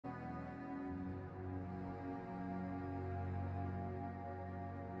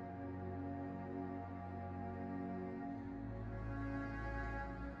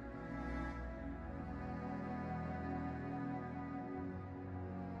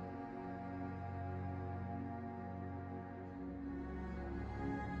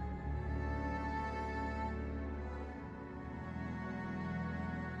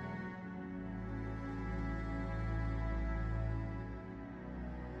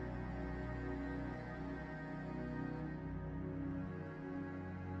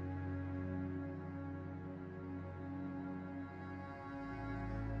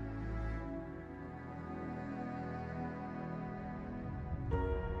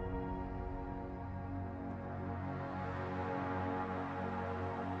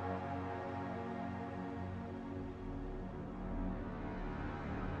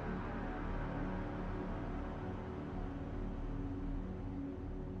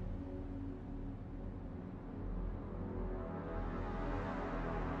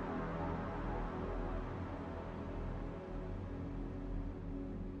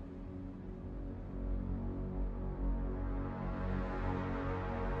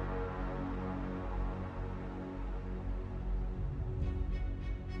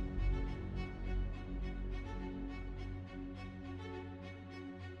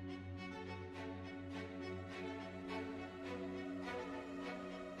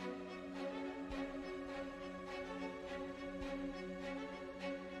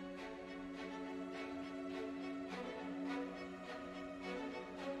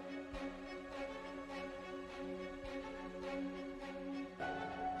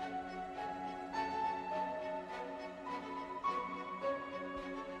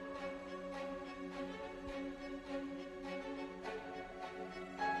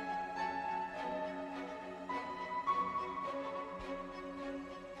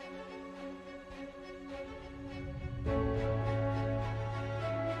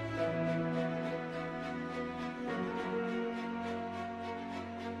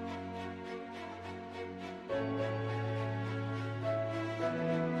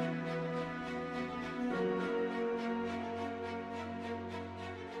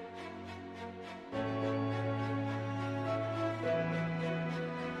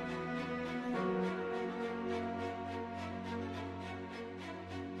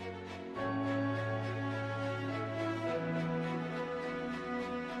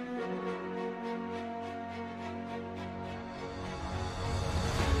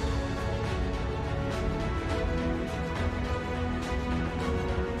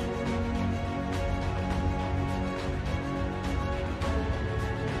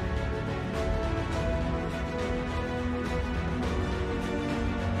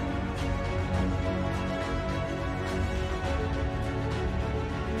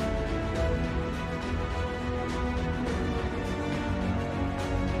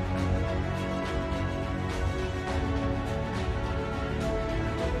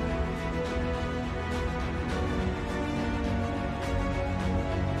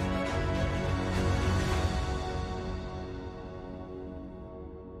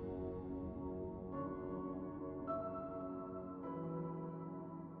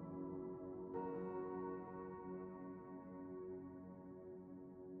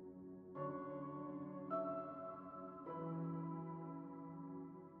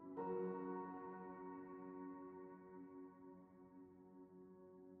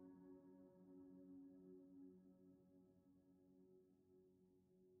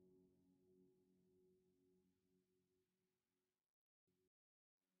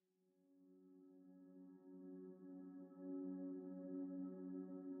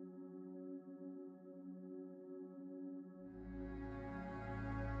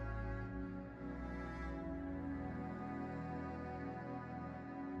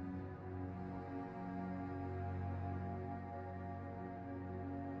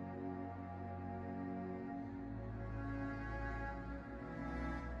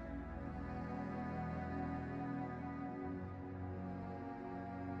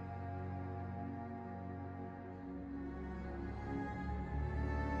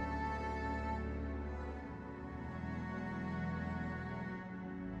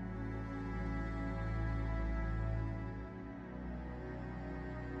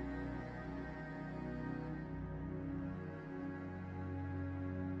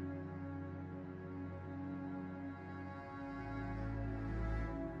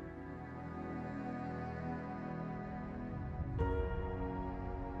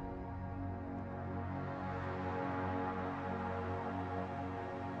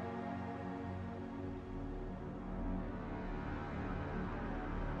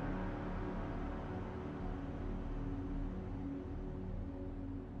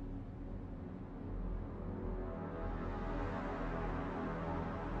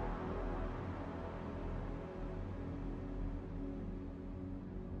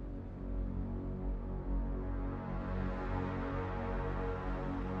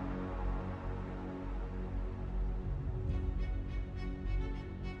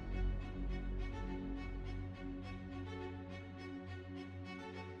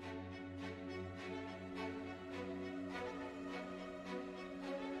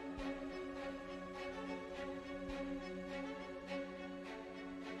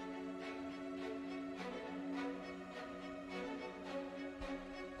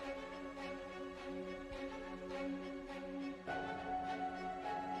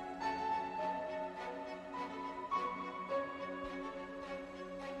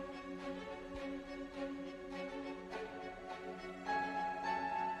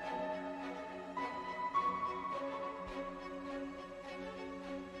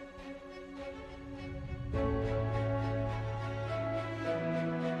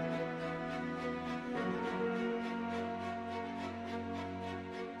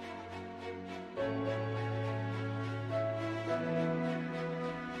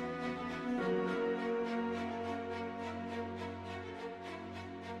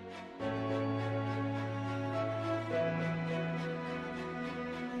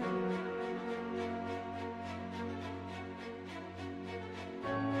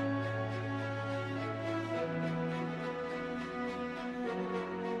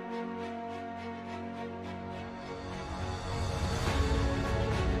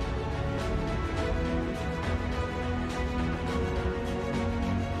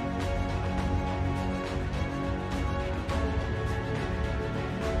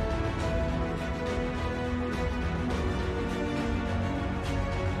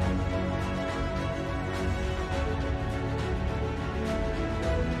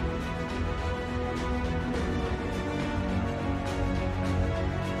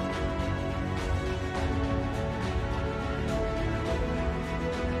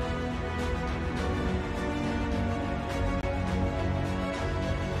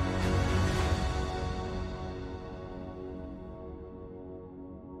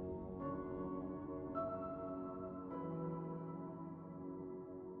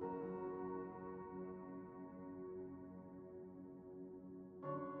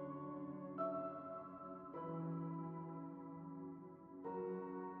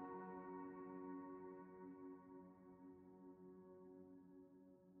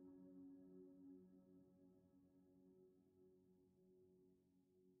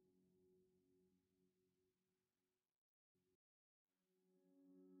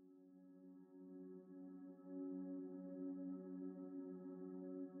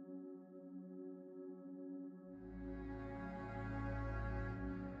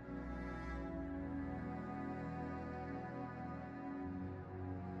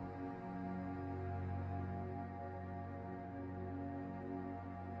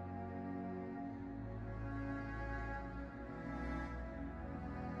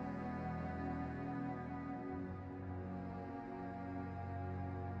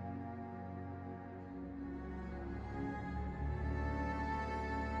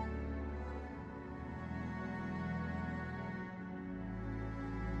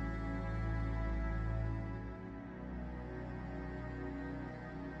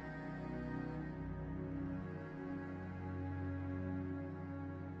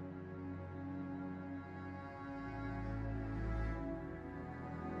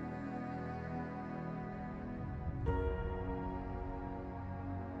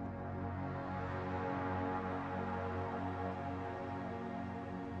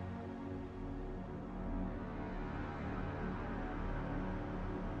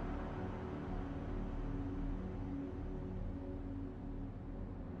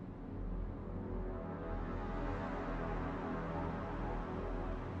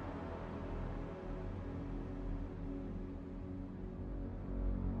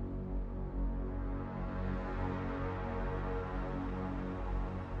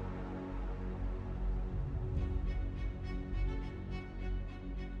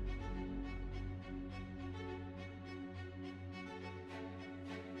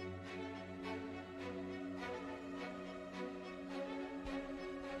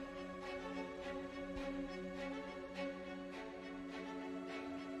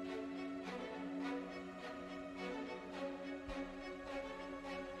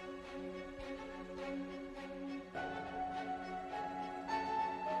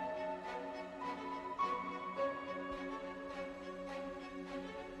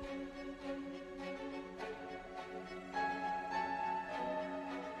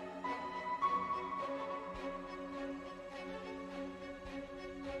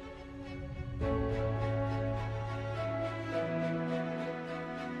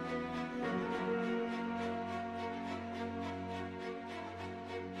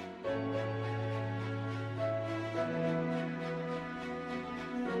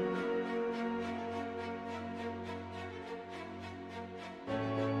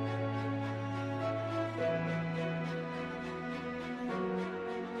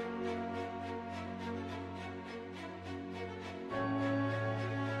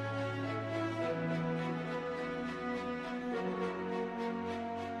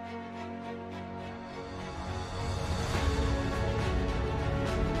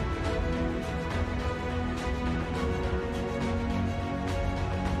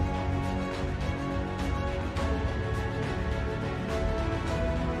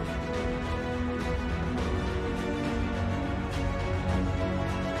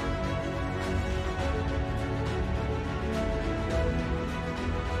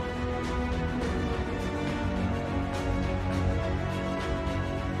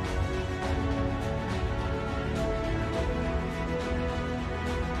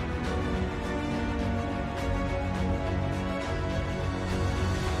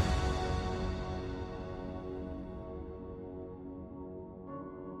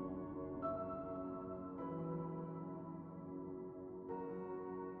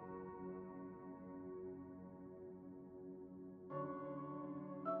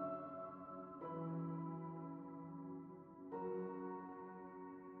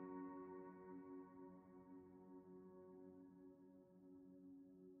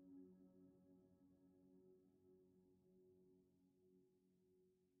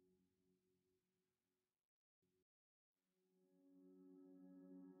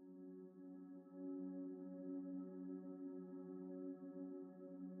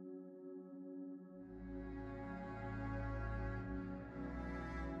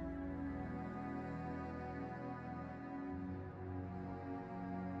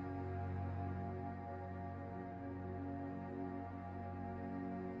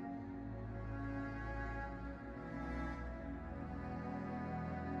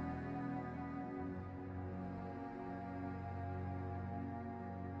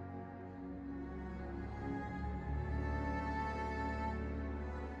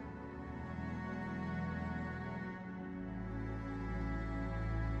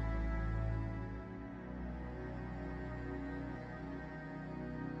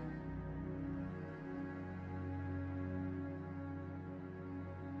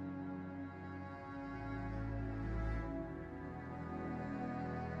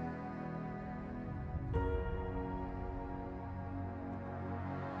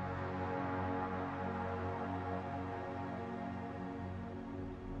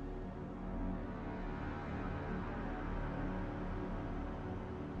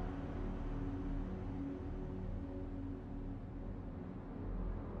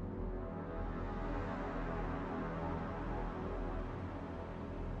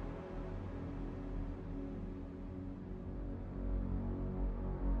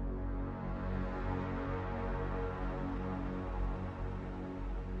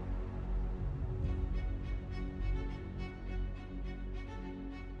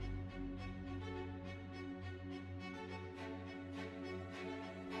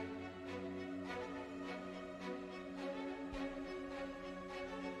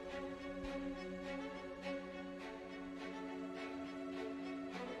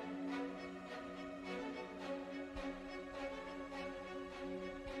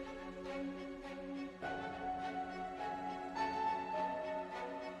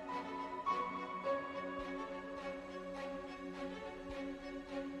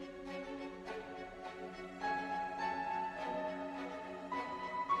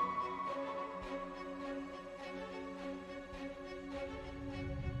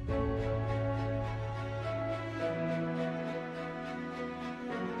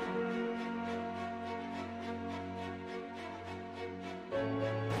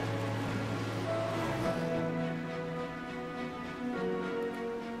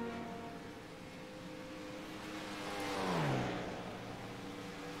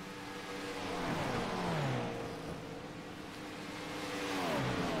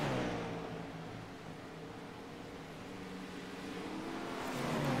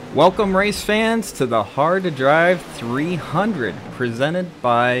Welcome race fans to the Hard to Drive 300 presented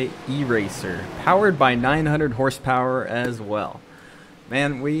by eRacer, powered by 900 horsepower as well.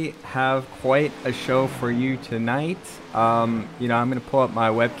 Man, we have quite a show for you tonight. I'm going to pull up my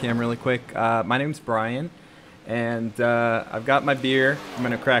webcam really quick. My name's Brian, and I've got my beer. I'm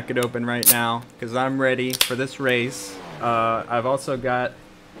going to crack it open right now because I'm ready for this race. I've also got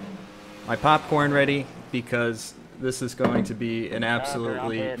my popcorn ready because this is going to be an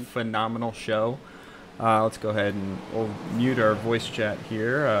absolutely phenomenal show. Let's go ahead and we'll mute our voice chat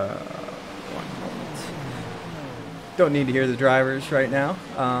here. One moment. Don't need to hear the drivers right now.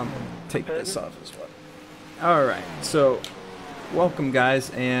 Take this off as well. All right, so welcome guys,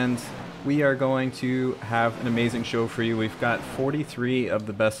 and we are going to have an amazing show for you. We've got 43 of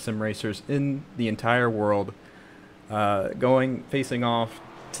the best sim racers in the entire world facing off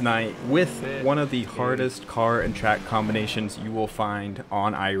tonight with one of the hardest car and track combinations you will find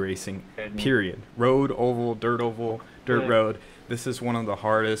on iRacing, period. Road, oval, dirt road. This is one of the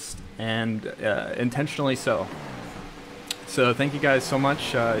hardest, and intentionally so. So thank you guys so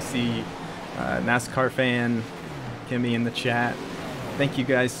much. I see NASCAR fan Kimmy in the chat. Thank you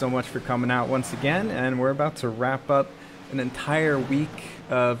guys so much for coming out once again, and we're about to wrap up an entire week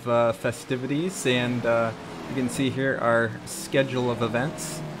of festivities, and you can see here our schedule of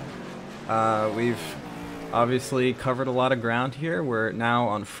events. We've obviously covered a lot of ground here. We're now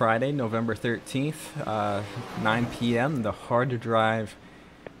on Friday, November 13th, 9 p.m., the Hard to Drive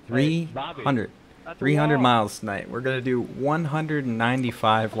 300 miles tonight. We're going to do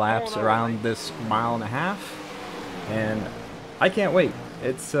 195 laps around this mile and a half, and I can't wait.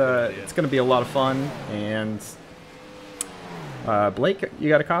 It's going to be a lot of fun. And Blake, you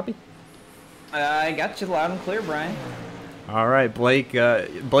got a copy? I got you loud and clear, Brian. All right, Blake.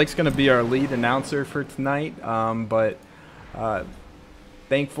 Blake's going to be our lead announcer for tonight, but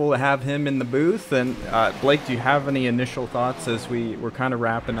thankful to have him in the booth. And Blake, do you have any initial thoughts as we're kind of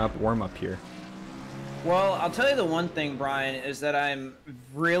wrapping up warm-up here? Well, I'll tell you the one thing, Brian, is that I'm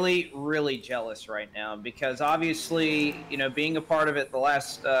really, really jealous right now because obviously, being a part of it the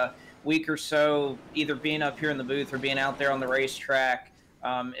last week or so, either being up here in the booth or being out there on the racetrack,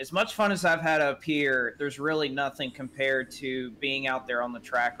 as much fun as I've had up here, there's really nothing compared to being out there on the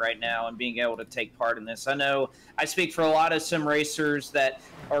track right now and being able to take part in this. I know I speak for a lot of sim racers that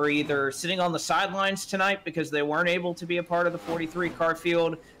are either sitting on the sidelines tonight because they weren't able to be a part of the 43 car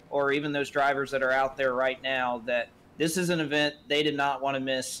field, or even those drivers that are out there right now that this is an event they did not want to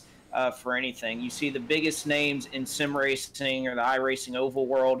miss for anything. You see the biggest names in sim racing or the iRacing oval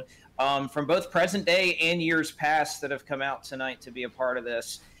world from both present day and years past that have come out tonight to be a part of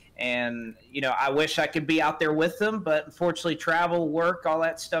this. And, I wish I could be out there with them, but unfortunately travel, work, all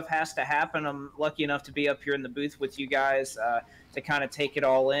that stuff has to happen. I'm lucky enough to be up here in the booth with you guys to kind of take it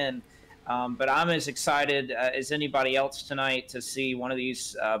all in. But I'm as excited as anybody else tonight to see one of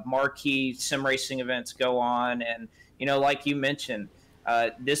these marquee sim racing events go on. And, like you mentioned,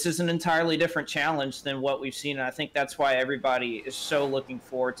 this is an entirely different challenge than what we've seen. And I think that's why everybody is so looking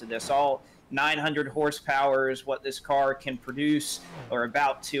forward to this. All 900 horsepower is what this car can produce or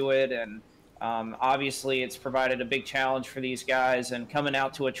about to it. And obviously it's provided a big challenge for these guys. And coming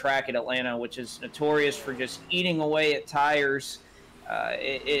out to a track at Atlanta, which is notorious for just eating away at tires,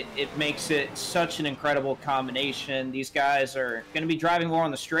 it makes it such an incredible combination. These guys are going to be driving more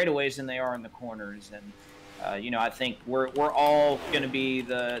on the straightaways than they are in the corners. And I think we're all going to be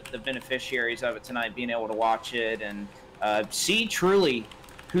the beneficiaries of it tonight, being able to watch it and see truly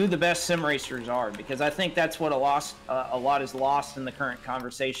who the best sim racers are, because I think that's what a lot is lost in the current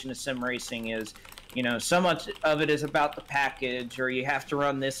conversation of sim racing is, so much of it is about the package or you have to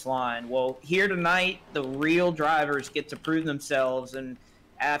run this line. Well, here tonight, the real drivers get to prove themselves, and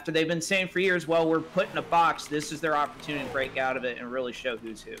after they've been saying for years, well, we're put in a box, this is their opportunity to break out of it and really show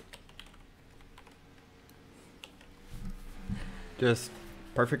who's who. Just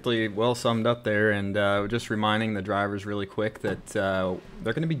perfectly well summed up there, and just reminding the drivers really quick that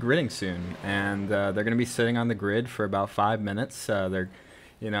they're going to be gridding soon, and they're going to be sitting on the grid for about 5 minutes. They're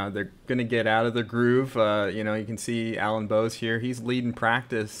going to get out of the groove. You can see Alan Bowes here. He's leading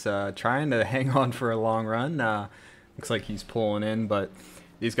practice, trying to hang on for a long run. Looks like he's pulling in, but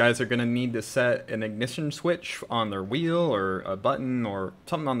these guys are going to need to set an ignition switch on their wheel or a button or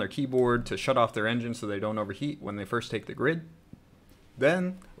something on their keyboard to shut off their engine so they don't overheat when they first take the grid.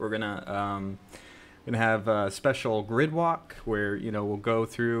 Then we're gonna have a special grid walk where we'll go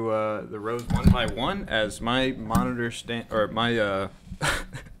through the rows one by one as my monitor stand or my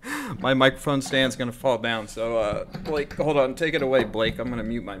my microphone stand's gonna fall down. So Blake, hold on, take it away, Blake. I'm gonna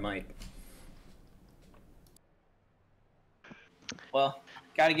mute my mic. Well,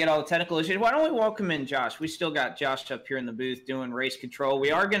 got to get all the technical issues. Why don't we welcome in Josh? We still got Josh up here in the booth doing race control.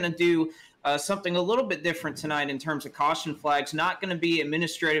 We are going to do something a little bit different tonight in terms of caution flags. Not going to be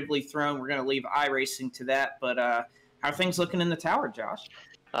administratively thrown. We're going to leave iRacing to that. But how are things looking in the tower, Josh?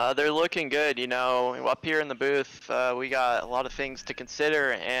 They're looking good. You know, up here in the booth, we got a lot of things to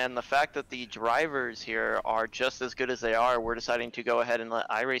consider, and the fact that the drivers here are just as good as they are, we're deciding to go ahead and let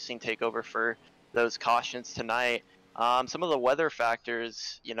iRacing take over for those cautions tonight. Some of the weather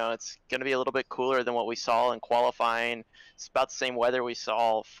factors, you know, it's going to be a little bit cooler than what we saw in qualifying. It's about the same weather we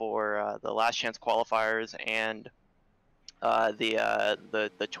saw for the last chance qualifiers and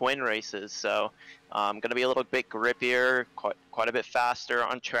the twin races. So going to be a little bit grippier, quite a bit faster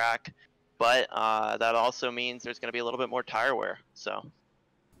on track, but that also means there's going to be a little bit more tire wear. So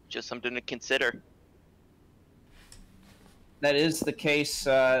just something to consider. That is the case.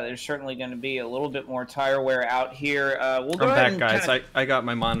 There's certainly going to be a little bit more tire wear out here. We'll go I'm ahead back, and guys. I got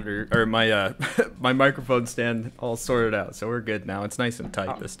my monitor or my my microphone stand all sorted out, so we're good now. It's nice and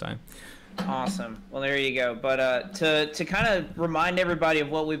tight this time. Awesome. Well, there you go. But to kind of remind everybody of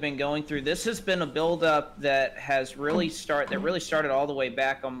what we've been going through, this has been a build-up that really started all the way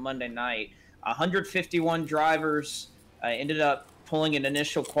back on Monday night. 151 drivers ended up pulling an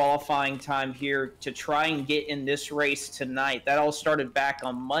initial qualifying time here to try and get in this race tonight. That all started back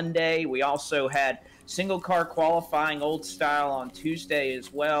on Monday. We also had single car qualifying old style on Tuesday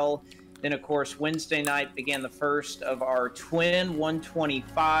as well. Then, of course, Wednesday night began the first of our twin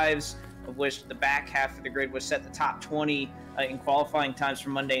 125s, of which the back half of the grid was set the top 20 in qualifying times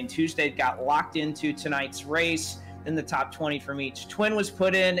for Monday and Tuesday. It got locked into tonight's race. Then the top 20 from each twin was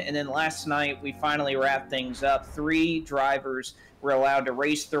put in. And then last night, we finally wrapped things up. 3 drivers were allowed to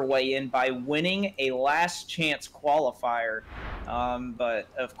race their way in by winning a last chance qualifier. But,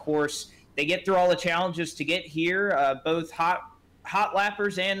 of course, they get through all the challenges to get here. Both hot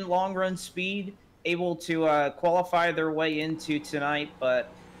lappers and long run speed able to qualify their way into tonight. But,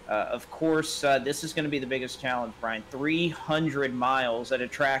 of course, this is going to be the biggest challenge, Brian. 300 miles at a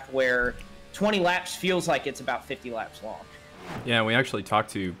track where 20 laps feels like it's about 50 laps long. Yeah, we actually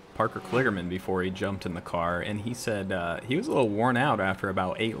talked to Parker Kligerman before he jumped in the car, and he said he was a little worn out after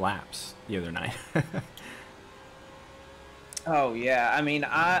about 8 laps the other night. Oh, yeah. I mean,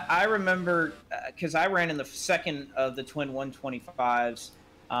 I remember because I ran in the second of the twin 125s.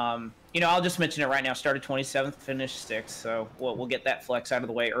 You know, I'll just mention it right now. Started 27th, finished 6th, so we'll get that flex out of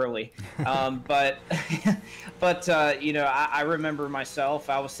the way early. But you know, I remember myself.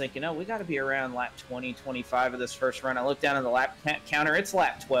 I was thinking, oh, we got to be around lap 20, 25 of this first run. I looked down at the lap counter. It's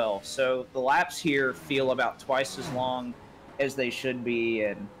lap 12, so the laps here feel about twice as long as they should be,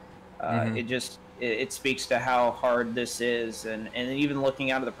 and it speaks to how hard this is. And even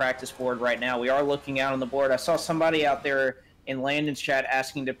looking out of the practice board right now, we are looking out on the board. I saw somebody out there in Landon's chat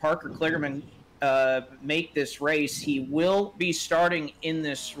asking, did Parker Kligerman make this race? He will be starting in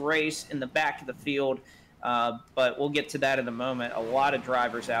this race in the back of the field, but we'll get to that in a moment. A lot of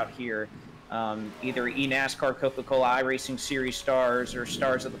drivers out here, either eNASCAR, Coca-Cola iRacing Series stars or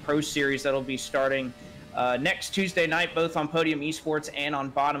stars of the Pro Series that'll be starting next Tuesday night, both on Podium Esports and on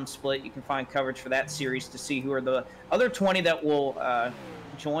Bottom Split. You can find coverage for that series to see who are the other 20 that will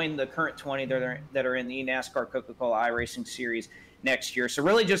join the current 20 that are in the NASCAR Coca-Cola iRacing Series next year. So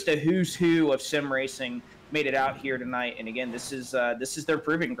really just a who's who of sim racing made it out here tonight. And again, this is their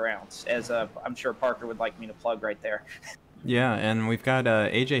proving grounds, as I'm sure Parker would like me to plug right there. Yeah, and we've got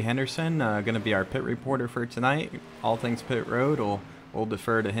AJ Henderson going to be our pit reporter for tonight. All things pit road. We'll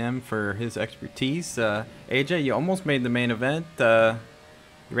defer to him for his expertise. AJ, you almost made the main event. You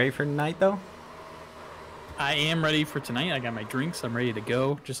ready for tonight, though? I am ready for tonight. I got my drinks. I'm ready to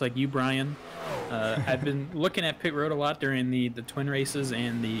go, just like you, Brian. I've been looking at pit road a lot during the twin races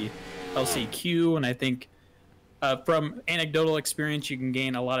and the LCQ, and I think from anecdotal experience, you can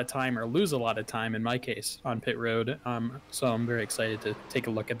gain a lot of time or lose a lot of time, in my case, on pit road. So I'm very excited to take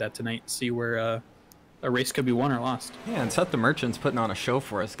a look at that tonight, see where a race could be won or lost. Yeah, and Seth the Merchant's putting on a show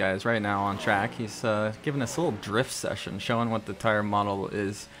for us guys right now on track. He's giving us a little drift session, showing what the tire model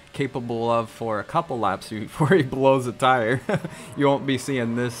is capable of for a couple laps before he blows a tire. You won't be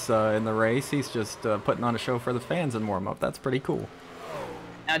seeing this in the race. He's just putting on a show for the fans in warm-up. That's pretty cool.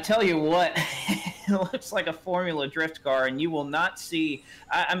 I tell you what, it looks like a Formula Drift car, and you will not see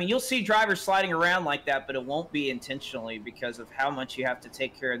I mean, you'll see drivers sliding around like that, but it won't be intentionally because of how much you have to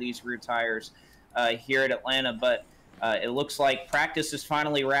take care of these rear tires here at Atlanta. But it looks like practice is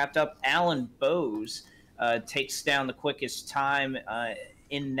finally wrapped up. Alan Bowes takes down the quickest time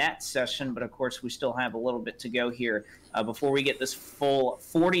in that session, but of course we still have a little bit to go here before we get this full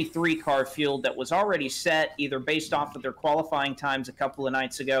 43 car field that was already set, either based off of their qualifying times a couple of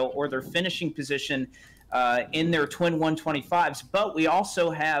nights ago or their finishing position in their twin 125s. But we also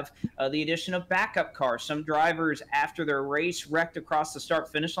have the addition of backup cars. Some drivers after their race wrecked across the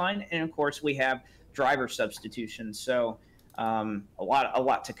start finish line, and of course we have driver substitutions. So a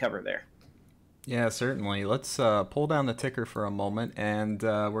lot to cover there. Yeah, certainly. Let's pull down the ticker for a moment, and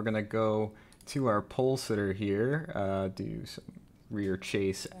we're going to go to our pole sitter here, do some rear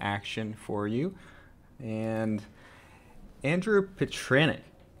chase action for you. And Andrew Petranek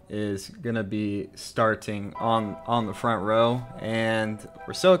is going to be starting on the front row, and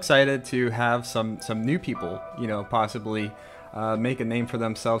we're so excited to have some new people, possibly make a name for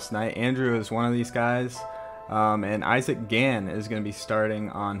themselves tonight. Andrew is one of these guys. And Isaac Gann is going to be starting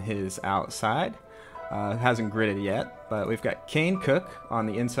on his outside. Hasn't gridded yet, but we've got Kane Cook on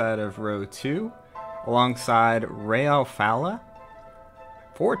the inside of row 2, alongside Ray Alfala,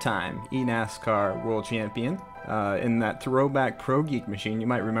 4-time eNASCAR world champion in that throwback Pro Geek machine. You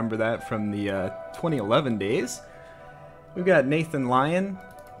might remember that from the 2011 days. We've got Nathan Lyon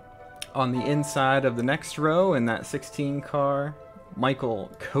on the inside of the next row in that 16 car. Michael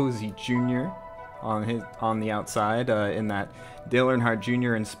Cozy Jr. on the outside in that Dale Earnhardt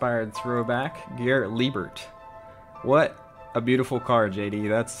Jr. inspired throwback. Garrett Liebert. What a beautiful car, JD.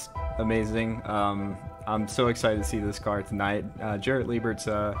 That's amazing. I'm so excited to see this car tonight. Garrett Liebert's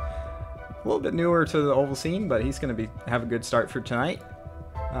a little bit newer to the oval scene, but he's going to have a good start for tonight.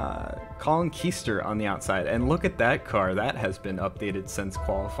 Colin Keister on the outside. And look at that car. That has been updated since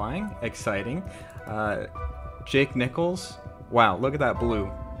qualifying. Exciting. Jake Nichols. Wow, look at that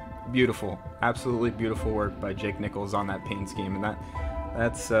blue. Beautiful, absolutely beautiful work by Jake Nichols on that paint scheme, and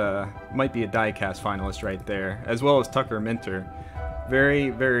that's might be a die-cast finalist right there, as well as Tucker Minter.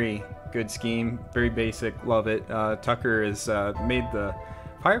 Very, very good scheme, very basic, love it. Tucker has made the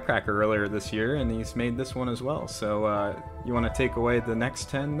Firecracker earlier this year, and he's made this one as well. So you want to take away the next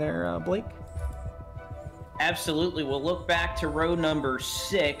 10 there, Blake? Absolutely. We'll look back to row number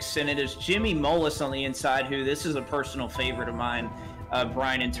 6, and it is Jimmy Mullis on the inside, who this is a personal favorite of mine.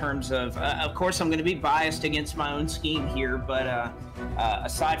 Brian, in terms of course, I'm going to be biased against my own scheme here, but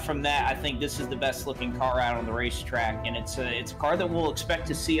aside from that, I think this is the best looking car out on the racetrack, and it's a car that we'll expect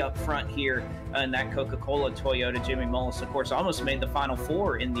to see up front here in that Coca-Cola Toyota. Jimmy Mullis, of course, almost made the Final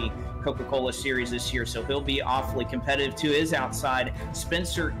Four in the Coca-Cola Series this year, so he'll be awfully competitive. To his outside,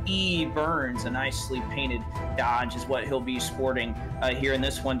 Spencer E. Burns, a nicely painted Dodge is what he'll be sporting here in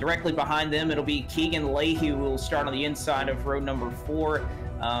this one. Directly behind them, it'll be Keegan Leahy, who will start on the inside of row number 4.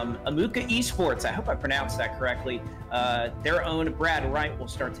 Amuka Esports, I hope I pronounced that correctly. Their own Brad Wright will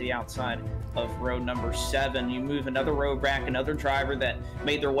start to the outside of row number 7. You move another row back, another driver that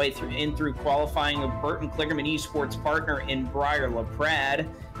made their way through qualifying, of Burton Kligerman Esports partner in Briar LaPrade.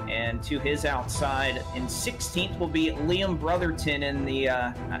 And to his outside in 16th will be Liam Brotherton in the,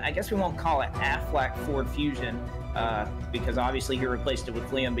 I guess we won't call it Aflac Ford Fusion, because obviously he replaced it with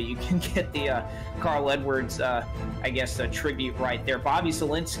Liam, but you can get the Carl Edwards, I guess, tribute right there. Bobby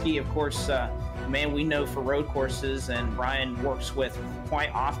Zielinski, of course, man we know for road courses, and Brian works with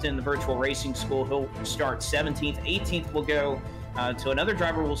quite often the virtual racing school. He'll start 17th. 18th will go to another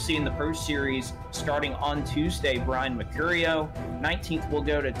driver we'll see in the Pro Series starting on Tuesday, Brian Mercurio. 19th will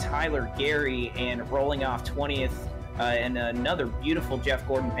go to Tyler Gary, and rolling off 20th in another beautiful Jeff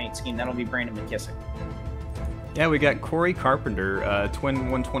Gordon paint scheme, that'll be Brandon McKissick. Yeah, we got Corey Carpenter, twin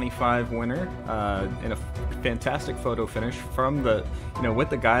 125 winner, in a fantastic photo finish from the, with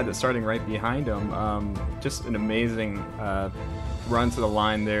the guy that's starting right behind him. Just an amazing run to the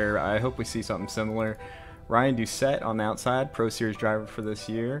line there. I hope we see something similar. Ryan Doucette on the outside, Pro Series driver for this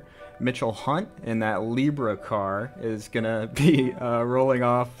year. Mitchell Hunt in that Libra car is going to be rolling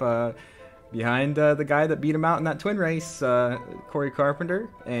off behind the guy that beat him out in that twin race, Corey Carpenter.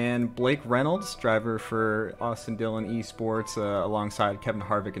 And Blake Reynolds, driver for Austin Dillon Esports, alongside Kevin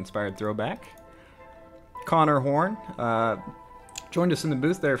Harvick inspired throwback. Connor Horn joined us in the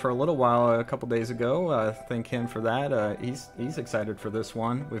booth there for a little while a couple days ago. Thank him for that. He's excited for this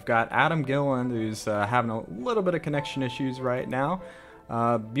one. We've got Adam Gilliland, who's having a little bit of connection issues right now.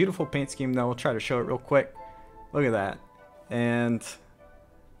 Beautiful paint scheme, though. We'll try to show it real quick. Look at that. And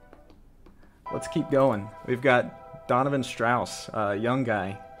let's keep going. We've got Donovan Strauss, young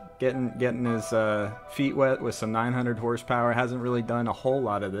guy, getting his feet wet with some 900 horsepower. Hasn't really done a whole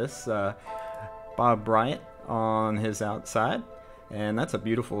lot of this. Bob Bryant on his outside. And that's a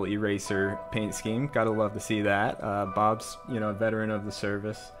beautiful eraser paint scheme. Gotta love to see that. Bob's, a veteran of the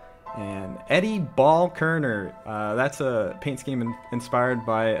service. And Eddie Ball Kerner, that's a paint scheme inspired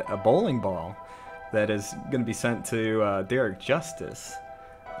by a bowling ball that is going to be sent to Derek Justice.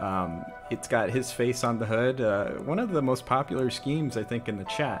 It's got his face on the hood. One of the most popular schemes, I think, in the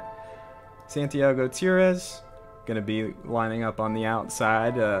chat. Santiago Tires, going to be lining up on the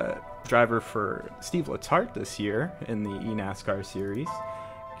outside. Driver for Steve Letarte this year in the eNASCAR series.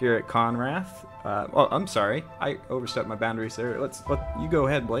 Garrett Conrath. Oh, I'm sorry. I overstepped my boundaries there. Let you go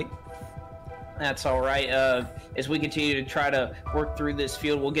ahead, Blake. That's all right. As we continue to try to work through this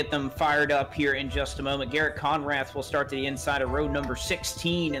field, we'll get them fired up here in just a moment. Garrett Conrath will start to the inside of row number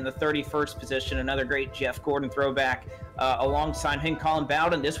 16 in the 31st position. Another great Jeff Gordon throwback alongside him. Colin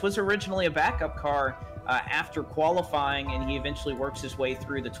Bowden. This was originally a backup car after qualifying, and he eventually works his way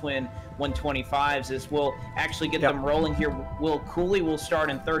through the twin 125s. As we'll actually get them rolling here. Will Cooley will start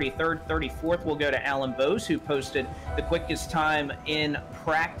in 33rd. 34th will go to Alan Bose, who posted the quickest time in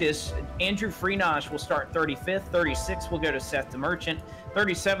practice. Andrew Freenage will start 35th. 36th will go to Seth DeMerchant.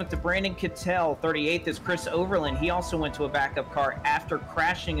 37th to Brandon Cattell. 38th is Chris Overland. He also went to a backup car after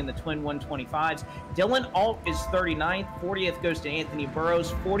crashing in the twin 125s. Dylan Alt is 39th. 40th goes to Anthony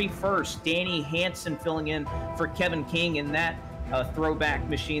Burrows. 41st, Danny Hansen filling in for Kevin King in that throwback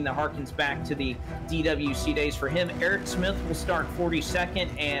machine that harkens back to the DWC days for him. Eric Smith will start 42nd,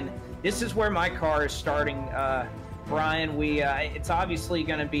 and this is where my car is starting. Brian, it's obviously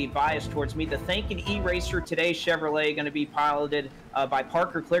going to be biased towards me. The Thanken E-Racer today Chevrolet going to be piloted by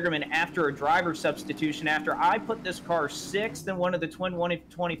Parker Kligerman after a driver substitution. After I put this car 6th in one of the twin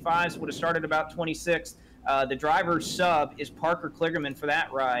 125s, would have started about 26th. The driver's sub is Parker Kligerman for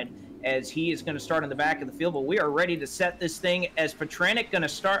that ride, as he is going to start in the back of the field. But we are ready to set this thing as Petranek going to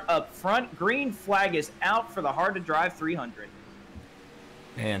start up front. Green flag is out for the Hard to Drive 300.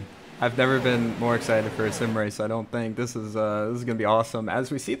 Man, I've never been more excited for a sim race. I don't think this is going to be awesome.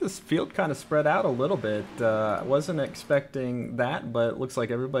 As we see this field kind of spread out a little bit, I wasn't expecting that, but it looks like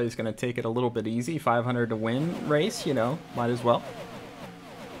everybody's going to take it a little bit easy. 500 to win race, you know, might as well.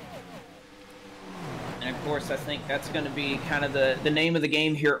 And of course, I think that's going to be kind of the name of the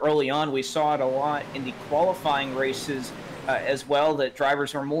game here early on. We saw it a lot in the qualifying races as well, that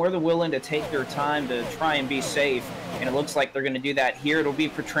drivers are more than willing to take their time to try and be safe. And it looks like they're going to do that here. It'll be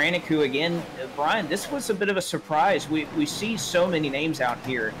Petranek, who, again, Brian, this was a bit of a surprise. We see so many names out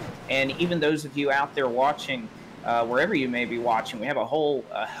here. And even those of you out there watching, wherever you may be watching, we have a whole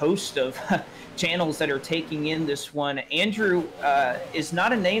host of channels that are taking in this one. Andrew is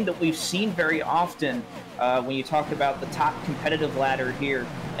not a name that we've seen very often when you talk about the top competitive ladder here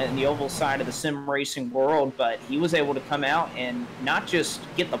in the oval side of the sim racing world, but he was able to come out and not just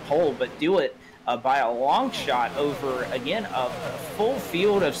get the pole, but do it by a long shot over, again, a full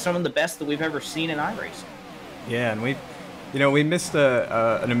field of some of the best that we've ever seen in iRacing. Yeah, and we missed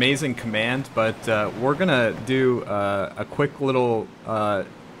an amazing command, but we're gonna do a quick little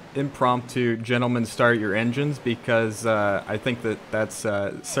impromptu gentlemen start your engines, because I think that's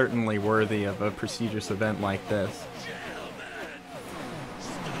certainly worthy of a prestigious event like this.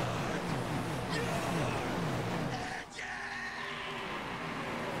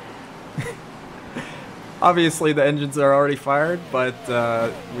 Obviously the engines are already fired, but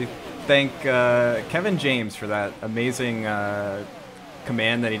we thank Kevin James for that amazing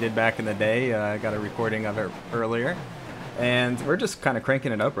command that he did back in the day. I got a recording of it earlier. And we're just kind of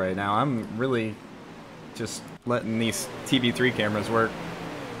cranking it up right now. I'm really just letting these TB3 cameras work.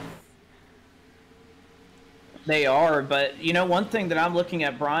 They are, but you know, one thing that I'm looking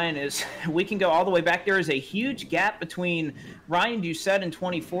at, Brian, is we can go all the way back. There is a huge gap between Ryan Doucette in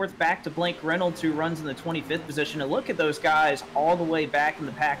 24th back to Blake Reynolds, who runs in the 25th position. And look at those guys all the way back in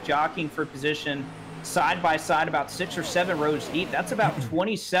the pack jockeying for position side by side, about 6 or 7 rows deep. That's about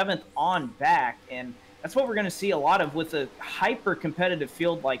 27th on back, and that's what we're going to see a lot of with a hyper-competitive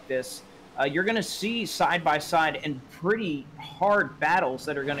field like this. You're going to see side-by-side and pretty hard battles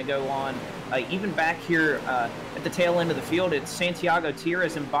that are going to go on. Even back here at the tail end of the field, it's Santiago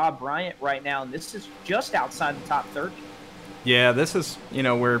Tires and Bob Bryant right now, and this is just outside the top 30. Yeah, this is, you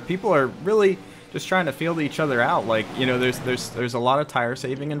know, where people are really just trying to field each other out. Like, you know, there's a lot of tire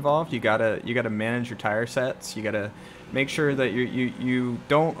saving involved. You gotta manage your tire sets. You gotta make sure that you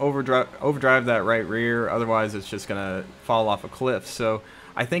don't overdrive that right rear, otherwise it's just gonna fall off a cliff. So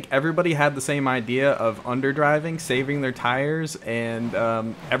I think everybody had the same idea of underdriving, saving their tires, and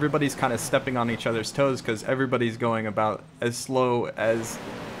everybody's kind of stepping on each other's toes because everybody's going about as slow as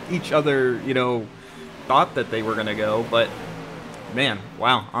each other, you know, thought that they were gonna go. But man,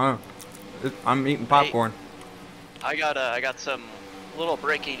 wow, I'm eating popcorn. Hey, I got some little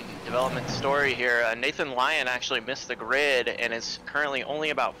breaking development story here. Nathan Lyon actually missed the grid and is currently only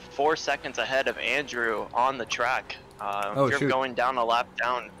about 4 seconds ahead of Andrew on the track. Oh, you're shoot. going down a lap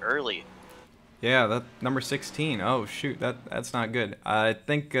down early. Yeah, that number 16. Oh shoot, that's not good. I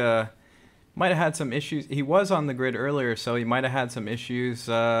think might have had some issues. He was on the grid earlier, so he might have had some issues,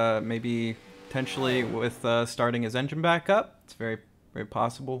 maybe potentially with starting his engine back up. It's very, very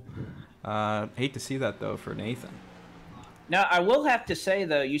possible. Hate to see that though for Nathan. Now, I will have to say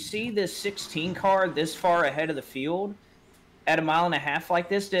though, you see this 16 car this far ahead of the field at a mile and a half like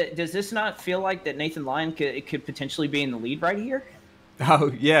this. Does this not feel like that Nathan Lyon could potentially be in the lead right here?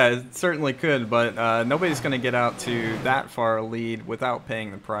 Oh, yeah, it certainly could, but nobody's going to get out to that far a lead without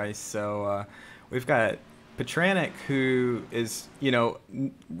paying the price. So we've got Petranek, who is,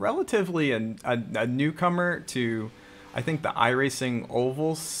 relatively a newcomer to, I think, the iRacing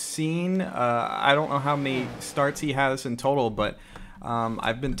oval scene. I don't know how many starts he has in total, but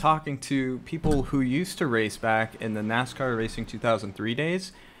I've been talking to people who used to race back in the NASCAR Racing 2003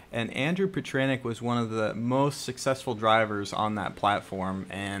 days, and Andrew Petranek was one of the most successful drivers on that platform,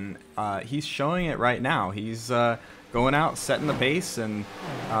 and he's showing it right now. He's going out, setting the pace, and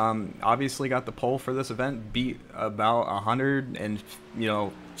obviously got the pole for this event, beat about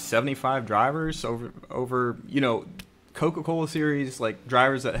 175 drivers over Coca-Cola Series, like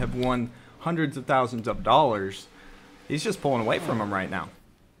drivers that have won hundreds of thousands of dollars. He's just pulling away from them right now.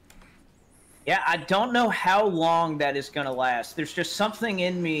 Yeah, I don't know how long that is going to last. There's just something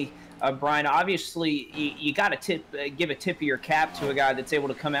in me, Brian. Obviously, you got to give a tip of your cap to a guy that's able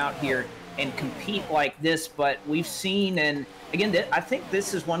to come out here and compete like this. But we've seen, and again, I think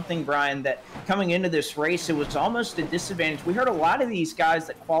this is one thing, Brian, that coming into this race, it was almost a disadvantage. We heard a lot of these guys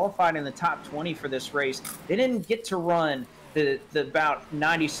that qualified in the top 20 for this race. They didn't get to run the about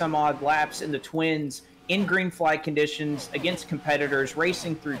 90 some odd laps in the twins in green flag conditions against competitors,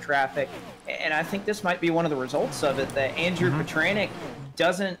 racing through traffic. And I think this might be one of the results of it, that Andrew Petranek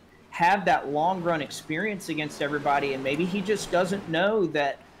doesn't have that long run experience against everybody, and maybe he just doesn't know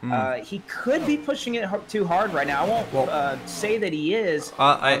that he could be pushing it too hard right now. I won't say that he is,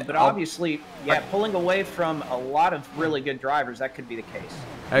 but obviously, pulling away from a lot of really good drivers, that could be the case.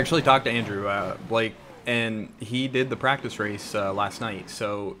 I actually talked to Andrew Blake, and he did the practice race last night.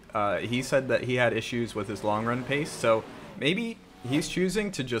 So he said that he had issues with his long run pace. So maybe he's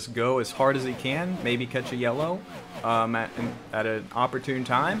choosing to just go as hard as he can, maybe catch a yellow at an opportune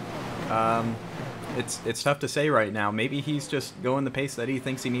time. It's tough to say right now. Maybe he's just going the pace that he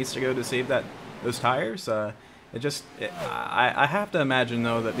thinks he needs to go to save those tires. I have to imagine,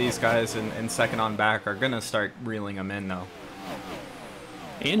 though, that these guys in second on back are going to start reeling them in, though.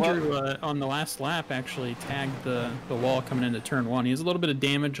 Andrew, on the last lap, actually tagged the wall coming into turn one. He has a little bit of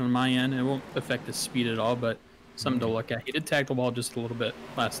damage on my end. It won't affect his speed at all, but something to look at. He did tag the wall just a little bit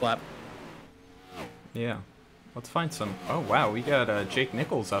last lap. Yeah. Let's find some. Oh, wow. We got Jake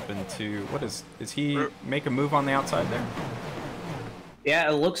Nichols up into, what is he make a move on the outside there? Yeah,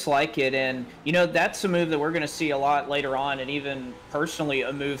 it looks like it. And, that's a move that we're going to see a lot later on. And even personally,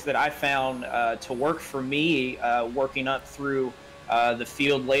 a move that I found to work for me working up through the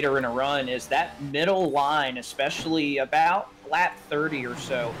field later in a run is that middle line, especially about lap 30 or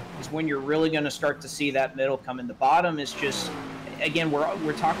so, is when you're really going to start to see that middle come in. The bottom is just, again,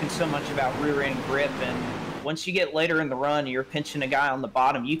 we're talking so much about rear end grip, and once you get later in the run, you're pinching a guy on the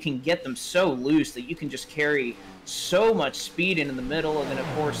bottom, you can get them so loose that you can just carry so much speed into the middle, and then of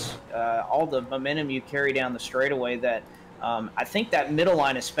course all the momentum you carry down the straightaway. That I think that middle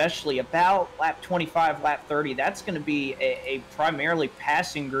line, especially about lap 25, lap 30, that's going to be a primarily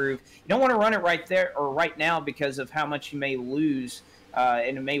passing groove. You don't want to run it right there or right now because of how much you may lose,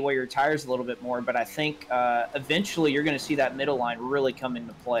 and it may weigh your tires a little bit more. But I think eventually you're going to see that middle line really come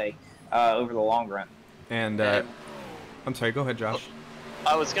into play over the long run. And I'm sorry, go ahead, Josh.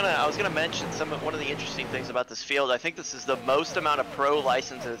 I was gonna mention one of the interesting things about this field. I think this is the most amount of pro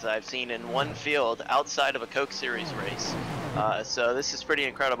licenses I've seen in one field outside of a Coke Series race. So this is pretty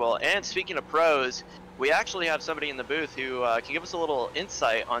incredible. And speaking of pros, we actually have somebody in the booth who can give us a little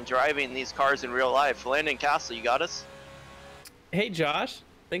insight on driving these cars in real life. Landon Castle, you got us? Hey, Josh.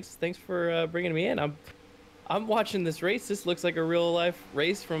 Thanks for bringing me in. I'm watching this race. This looks like a real life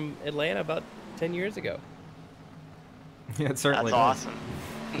race from Atlanta about 10 years ago. Yeah, it certainly That's does. awesome.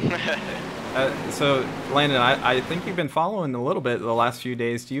 So, Landon, I think you've been following a little bit the last few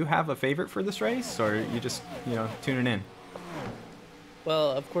days. Do you have a favorite for this race, or you just, tuning in?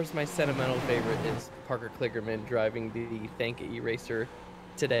 Well, of course, my sentimental favorite is Parker Kligerman driving the Thank It Eraser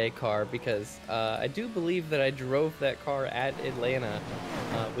Today car, because I do believe that I drove that car at Atlanta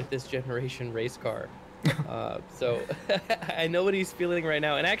with this generation race car. So I know what he's feeling right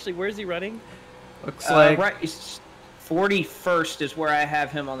now. And actually, where's he running? Looks like right, 41st is where I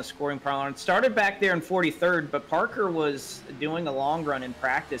have him on the scoring pile. It started back there in 43rd, but Parker was doing a long run in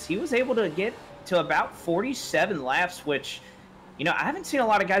practice. He was able to get to about 47 laps, which, you know, I haven't seen a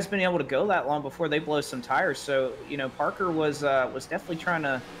lot of guys been able to go that long before they blow some tires. So, you know, Parker was definitely trying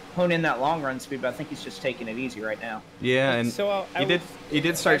to hone in that long run speed, but I think he's just taking it easy right now. yeah, and So he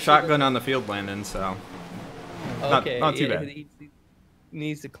did start shotgun on the field landing, so okay, not too yeah, bad. he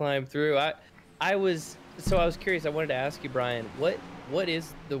needs to climb through. I was curious. I wanted to ask you, Brian, what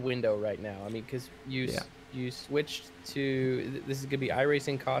is the window right now? I mean, because you switched to, this is gonna be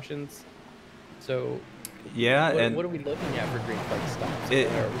iRacing cautions, so Yeah, what are we looking at for green flag stops?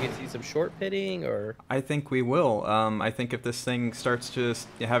 Are we gonna see some short pitting, or? I think we will. I think if this thing starts to just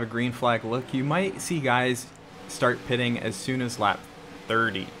have a green flag look, you might see guys start pitting as soon as lap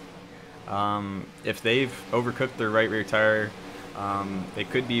 30. If they've overcooked their right rear tire, it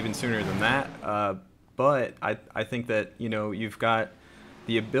could be even sooner than that. But I think that, you know, you've got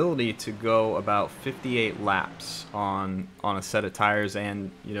the ability to go about 58 laps on a set of tires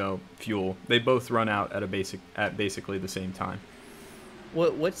and, you know, fuel. They both run out at basically the same time.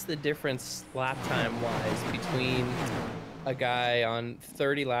 What's the difference lap time wise between a guy on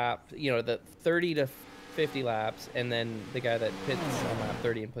 30 laps, you know, the 30 to 50 laps, and then the guy that pits on lap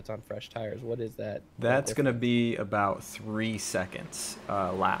 30 and puts on fresh tires? What is that? That's going to be about 3 seconds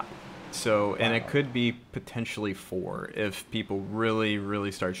lap. So, and it could be potentially 4 if people really,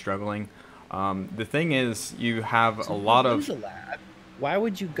 really start struggling. The thing is, you have a lot of... Why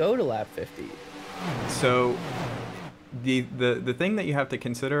would you go to lap 50? So, the thing that you have to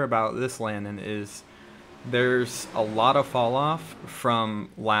consider about this, Landon, is there's a lot of fall off from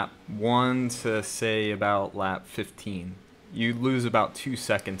lap 1 to, say, about lap 15. You lose about 2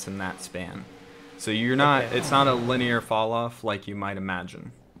 seconds in that span. So you're not... Okay. It's not a linear fall off like you might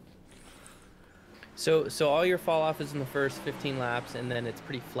imagine. So all your fall off is in the first 15 laps, and then it's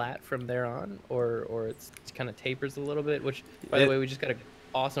pretty flat from there on, or it's kind of tapers a little bit. Which, by the way, we just got an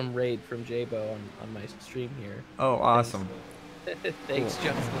awesome raid from J-Bo on my stream here. Oh, awesome! Thanks,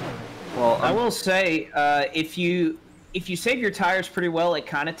 Justin. Well, I will say, if you save your tires pretty well, it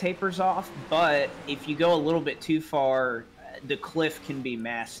kind of tapers off. But if you go a little bit too far, the cliff can be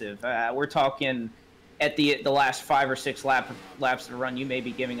massive. We're talking. At the last 5 or 6 laps of the run, you may be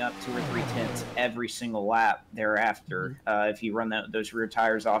giving up 2 or 3 tenths every single lap thereafter if you run those rear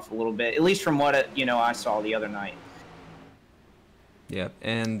tires off a little bit. At least from what I saw the other night. Yeah,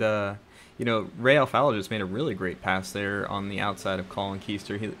 and you know, Ray Alfalo just made a really great pass there on the outside of Colin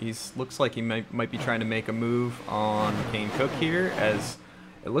Keister. He's looks like he might be trying to make a move on Kane Cook here, as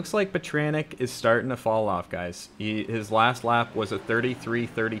it looks like Petranek is starting to fall off, guys. His last lap was a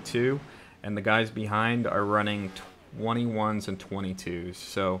 33.32. And the guys behind are running 21s and 22s.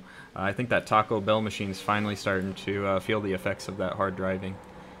 So I think that Taco Bell machine's finally starting to feel the effects of that hard driving.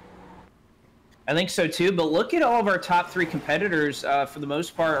 I think so too, but look at all of our top 3 competitors, for the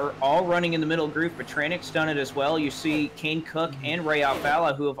most part, are all running in the middle group. Petranek's done it as well. You see Kane Cook and Ray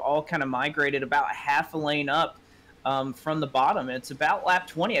Alfalo, who have all kind of migrated about half a lane up from the bottom. It's about lap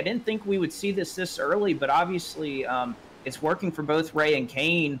 20. I didn't think we would see this early, but obviously it's working for both Ray and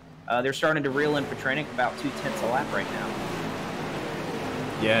Kane. They're starting to reel in Petranek about 2 tenths a lap right now.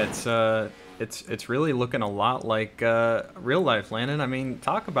 Yeah, it's really looking a lot like real life, Landon. I mean,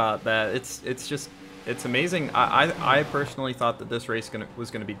 talk about that. It's amazing. I personally thought that this race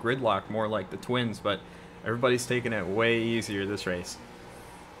was gonna be gridlock, more like the Twins, but everybody's taking it way easier this race.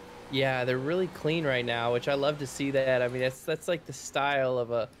 Yeah, they're really clean right now, which I love to see that. I mean, that's like the style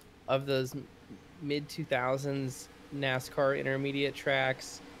of those mid 2000s NASCAR intermediate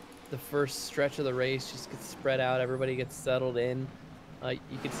tracks. The first stretch of the race just gets spread out. Everybody gets settled in.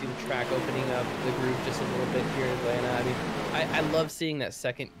 You can see the track opening up the groove just a little bit here in Atlanta. I mean, I love seeing that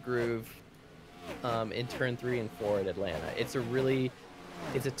second groove in turn 3 and 4 at Atlanta. It's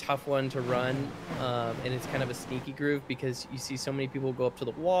a tough one to run, and it's kind of a sneaky groove because you see so many people go up to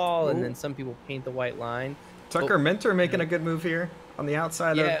the wall, and then some people paint the white line. Tucker Minter making a good move here on the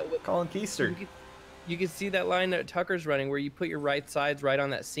outside of Colin Keister. You can see that line that Tucker's running where you put your right sides right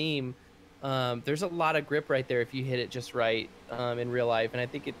on that seam. There's a lot of grip right there if you hit it just right in real life. And I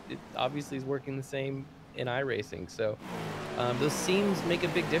think it obviously is working the same in iRacing. So those seams make a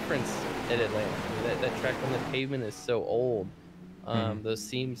big difference at Atlanta. I mean, that track when the pavement is so old, those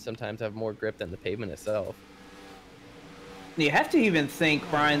seams sometimes have more grip than the pavement itself. You have to even think,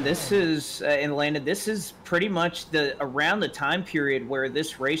 Brian, this is in Atlanta. This is pretty much around the time period where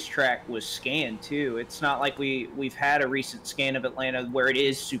this racetrack was scanned too. It's not like we've had a recent scan of Atlanta where it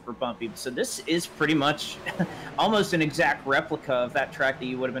is super bumpy. So this is pretty much almost an exact replica of that track that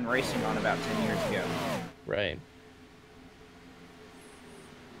you would have been racing on about 10 years ago. Right.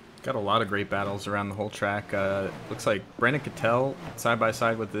 Got a lot of great battles around the whole track. Looks like Brandon Cattell side by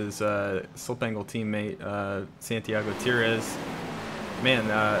side with his slip angle teammate Santiago Tires. Man,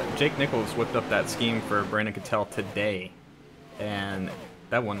 Jake Nichols whipped up that scheme for Brandon Cattell today, and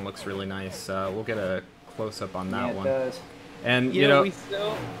that one looks really nice. We'll get a close up on that one. It does. And You know,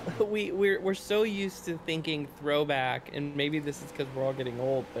 we're so used to thinking throwback, and maybe this is because we're all getting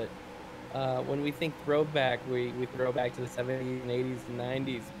old, but when we think throwback, we throw back to the 70s and 80s and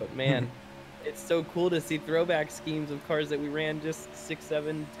 90s. But man, it's so cool to see throwback schemes of cars that we ran just 6,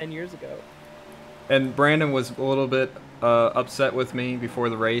 7, 10 years ago. And Brandon was a little bit upset with me before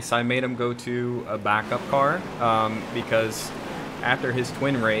the race. I made him go to a backup car because after his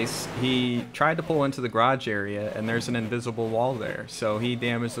twin race, he tried to pull into the garage area, and there's an invisible wall there. So he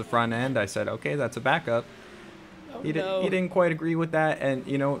damaged the front end. I said, okay, that's a backup. He didn't quite agree with that, and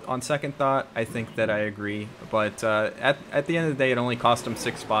you know, on second thought, I think that I agree. But at the end of the day, it only cost him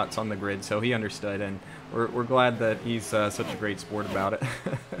 6 spots on the grid, so he understood, and we're glad that he's such a great sport about it.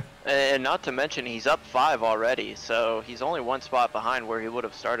 And not to mention, he's up 5 already, so he's only 1 spot behind where he would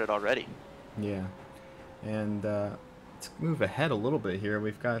have started already. Yeah, and let's move ahead a little bit here.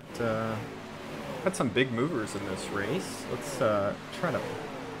 We've got some big movers in this race. Let's try to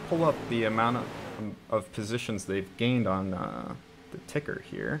pull up the amount of positions they've gained on the ticker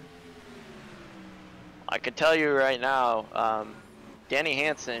here. I can tell you right now, Danny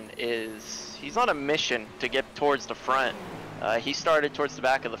Hansen he's on a mission to get towards the front. He started towards the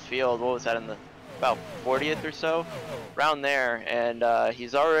back of the field. What was that, in the about 40th or so, around there, and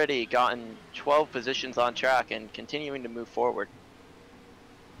he's already gotten 12 positions on track and continuing to move forward.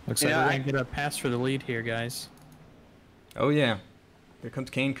 Looks like we're gonna get a pass for the lead here, guys. Oh yeah, here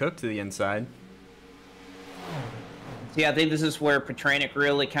comes Kane Cook to the inside. Yeah, I think this is where Petranek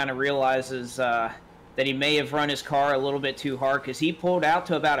really kind of realizes that he may have run his car a little bit too hard, because he pulled out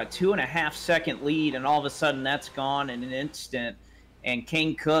to about a 2.5-second lead, and all of a sudden that's gone in an instant. And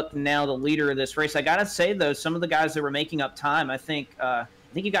Kane Cook, now the leader of this race. I gotta say though, some of the guys that were making up time, I think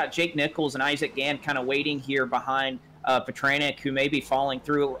you got Jake Nichols and Isaac Gann kind of waiting here behind Petranek, who may be falling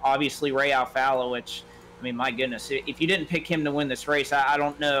through. Obviously Ray Alfalo, which, I mean, my goodness, if you didn't pick him to win this race, I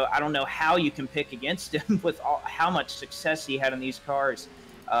don't know how you can pick against him with how much success he had in these cars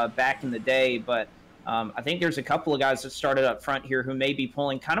back in the day. But I think there's a couple of guys that started up front here who may be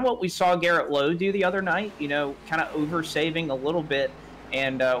pulling kind of what we saw Garrett Lowe do the other night, you know, kind of over-saving a little bit.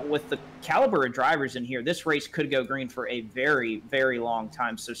 And with the caliber of drivers in here, this race could go green for a very, very long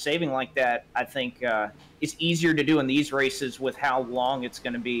time. So saving like that, I think, is easier to do in these races with how long it's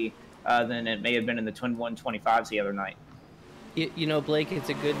going to be than it may have been in the Twin 125s the other night. You know, Blake, it's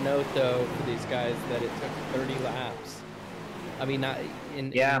a good note, though, for these guys that it took 30 laps. I mean,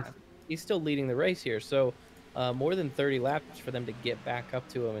 he's still leading the race here, so more than 30 laps for them to get back up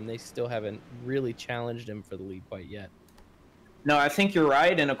to him, and they still haven't really challenged him for the lead quite yet. No, I think you're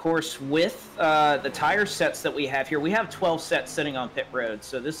right. And, of course, with the tire sets that we have here, we have 12 sets sitting on pit road.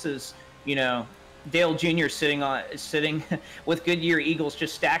 So this is, you know, Dale Jr. sitting with Goodyear Eagles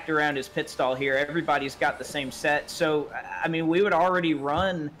just stacked around his pit stall here. Everybody's got the same set. So, I mean, we would already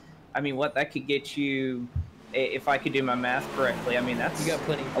run, I mean, what that could get you, if I could do my math correctly. I mean, that's you got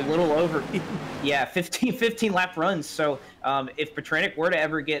plenty a little over, yeah, 15 lap runs. So if Petranek were to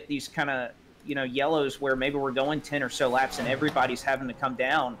ever get these kind of, you know, yellows where maybe we're going 10 or so laps and everybody's having to come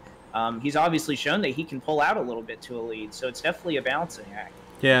down, he's obviously shown that he can pull out a little bit to a lead. So it's definitely a balancing act.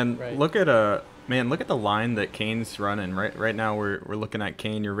 Yeah, and look at look at the line that Kane's running. Right now we're looking at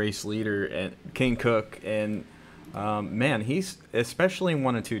Kane, your race leader, and Kane Cook, and man, he's, especially in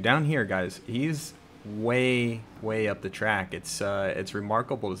 1 and 2 down here, guys, he's way up the track. It's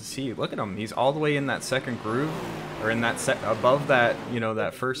remarkable to see. Look at him. He's all the way in that second groove, or in that above that, you know,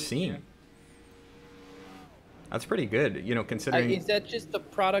 that first seam. That's pretty good, you know, considering. Is that just the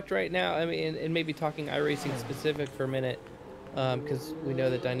product right now? I mean, and maybe talking iRacing specific for a minute, because we know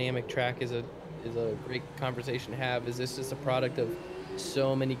that dynamic track is a great conversation to have. Is this just a product of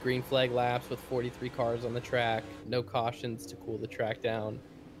so many green flag laps with 43 cars on the track, no cautions to cool the track down?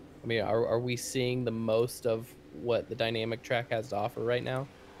 I mean, are we seeing the most of what the dynamic track has to offer right now?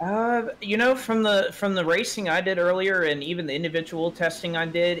 You know, from the racing I did earlier, and even the individual testing I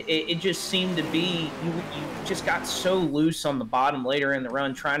did, it just seemed to be you just got so loose on the bottom later in the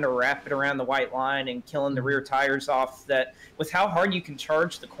run, trying to wrap it around the white line and killing the rear tires off. That with how hard you can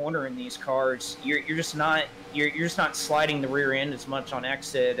charge the corner in these cars, you're just not sliding the rear end as much on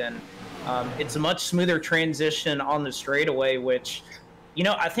exit, and it's a much smoother transition on the straightaway, which. You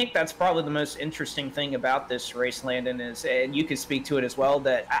know, I think that's probably the most interesting thing about this race, Landon, is, and you could speak to it as well,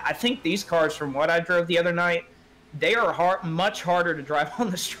 that I think these cars, from what I drove the other night, they are much harder to drive on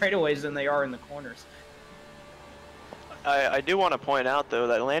the straightaways than they are in the corners. I do want to point out, though,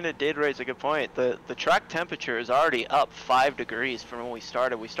 that Landon did raise a good point. The track temperature is already up 5 degrees from when we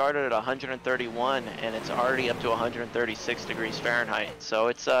started. We started at 131, and it's already up to 136 degrees Fahrenheit. So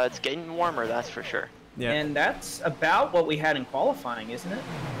it's getting warmer, that's for sure. Yeah. And that's about what we had in qualifying, isn't it?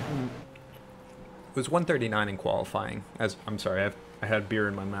 It was 139 in qualifying. I'm sorry, I had beer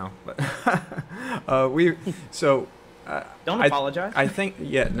in my mouth, but Don't apologize. I think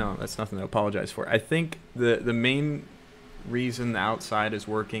no, that's nothing to apologize for. I think the main reason the outside is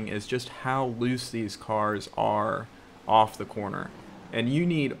working is just how loose these cars are off the corner, and you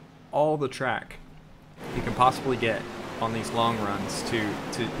need all the track you can possibly get on these long runs to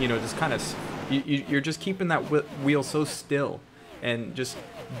just kind of. You're just keeping that wheel so still and just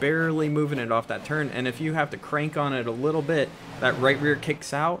barely moving it off that turn. And if you have to crank on it a little bit, that right rear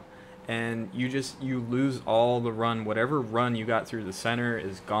kicks out and you lose all the run. Whatever run you got through the center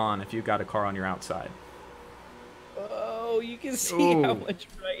is gone if you've got a car on your outside. Oh, you can see how much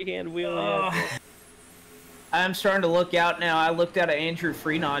right-hand wheel he has. I'm starting to look out now. I looked at Andrew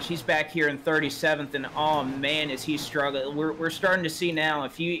Freenage. He's back here in 37th, and oh man, is he struggling. We're starting to see now,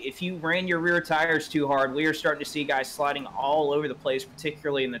 if you ran your rear tires too hard, we are starting to see guys sliding all over the place,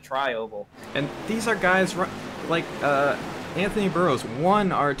 particularly in the tri-oval. And these are guys like Anthony Burrows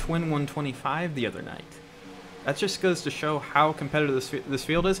won our Twin 125 the other night. That just goes to show how competitive this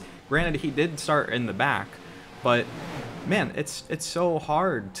field is. Granted, he did start in the back, but man, it's so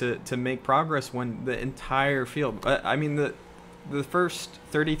hard to make progress when the entire field. I mean, the first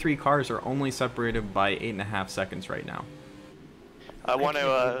 33 cars are only separated by 8.5 seconds right now. I want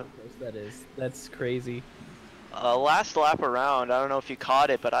to. That's crazy. Last lap around, I don't know if you caught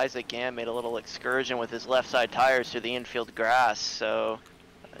it, but Isaac Gam made a little excursion with his left side tires through the infield grass, so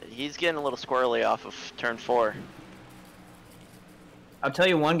he's getting a little squirrely off of turn 4. I'll tell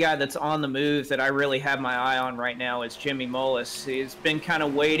you one guy that's on the move that I really have my eye on right now is Jimmy Mullis. He's been kind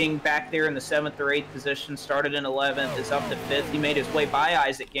of waiting back there in the 7th or 8th position, started in 11th, is up to 5th. He made his way by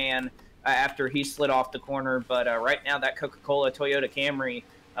Isaac Gann after he slid off the corner, but right now that Coca-Cola Toyota Camry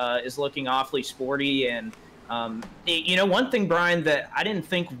is looking awfully sporty. And you know, one thing, Brian, that I didn't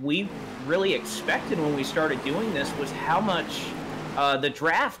think we really expected when we started doing this was how much the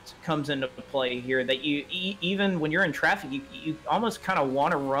draft comes into play here, that you even when you're in traffic, you almost kind of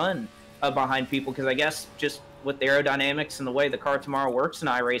want to run behind people, because I guess just with the aerodynamics and the way the car tomorrow works in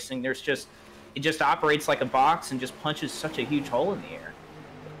iRacing, it just operates like a box and just punches such a huge hole in the air.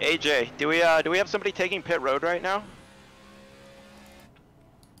 AJ, do we have somebody taking pit road right now?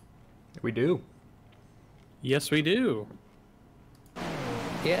 We do. Yes, we do.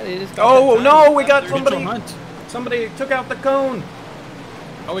 Yeah, they just Oh no, we got Mitchell somebody. Hunt. Somebody took out the cone.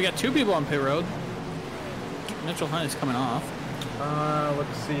 Oh, we got 2 people on pit road. Mitchell Hunt is coming off.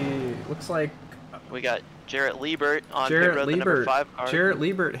 Let's see. Looks like We got Jarrett Liebert on pit road, the number 5 car. Jarrett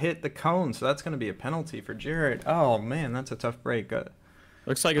Liebert hit the cone, so that's going to be a penalty for Jarrett. Oh man, that's a tough break.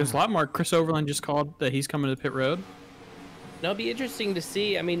 Looks like there's a lot more. Chris Overland just called that he's coming to pit road. It'll be interesting to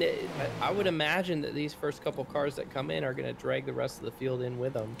see. I mean, I would imagine that these first couple cars that come in are going to drag the rest of the field in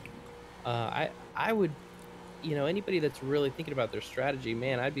with them. I would, you know, anybody that's really thinking about their strategy,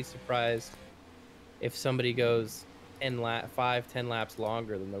 man, I'd be surprised if somebody goes 10 laps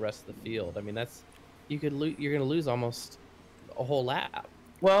longer than the rest of the field. I mean, that's you're going to lose almost a whole lap.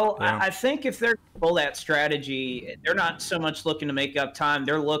 Well, Yeah. I think if they're going to pull that strategy, they're not so much looking to make up time.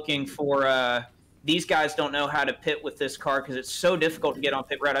 They're looking for these guys don't know how to pit with this car because it's so difficult to get on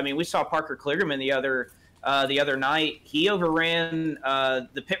pit road. I mean, we saw Parker Kligerman the other night. He overran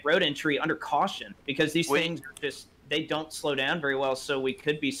the pit road entry under caution because these things are just, they don't slow down very well. So we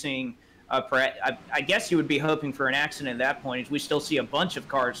could be seeing, I guess you would be hoping for an accident at that point. We still see a bunch of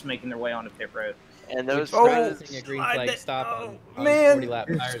cars making their way onto pit road. And those A green flag stop on 40 lap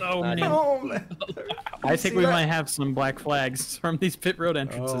tires. I think we might have some black flags from these pit road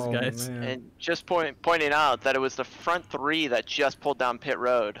entrances, guys. Man. And just pointing out that it was the front 3 that just pulled down pit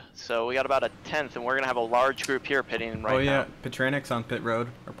road. So we got about a 10th, and we're going to have a large group here pitting right now. Petranik's on pit road,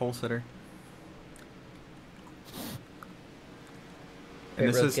 our pole sitter.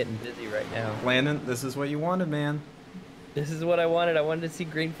 Pit road's getting busy right now. Landon, this is what you wanted, man. This is what I wanted. I wanted to see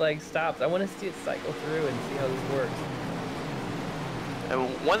green flag stops. I want to see it cycle through and see how this works. And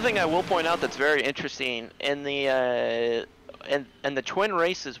one thing I will point out that's very interesting in the twin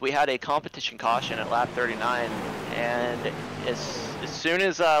races, we had a competition caution at lap 39, and as soon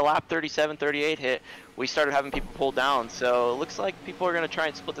as lap 37, 38 hit, we started having people pull down. So it looks like people are going to try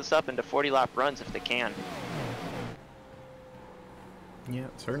and split this up into 40 lap runs if they can. Yeah,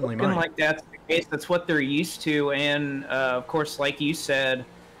 certainly Looking might. like that's the case. That's what they're used to, and of course, like you said,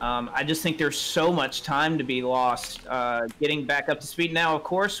 I just think there's so much time to be lost getting back up to speed. Now, of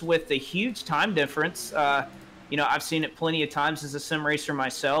course, with the huge time difference, you know, I've seen it plenty of times as a sim racer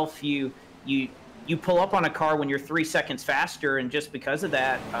myself. You pull up on a car when you're 3 seconds faster, and just because of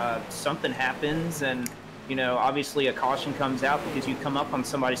that, something happens, and you know, obviously a caution comes out because you come up on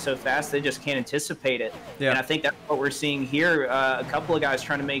somebody so fast they just can't anticipate it. Yeah. And I think that's what we're seeing here. A couple of guys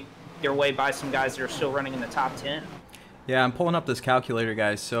trying to make their way by some guys that are still running in the top 10. Yeah, I'm pulling up this calculator,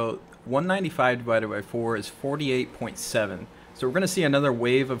 guys. So 195 divided by 4 is 48.7. So we're going to see another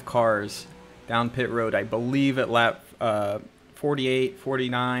wave of cars down pit road, I believe, at lap 48,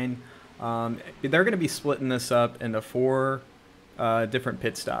 49. They're going to be splitting this up into 4 different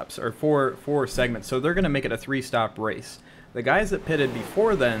pit stops, or four segments. So they're going to make it a 3-stop race. The guys that pitted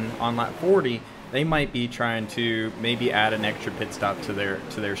before then on lap 40, they might be trying to maybe add an extra pit stop to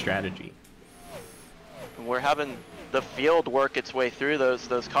their strategy. We're having the field work its way through.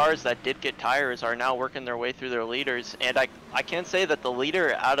 Those cars that did get tires are now working their way through their leaders, and I can say that the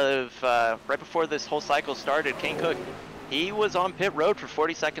leader out of right before this whole cycle started, Kane Cook, he was on pit road for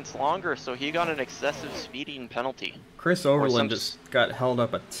 40 seconds longer, so he got an excessive speeding penalty. Chris Overland just got held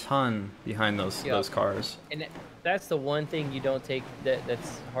up a ton behind those cars. And that's the one thing you don't take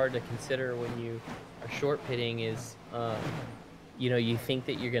that's hard to consider when you are short pitting is, you know, you think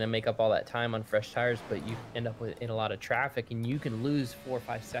that you're going to make up all that time on fresh tires, but you end up in a lot of traffic, and you can lose 4 or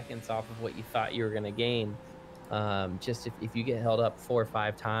 5 seconds off of what you thought you were going to gain. Just if you get held up 4 or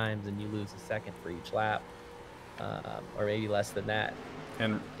 5 times and you lose a second for each lap, or maybe less than that,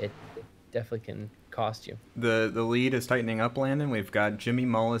 And it definitely can cost you. the lead is tightening up, Landon. We've got Jimmy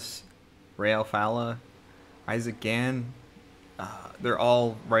Mullis, Ray Alfala, Isaac Gann. They're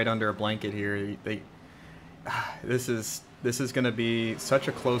all right under a blanket here. This is going to be such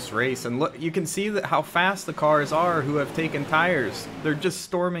a close race, and look, you can see that how fast the cars are who have taken tires. They're just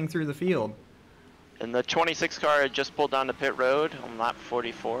storming through the field. And the 26 car had just pulled down to pit road on lap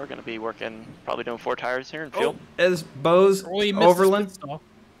 44. Going to be working, probably doing 4 tires here in field. As Bose he missed his Overland, pit stop.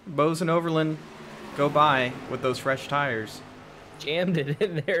 Bose and Overland go by with those fresh tires. Jammed it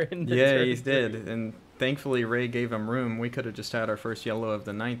in there. In the Yeah, turn he three. did, and thankfully Ray gave him room. We could have just had our first yellow of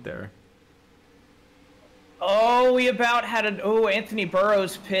the night there. Oh, we about had Anthony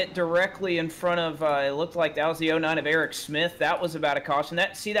Burrows pit directly in front of, it looked like that was the 09 of Eric Smith. That was about a caution.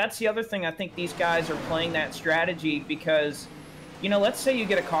 That's the other thing. I think these guys are playing that strategy because, you know, let's say you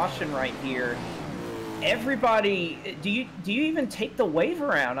get a caution right here. Everybody, do you even take the wave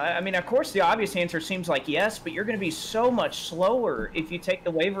around? I mean, of course, the obvious answer seems like yes, but you're going to be so much slower if you take the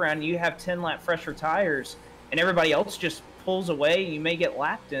wave around and you have 10-lap fresher tires and everybody else just pulls away. You may get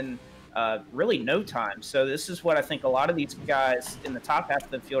lapped in really no time. So this is what I think a lot of these guys in the top half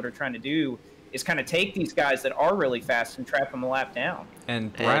of the field are trying to do, is kind of take these guys that are really fast and trap them a lap down.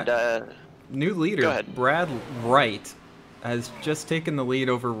 And new leader, go ahead. Brad Wright, has just taken the lead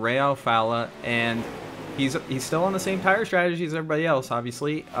over Ray Alfala, and he's still on the same tire strategy as everybody else,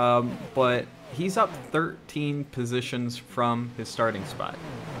 obviously, but he's up 13 positions from his starting spot.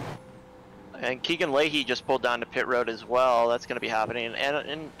 And Keegan Leahy just pulled down to pit road as well. That's going to be happening.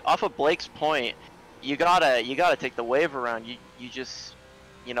 And off of Blake's point, you gotta take the wave around. You just,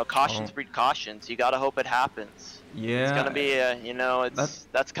 you know, cautions breed cautions. You gotta hope it happens. Yeah, it's gonna be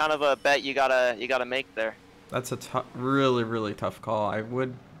that's kind of a bet you gotta make there. That's a really tough call. I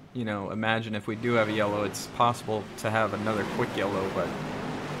would, you know, imagine if we do have a yellow, it's possible to have another quick yellow, but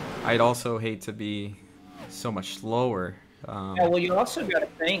I'd also hate to be so much slower. Yeah, well, you also got to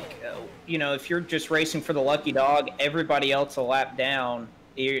think, you know, if you're just racing for the lucky dog, everybody else a lap down,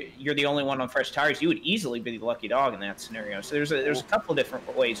 you're the only one on fresh tires. You would easily be the lucky dog in that scenario. So there's a couple of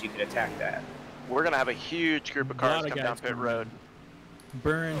different ways you could attack that. We're gonna have a huge group of cars come down pit road.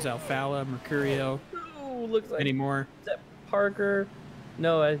 Burns, Alfala, Mercurio. Ooh, looks like Any more? Is that Parker?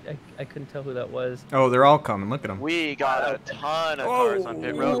 No, I couldn't tell who that was. Oh, they're all coming. Look at them. We got a ton of cars on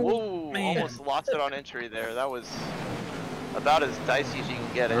pit road. Ooh, almost lost it on entry there. That was about as dicey as you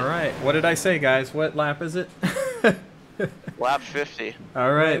can get it. All right, what did I say, guys? What lap is it? Lap 50.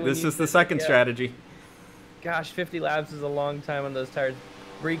 All right, this is the second strategy. Gosh, 50 laps is a long time on those tires.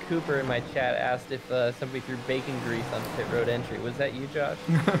 Bree Cooper in my chat asked if somebody threw bacon grease on pit road entry. Was that you, Josh?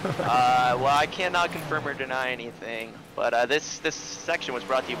 Well, I cannot confirm or deny anything, but this section was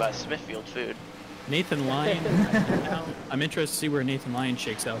brought to you by Smithfield Food. Nathan Lyon. I'm interested to see where Nathan Lyon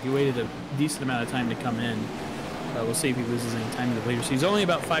shakes out. He waited a decent amount of time to come in. We'll see if he loses any time in the leaders. He's only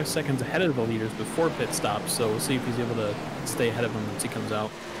about 5 seconds ahead of the leaders before pit stops, so we'll see if he's able to stay ahead of him once he comes out.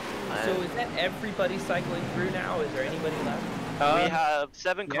 So is that everybody cycling through now? Is there anybody left? We have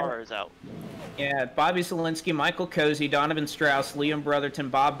 7 cars out. Yeah, Bobby Zielinski, Michael Cozy, Donovan Strauss, Liam Brotherton,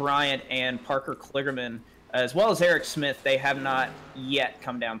 Bob Bryant, and Parker Kligerman, as well as Eric Smith. They have not yet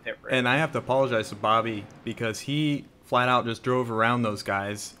come down pit road. And I have to apologize to Bobby because he flat out just drove around those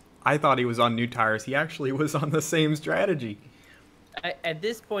guys. I thought he was on new tires. He actually was on the same strategy. At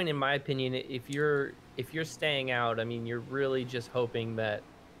this point, in my opinion, if you're staying out, I mean, you're really just hoping that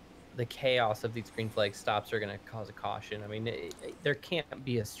the chaos of these green flag stops are going to cause a caution. I mean, there can't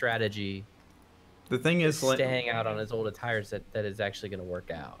be a strategy. The thing is, staying out on as old a tires that is actually going to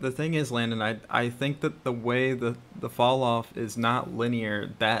work out. The thing is, Landon, I think that the way the fall off is not linear,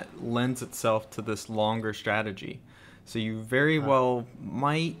 that lends itself to this longer strategy. So you very well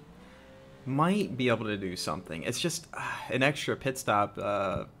might be able to do something. It's just an extra pit stop.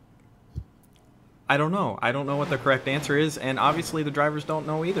 I don't know. I don't know what the correct answer is, and obviously the drivers don't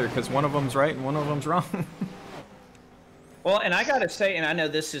know either because one of them's right and one of them's wrong. Well, and I got to say, and I know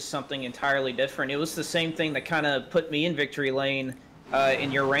this is something entirely different, it was the same thing that kind of put me in victory lane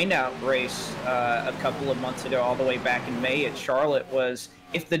in your rainout race a couple of months ago, all the way back in May at Charlotte, was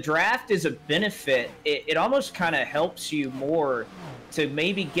if the draft is a benefit, it almost kind of helps you more to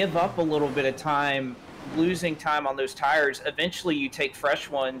maybe give up a little bit of time, losing time on those tires. Eventually you take fresh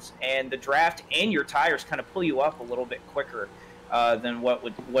ones, and the draft and your tires kind of pull you up a little bit quicker than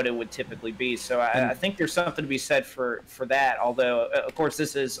what it would typically be. So I think there's something to be said for that, although of course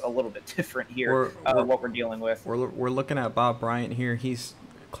this is a little bit different here, what we're dealing with. We're looking at Bob Bryant here. He's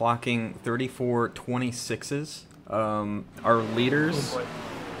clocking 34.26s. Our leaders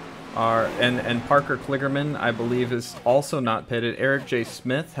are and Parker Kligerman, I believe, is also not pitted. Eric J.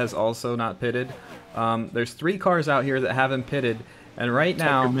 Smith has also not pitted. There's 3 cars out here that haven't pitted, and right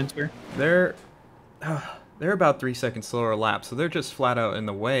now they're about 3 seconds slower a lap, so they're just flat out in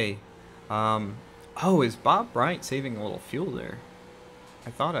the way. Oh, is Bob Bryant saving a little fuel there? I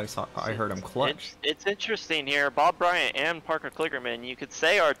thought I heard him clutch. It's interesting here. Bob Bryant and Parker Kligerman, you could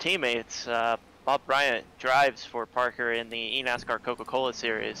say, are teammates. Bob Bryant drives for Parker in the eNASCAR Coca-Cola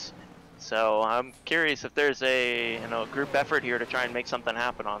Series. So I'm curious if there's a group effort here to try and make something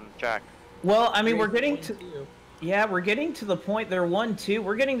happen on the track. Well, I mean, we're getting to the point. They're 1-2.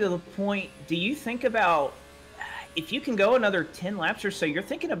 We're getting to the point. Do you think about if you can go another 10 laps or so? You're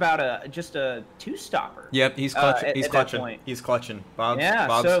thinking about just a 2-stopper. Yep, he's clutching. He's clutching. He's clutching. Bob's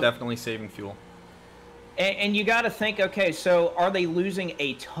definitely saving fuel. And you got to think, okay, so are they losing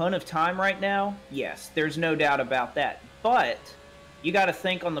a ton of time right now? Yes, there's no doubt about that. But you got to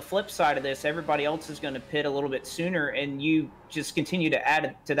think on the flip side of this, everybody else is going to pit a little bit sooner, and you just continue to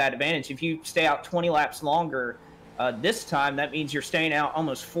add to that advantage. If you stay out 20 laps longer this time, that means you're staying out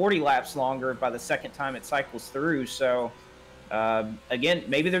almost 40 laps longer by the second time it cycles through. So, again,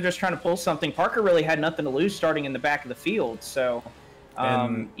 maybe they're just trying to pull something. Parker really had nothing to lose starting in the back of the field, so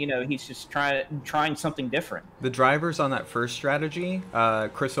he's just trying something different. The drivers on that first strategy,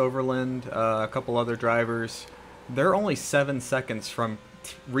 Chris Overland, a couple other drivers, they're only 7 seconds from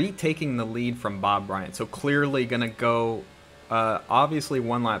retaking the lead from Bob Bryant. So clearly going to go, obviously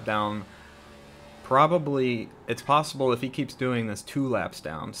 1 lap down. Probably, it's possible if he keeps doing this, 2 laps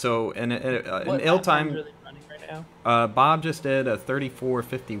down. So in ill time, really running right now? Bob just did a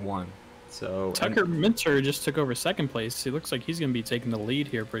 34.51. So Tucker Minter just took over 2nd place. He looks like he's going to be taking the lead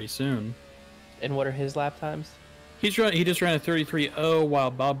here pretty soon. And what are his lap times? He just ran a 33.0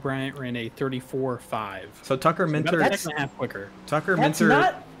 while Bob Bryant ran a 34.5. So Tucker Minter, about a second and a half quicker. Tucker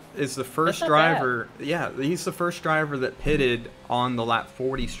Minter is the first driver. Yeah, he's the first driver that pitted on the lap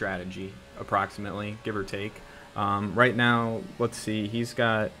 40 strategy, approximately, give or take. Right now, let's see, he's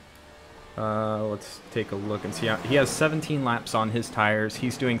got. Let's take a look and see. He has 17 laps on his tires.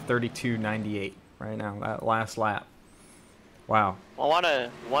 He's doing 32.98 right now. That last lap. Wow. I want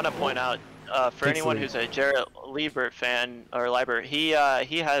to point out for anyone who's a Jarrett Liebert fan or Liebert, he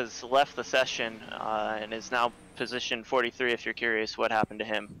has left the session and is now position 43. If you're curious what happened to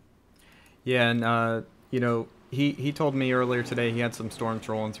him. Yeah, and he told me earlier today he had some storms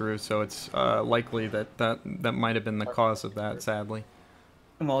rolling through, so it's likely that might have been the cause of that. Sadly.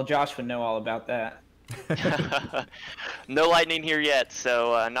 Well, Josh would know all about that. No lightning here yet,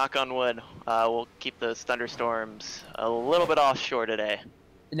 so knock on wood. We'll keep those thunderstorms a little bit offshore today.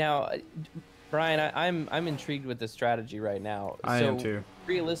 Now, Brian, I'm intrigued with the strategy right now. I am too.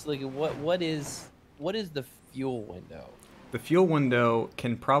 Realistically, what is the fuel window? The fuel window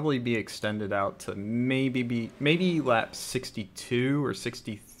can probably be extended out to maybe lap 62 or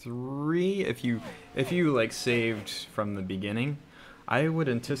 63 if you like saved from the beginning. I would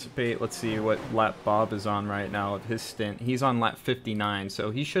anticipate, let's see what lap Bob is on right now of his stint. He's on lap 59,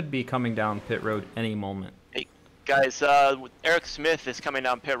 so he should be coming down pit road any moment. Hey, guys, Eric Smith is coming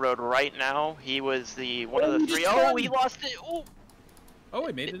down pit road right now. He was one of the three. Oh, he lost it. Ooh. Oh,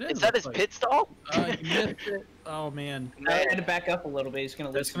 he made it in. Is that his pit stall? He missed it. Oh man. I had to back up a little bit. He's gonna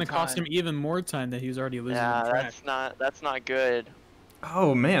lose. That's gonna cost him even more time that he was already losing the track. That's not good.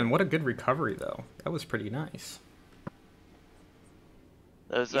 Oh man, what a good recovery though. That was pretty nice.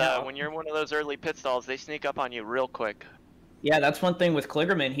 Those when you're in one of those early pit stalls, they sneak up on you real quick. Yeah, that's one thing with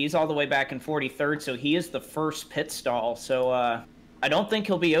Kligerman. He's all the way back in 43rd, so he is the first pit stall. So I don't think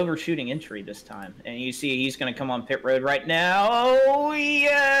he'll be overshooting entry this time. And you see he's going to come on pit road right now. Oh,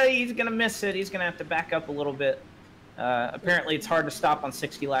 yeah, he's going to miss it. He's going to have to back up a little bit. Apparently, it's hard to stop on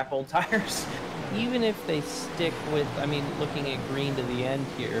 60-lap old tires. Even if they stick with, I mean, looking at green to the end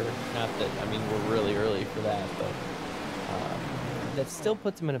here, not that, I mean, we're really early for that, but that still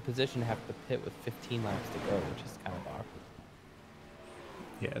puts them in a position to have to pit with 15 laps to go, which is kind of awkward.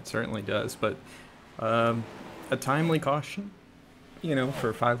 Yeah, it certainly does, but a timely caution, you know,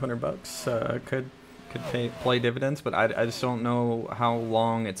 for $500 could play dividends, but I just don't know how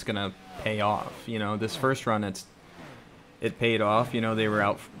long it's gonna pay off. You know, this first run it paid off. You know, they were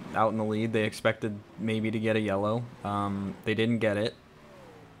out in the lead. They expected maybe to get a yellow. They didn't get it.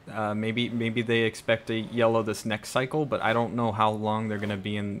 Maybe they expect a yellow this next cycle, but I don't know how long they're gonna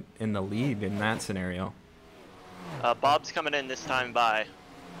be in the lead in that scenario. Bob's coming in this time by.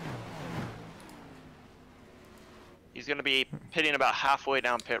 He's going to be pitting about halfway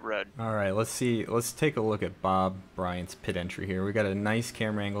down pit road. All right, let's see. Let's take a look at Bob Bryant's pit entry here. We got a nice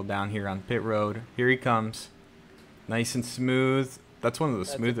camera angle down here on pit road. Here he comes, nice and smooth. That's one of the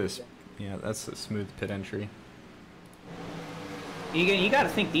smoothest. Yeah, that's a smooth pit entry. You got to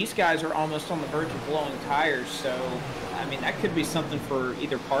think these guys are almost on the verge of blowing tires, so I mean that could be something for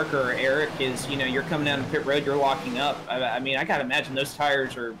either Parker or Eric. Is, you know, you're coming down the pit road, you're locking up. I mean, I got to imagine those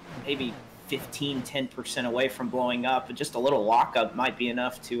tires are maybe 10% away from blowing up. Just a little lockup might be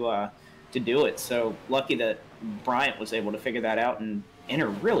enough to do it. So lucky that Bryant was able to figure that out and enter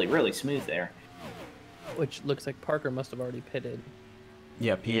really smooth there. Which looks like Parker must have already pitted.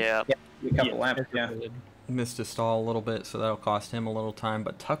 Yeah, Pete. Yeah. A couple laps. Yeah. Missed a stall a little bit, so that'll cost him a little time.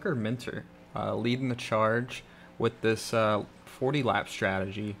 But Tucker Minter leading the charge with this 40-lap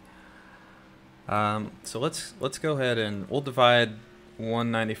strategy. So let's go ahead and we'll divide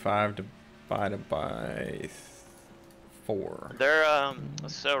 195 divided by 4. There,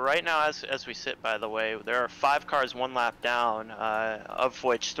 so right now, as we sit, by the way, there are 5 cars 1 lap down, of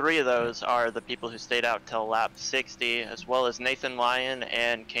which 3 of those are the people who stayed out till lap 60, as well as Nathan Lyon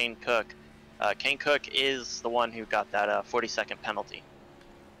and Kane Cook. Kane Cook is the one who got that 40-second penalty.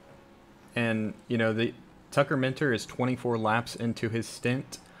 And you know, the Tucker Minter is 24 laps into his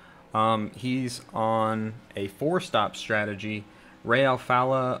stint. He's on a 4-stop strategy. Ray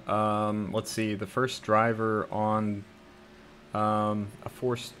Alfala, let's see, the first driver on a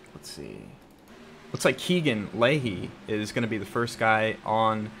 4. Let's see. Looks like Keegan Leahy is going to be the first guy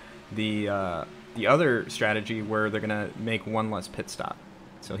on the other strategy where they're going to make 1 less pit stop.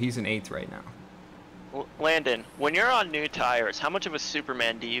 So he's in 8th right now. Landon, when you're on new tires, how much of a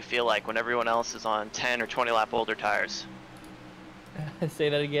Superman do you feel like when everyone else is on 10 or 20 lap older tires? Say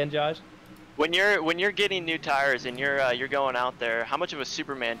that again, Josh. When you're getting new tires and you're going out there, how much of a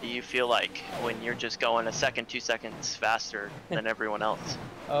Superman do you feel like when you're just going a second, 2 seconds faster than everyone else?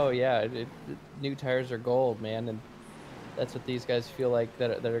 Oh yeah, new tires are gold, man, and that's what these guys feel like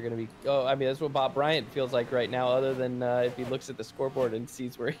that are going to be. Oh, I mean, that's what Bob Bryant feels like right now, other than if he looks at the scoreboard and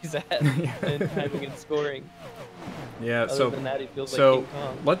sees where he's at and timing and scoring. Yeah. Other so than that, he feels so like King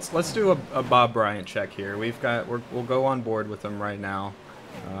Kong. let's do a Bob Bryant check here. We'll go on board with him right now.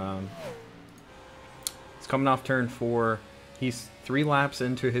 He's coming off turn 4. He's 3 laps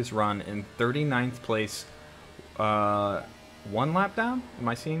into his run in 39th place. 1 lap down. Am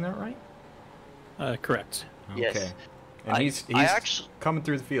I seeing that right? Correct. Okay. Yes. And he's actually coming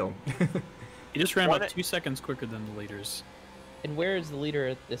through the field. He just ran about 2 seconds quicker than the leaders. And where is the leader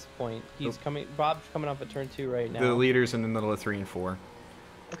at this point? He's coming. Bob's coming off at turn 2 right now. The leader's in the middle of 3 and 4.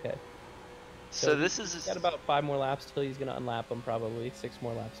 Okay. So this is got about 5 more laps till he's gonna unlap him, probably 6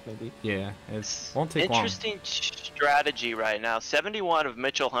 more laps maybe. Yeah, it won't take long. interesting strategy right now. 71 of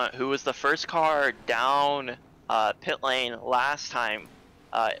Mitchell Hunt, who was the first car down pit lane last time,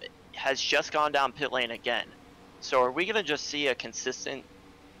 has just gone down pit lane again. So are we going to just see a consistent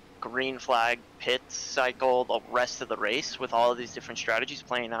green flag pit cycle the rest of the race with all of these different strategies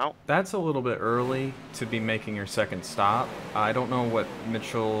playing out? That's a little bit early to be making your second stop. I don't know what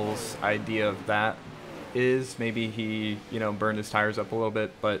Mitchell's idea of that is. Maybe he, burned his tires up a little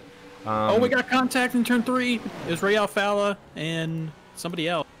bit, but... oh, we got contact in turn 3. It was Ray Alfala and somebody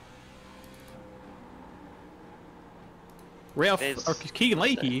else. Keegan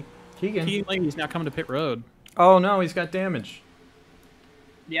Leahy. Keegan Leahy's now coming to pit road. Oh, no, he's got damage.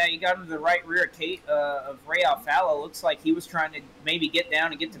 Yeah, you got him to the right rear of Ray Alfala. Looks like he was trying to maybe get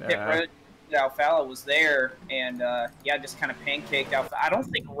down and get to pit road. Alfala was there, and just kind of pancaked Alfala. I don't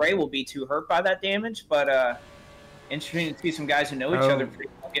think Ray will be too hurt by that damage, but interesting to see some guys who know each other pretty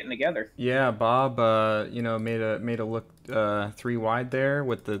well getting together. Yeah, Bob, made a look 3 wide there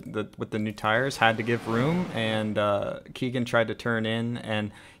with the new tires. Had to give room, and Keegan tried to turn in,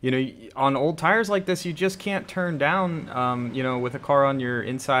 and on old tires like this, you just can't turn down. With a car on your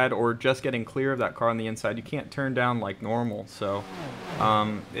inside or just getting clear of that car on the inside, you can't turn down like normal. So,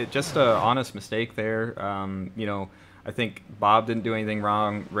 it just a honest mistake there. I think Bob didn't do anything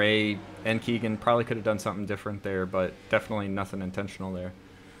wrong. Ray and Keegan probably could have done something different there, but definitely nothing intentional there.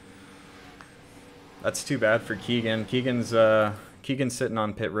 That's too bad for Keegan. Keegan's sitting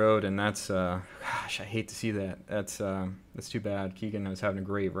on pit road, and that's gosh, I hate to see that. That's too bad. Keegan was having a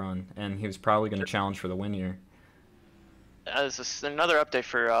great run, and he was probably going to challenge for the win here. This is another update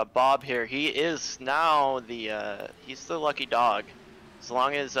for Bob here. He is now he's the lucky dog. As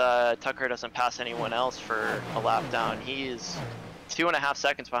long as Tucker doesn't pass anyone else for a lap down, he is 2.5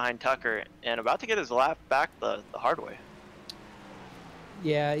 seconds behind Tucker and about to get his lap back the hard way.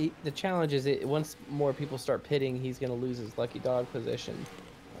 Yeah, the challenge is once more people start pitting, he's going to lose his lucky dog position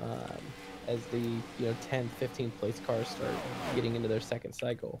as the 10th, 15th place cars start getting into their second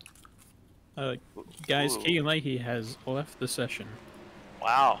cycle. Guys, Keegan Leahy has left the session.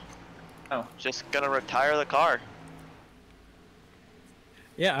 Wow. Oh, just going to retire the car.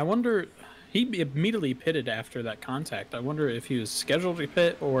 Yeah, I wonder, he immediately pitted after that contact. I wonder if he was scheduled to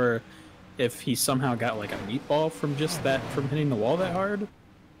pit or if he somehow got like a meatball from from hitting the wall that hard.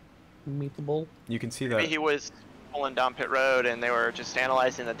 Meatball. You can see that. Maybe he was pulling down pit road and they were just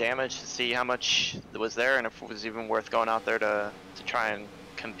analyzing the damage to see how much was there and if it was even worth going out there to try and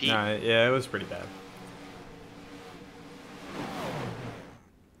compete. Yeah, it was pretty bad.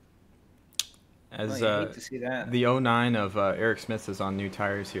 As hate to see that. The 09 of Eric Smith is on new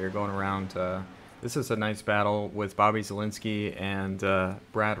tires here, going around. This is a nice battle with Bobby Zielinski and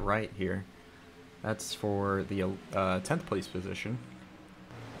Brad Wright here. That's for the 10th place position.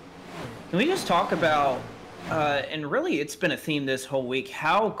 Can we just talk about, and really it's been a theme this whole week,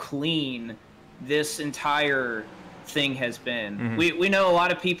 how clean this entire thing has been. Mm-hmm. We know a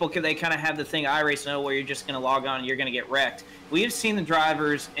lot of people, they kind of have the thing iRace know where you're just going to log on and you're going to get wrecked. We have seen the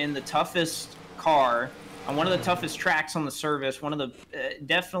drivers in the toughest car on one of the toughest tracks on the service,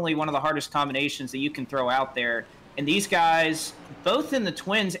 definitely one of the hardest combinations that you can throw out there. And these guys, both in the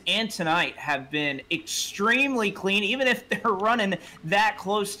Twins and tonight, have been extremely clean, even if they're running that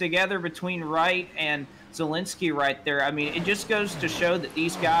close together between Wright and Zielinski right there. I mean, it just goes to show that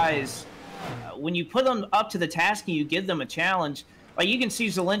these guys, when you put them up to the task and you give them a challenge, like you can see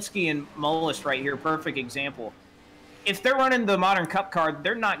Zielinski and Molis right here, perfect example. If they're running the modern Cup car,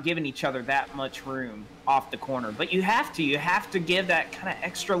 they're not giving each other that much room off the corner. But you have to give that kind of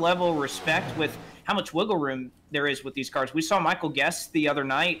extra level of respect with how much wiggle room there is with these cars. We saw Michael Guest the other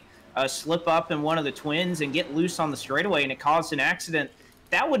night slip up in one of the Twins and get loose on the straightaway, and it caused an accident.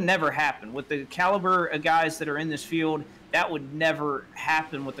 That would never happen. With the caliber of guys that are in this field, that would never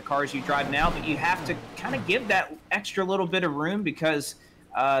happen with the cars you drive now. But you have to kind of give that extra little bit of room because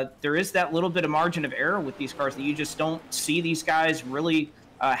there is that little bit of margin of error with these cars that you just don't see these guys really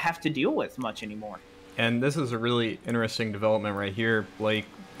have to deal with much anymore. And this is a really interesting development right here, Blake.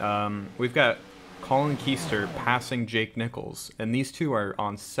 We've got Colin Keister passing Jake Nichols, and these two are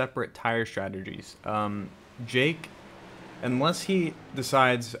on separate tire strategies. Jake, unless he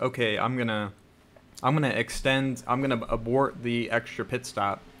decides, okay, I'm gonna abort the extra pit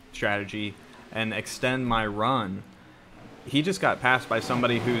stop strategy and extend my run. He just got passed by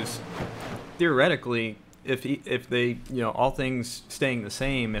somebody who's theoretically, if they, all things staying the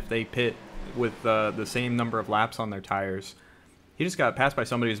same, if they pit with the same number of laps on their tires, he just got passed by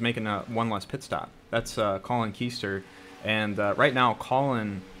somebody who's making one less pit stop. That's Colin Keister, and right now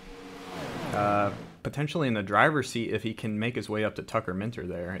Colin potentially in the driver's seat if he can make his way up to Tucker Minter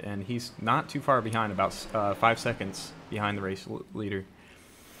there, and he's not too far behind, about 5 seconds behind the race leader.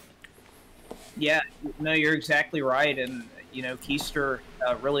 Yeah, no, you're exactly right. And, you know, Keister,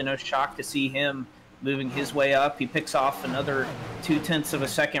 really no shock to see him moving his way up. He picks off another 0.2 of a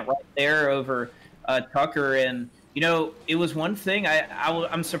second right there over Tucker. And, you know, it was one thing.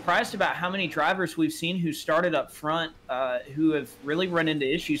 I'm surprised about how many drivers we've seen who started up front who have really run into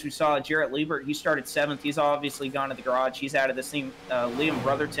issues. We saw Jarrett Liebert. He started 7th. He's obviously gone to the garage. He's out of the team. Liam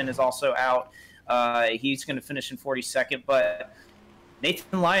Brotherton is also out. He's going to finish in 42nd. But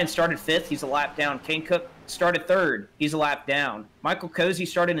Nathan Lyon started 5th. He's a lap down. Kane Cook started 3rd. He's a lap down. Michael Cozy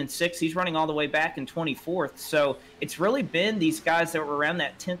started in 6th. He's running all the way back in 24th. So it's really been these guys that were around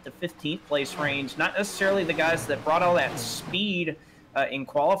that 10th to 15th place range, not necessarily the guys that brought all that speed in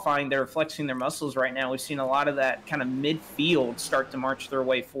qualifying. They're flexing their muscles right now. We've seen a lot of that kind of midfield start to march their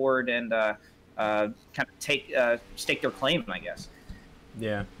way forward and kind of stake their claim, I guess.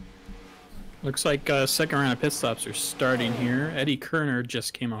 Yeah. Looks like second round of pit stops are starting here. Eddie Kerner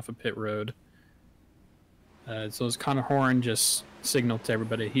just came off of pit road. So as Connor Horn just signaled to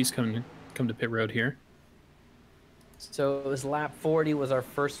everybody he's come to pit road here. So it was lap 40 was our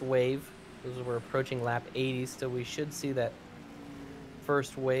first wave. We're approaching lap 80, so we should see that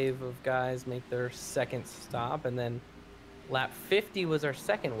first wave of guys make their second stop, and then lap 50 was our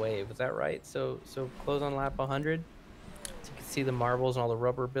second wave. Is that right? So close on lap 100. So you can see the marbles and all the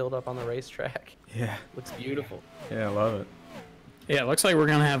rubber buildup on the racetrack. Yeah. Looks beautiful. Yeah, I love it. Yeah, it looks like we're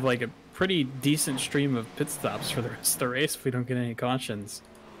gonna have like a pretty decent stream of pit stops for the rest of the race if we don't get any cautions.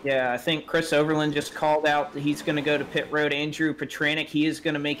 Yeah, I think Chris Overland just called out that he's going to go to pit road. Andrew Petranek, he is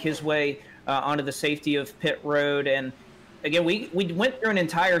going to make his way onto the safety of pit road. And again, we went through an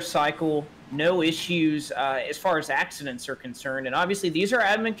entire cycle, no issues as far as accidents are concerned. And obviously, these are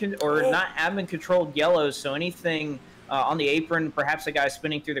not admin controlled yellows, so anything on the apron, perhaps a guy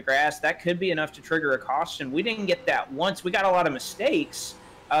spinning through the grass, that could be enough to trigger a caution. We didn't get that once. We got a lot of mistakes.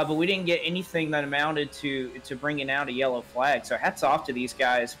 But we didn't get anything that amounted to bringing out a yellow flag. So hats off to these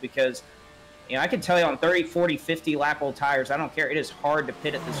guys because, you know, I can tell you on 30, 40, 50 lap old tires, I don't care. It is hard to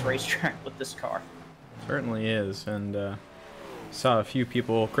pit at this racetrack with this car. Certainly is. And saw a few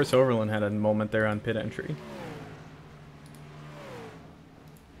people. Chris Overland had a moment there on pit entry.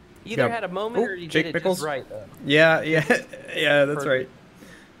 Either had a moment or you Jake did it Bickles? just right, though. Yeah, that's right.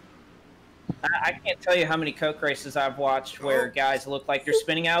 I can't tell you how many Coke races I've watched where guys look like they're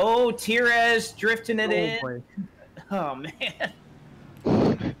spinning out. Oh, Tires drifting it in. Boy. Oh,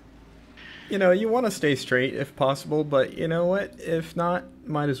 man. You know, you want to stay straight if possible, but you know what? If not,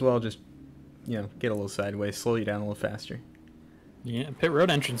 might as well just, you know, get a little sideways, slow you down a little faster. Yeah, pit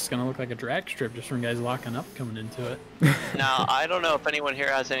road entrance is gonna look like a drag strip just from guys locking up coming into it. Now, I don't know if anyone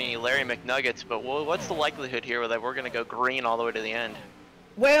here has any Larry McNuggets, but what's the likelihood here that we're gonna go green all the way to the end?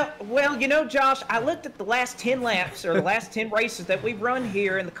 Well, you know, Josh, I looked at the last 10 laps or the last 10 races that we've run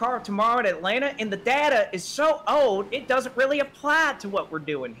here in the car tomorrow at Atlanta, and the data is so old, it doesn't really apply to what we're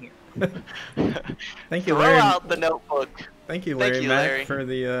doing here. Thank you, Throw Larry. out the notebook. Thank you, Larry Larry. Mack, for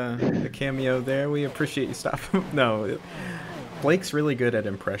the cameo there. We appreciate you stopping. No, Blake's really good at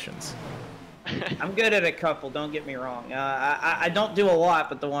impressions. I'm good at a couple, don't get me wrong. I don't do a lot,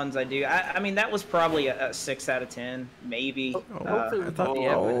 but the ones I do, I mean, that was probably a 6 out of 10, maybe. I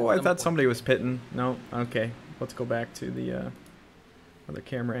thought somebody was pitting. No, okay. Let's go back to the other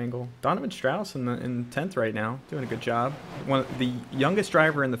camera angle. Donovan Strauss in 10th right now, doing a good job. The youngest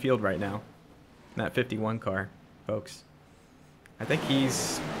driver in the field right now, in that 51 car, folks. I think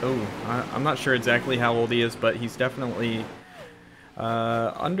he's, I'm not sure exactly how old he is, but he's definitely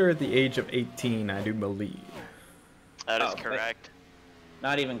under the age of 18, I do believe. That is correct.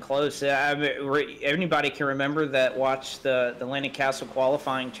 Not even close. I mean, anybody can remember that watched the Landon Castle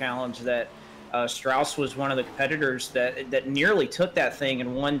qualifying challenge that Strauss was one of the competitors that nearly took that thing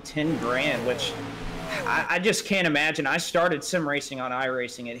and won 10 grand, which I just can't imagine. I started sim racing on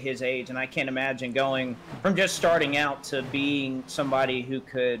iRacing at his age, and I can't imagine going from just starting out to being somebody who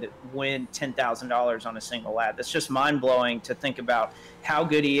could win $10,000 on a single lap. That's just mind-blowing to think about how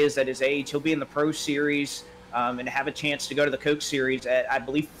good he is at his age. He'll be in the Pro Series and have a chance to go to the Coke Series at, I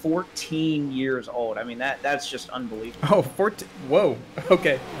believe, 14 years old. I mean, that's just unbelievable. Oh, 14. Whoa.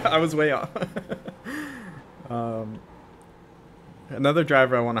 Okay. I was way off. Another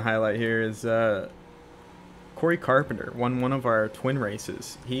driver I want to highlight here is Corey Carpenter, won one of our twin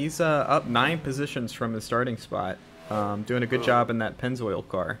races. He's up 9 positions from his starting spot, doing a good job in that Pennzoil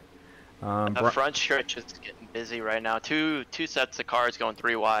car. The front stretch is getting busy right now. Two sets of cars going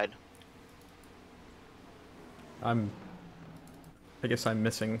 3 wide. I guess I'm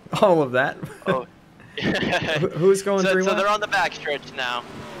missing all of that. Oh. Who's going 3 wide? So they're on the back stretch now.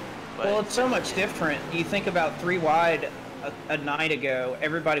 But Well, it's so much different. You think about 3 wide a night ago,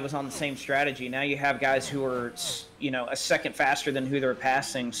 everybody was on the same strategy. Now you have guys who are, a second faster than who they're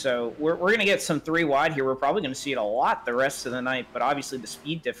passing. So we're going to get some 3 wide here. We're probably going to see it a lot the rest of the night, but obviously the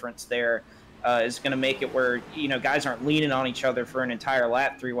speed difference there is going to make it where, guys aren't leaning on each other for an entire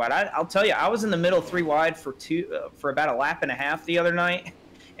lap 3 wide. I'll tell you, I was in the middle 3 wide for about a lap and a half the other night,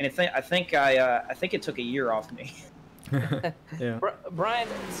 and I think it took a year off me. Yeah. Brian,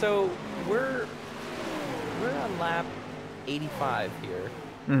 so we're on lap 85 here.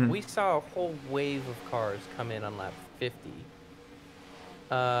 Mhm. We saw a whole wave of cars come in on lap 50.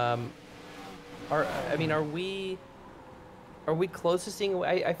 Are we close to seeing?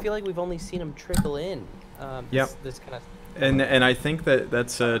 I feel like we've only seen them trickle in. This kind of. And I think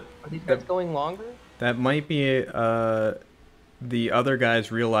that's Are these guys going longer? that might be the other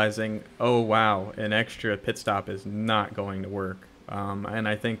guys realizing, oh wow, an extra pit stop is not going to work. And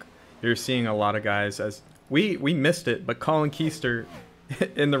I think you're seeing a lot of guys, as we missed it, but Colin Keister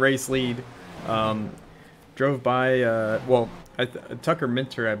in the race lead drove by. Tucker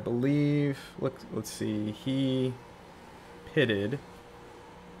Minter, I believe. Let's see, he pitted,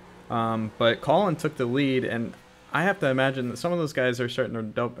 but Colin took the lead, and I have to imagine that some of those guys are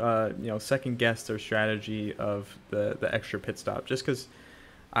starting to second guess their strategy of the extra pit stop, just because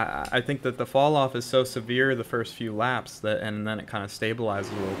I think that the fall off is so severe the first few laps and then it kind of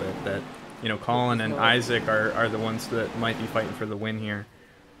stabilizes a little bit, that Colin and Isaac are the ones that might be fighting for the win here.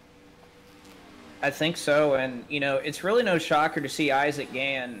 I think so, and it's really no shocker to see Isaac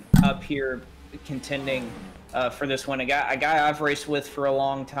Gann up here contending for this one. A guy I've raced with for a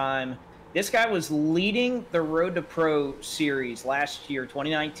long time. This guy was leading the Road to Pro series last year,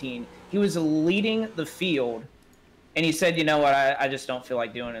 2019. He was leading the field, and he said, "You know what? I just don't feel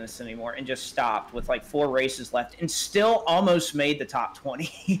like doing this anymore," and just stopped with like 4 races left, and still almost made the top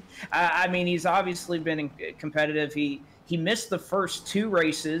 20. I mean, he's obviously been competitive. He missed the first 2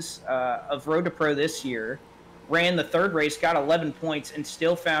 races of Road to Pro this year, ran the 3rd race, got 11 points, and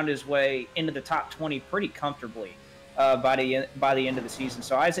still found his way into the top 20 pretty comfortably by the end of the season.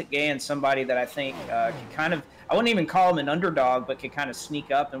 So Isaac Gann, somebody that I think can kind of, I wouldn't even call him an underdog, but could kind of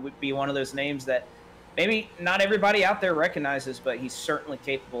sneak up and would be one of those names that maybe not everybody out there recognizes, but he's certainly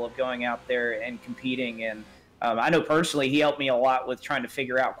capable of going out there and competing. And I know personally he helped me a lot with trying to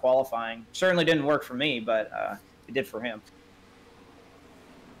figure out qualifying. Certainly didn't work for me, but it did for him.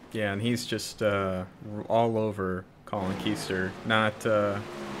 Yeah, and he's just all over Colin Keister.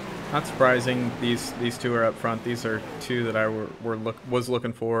 Not surprising. These 2 are up front. These are 2 that I was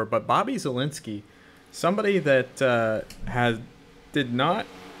looking for. But Bobby Zielinski, somebody that did not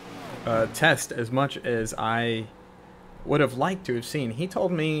test as much as I would have liked to have seen. He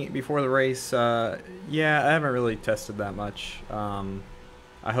told me before the race, yeah, I haven't really tested that much.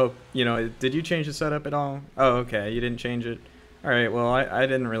 I hope, did you change the setup at all? Oh, okay, you didn't change it. All right, well, I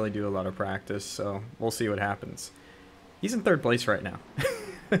didn't really do a lot of practice, so we'll see what happens. He's in 3rd place right now.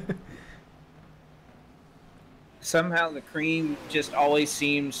 Somehow the cream just always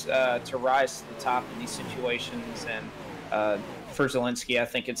seems to rise to the top in these situations, and for Zielinski, I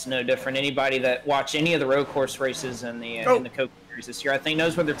think it's no different. Anybody that watched any of the road course races in the Coke Series this year, I think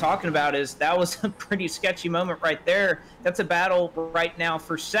knows what they're talking about. That was a pretty sketchy moment right there. That's a battle right now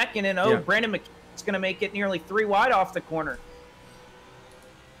for 2nd, and Brandon McKissick's going to make it nearly 3 wide off the corner.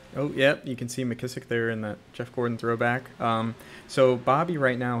 Oh, yep, you can see McKissick there in that Jeff Gordon throwback. So Bobby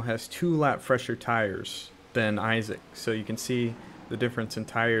right now has 2 lap fresher tires than Isaac, so you can see the difference in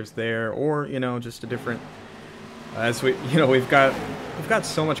tires there, or just a different. As we've got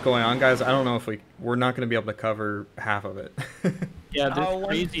so much going on, guys. I don't know if we're not going to be able to cover half of it. Yeah, there's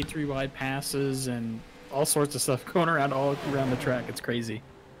crazy 3 wide passes and all sorts of stuff going around all around the track. It's crazy.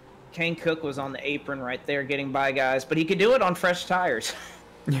 Kane Cook was on the apron right there getting by guys, but he could do it on fresh tires.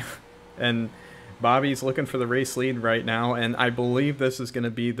 Yeah, and Bobby's looking for the race lead right now, and I believe this is going to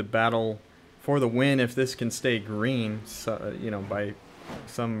be the battle for the win if this can stay green. So, by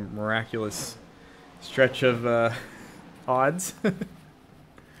some miraculous stretch of odds.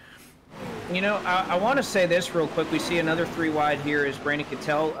 I want to say this real quick. We see another 3 wide here as Brandon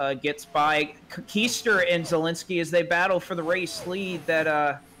Cattell gets by Keister and Zielinski as they battle for the race lead.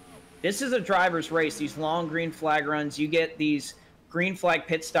 That this is a driver's race. These long green flag runs, you get these green flag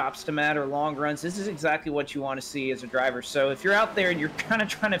pit stops to matter, long runs. This is exactly what you want to see as a driver. So if you're out there and you're kind of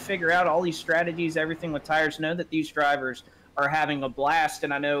trying to figure out all these strategies, everything with tires, know that these drivers are having a blast.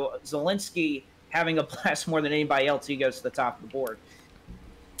 And I know Zielinski having a blast more than anybody else. He goes to the top of the board.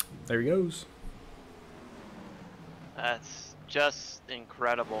 There he goes. That's just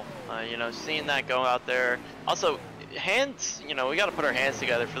incredible. Seeing that go out there. Also, hands, you know, we got to put our hands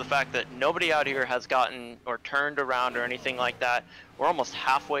together for the fact that nobody out here has gotten or turned around or anything like that. We're almost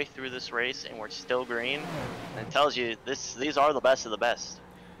halfway through this race and we're still green. And it tells you these are the best of the best.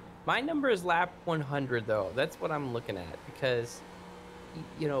 My number is lap 100 though. That's what I'm looking at because,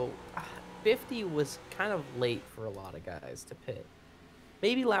 you know, 50 was kind of late for a lot of guys to pit.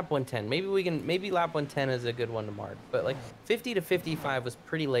 Maybe lap 110. Maybe lap 110 is a good one to mark. But like 50 to 55 was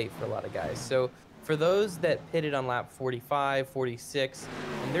pretty late for a lot of guys. So for those that pitted on lap 45, 46,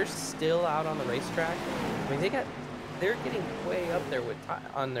 and they're still out on the racetrack, I mean they're getting way up there with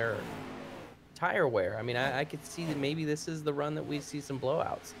on their tire wear. I mean I could see that maybe this is the run that we see some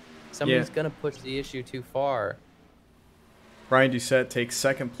blowouts. Somebody's gonna push the issue too far. Ryan Doucette takes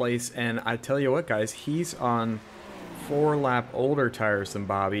second place, and I tell you what, guys, he's on 4-lap older tires than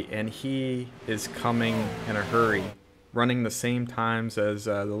Bobby, and he is coming in a hurry, running the same times as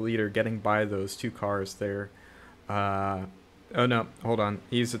the leader, getting by those 2 cars there. Oh no, hold on,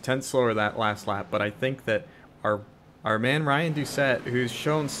 he's a 10th slower that last lap, but I think that our man Ryan Doucette, who's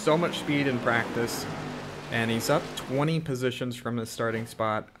shown so much speed in practice, and he's up 20 positions from his starting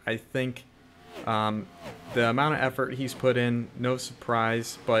spot. I think the amount of effort he's put in, no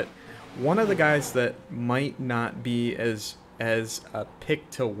surprise, but one of the guys that might not be as a pick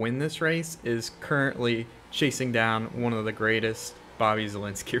to win this race is currently chasing down one of the greatest, Bobby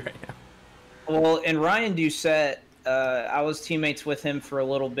Zielinski, right now. Well, and Ryan Doucette, I was teammates with him for a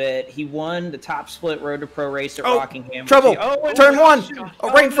little bit. He won the top split Road to Pro race at Rockingham. Trouble! Turn 1!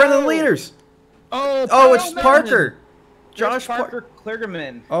 Right in front of the leaders! Oh, it's Parker! Josh Parker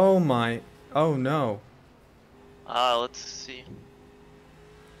Kligerman. Oh my, oh no. Let's see.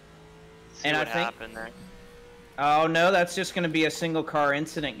 And what I think, happened there. Oh no, that's just going to be a single car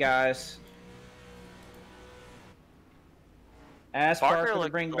incident, guys. Ask Parker to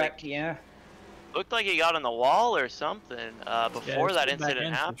bring back, yeah. Looked like he got on the wall or something before that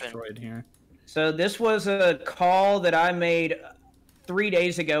incident happened. Here. So this was a call that I made 3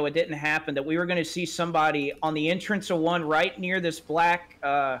 days ago. It didn't happen. That we were going to see somebody on the entrance of 1 right near this black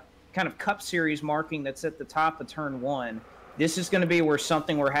kind of Cup Series marking that's at the top of turn 1. This is going to be where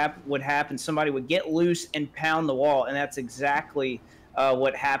something would happen. Somebody would get loose and pound the wall, and that's exactly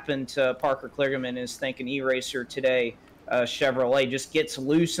what happened to Parker Kligerman is thinking E-Racer today. Chevrolet just gets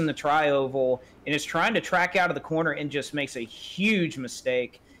loose in the tri-oval and is trying to track out of the corner and just makes a huge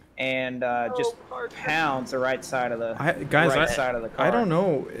mistake and just pounds the right side of the side of the car. I don't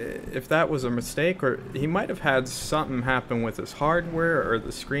know if that was a mistake or he might have had something happen with his hardware or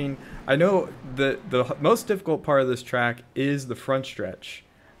the screen. I know the most difficult part of this track is the front stretch.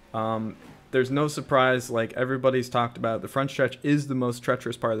 There's no surprise, like everybody's talked about, the front stretch is the most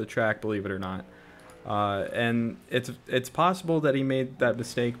treacherous part of the track, believe it or not. And it's possible that he made that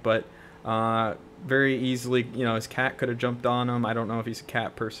mistake, but very easily, you know, his cat could have jumped on him. I don't know if he's a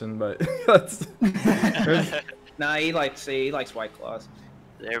cat person, but that's nah, he likes White Claws.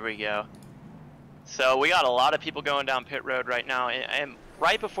 There we go. So we got a lot of people going down pit road right now, and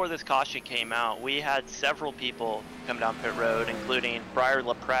right before this caution came out, we had several people come down pit road, including Briar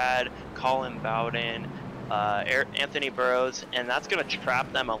LaPrade, Colin Bowden, Anthony Burrows, and that's going to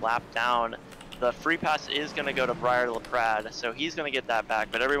trap them a lap down. The free pass is going to go to Briar LaPrade, so he's going to get that back,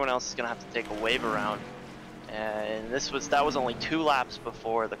 but everyone else is going to have to take a wave around. And that was only 2 laps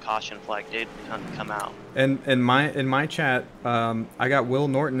before the caution flag did come out. And in my chat, I got Will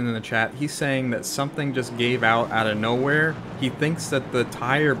Norton in the chat. He's saying that something just gave out of nowhere. He thinks that the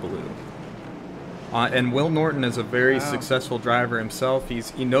tire blew. And Will Norton is a very successful driver himself.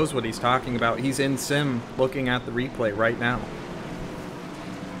 He knows what he's talking about. He's in sim looking at the replay right now.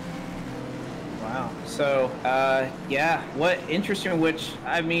 Wow. So, yeah, what interesting, which,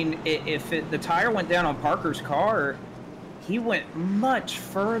 I mean, if the tire went down on Parker's car, he went much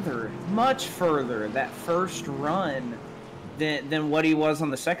further that first run than what he was on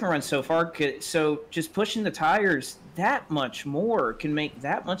the second run so far. So just pushing the tires that much more can make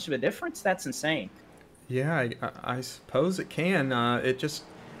that much of a difference. That's insane. Yeah, I suppose it can. It just,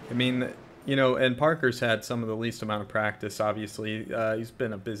 I mean, you know, and Parker's had some of the least amount of practice, obviously. He's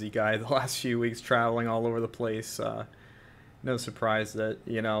been a busy guy the last few weeks, traveling all over the place. No surprise that,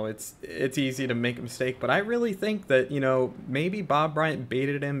 you know, it's easy to make a mistake. But I really think that, you know, maybe Bob Bryant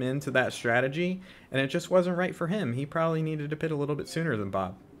baited him into that strategy, and it just wasn't right for him. He probably needed to pit a little bit sooner than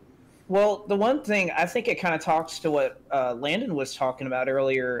Bob. Well, the one thing, I think it kind of talks to what Landon was talking about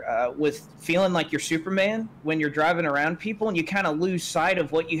earlier with feeling like you're Superman when you're driving around people and you kind of lose sight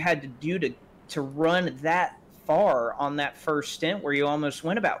of what you had to do to run that far on that first stint where you almost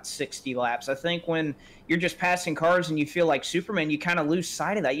went about 60 laps. I think when you're just passing cars and you feel like Superman, you kind of lose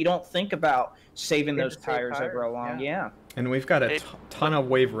sight of that. You don't think about saving those tires over a long, yeah. And we've got a ton of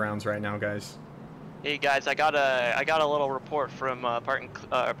wave rounds right now, guys. Hey guys, I got a little report from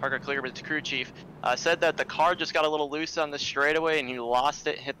Parker Kligerman's crew chief. Said that the car just got a little loose on the straightaway and he lost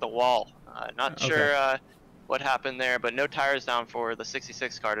it, hit the wall. Not sure what happened there, but no tires down for the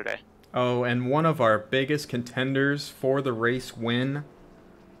 66 car today. Oh, and one of our biggest contenders for the race win,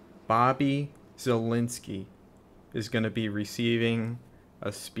 Bobby Zielinski, is going to be receiving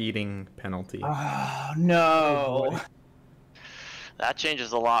a speeding penalty. Oh, no. That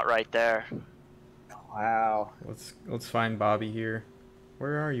changes a lot right there. Wow. Let's find Bobby here.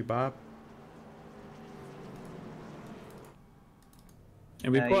 Where are you, Bob?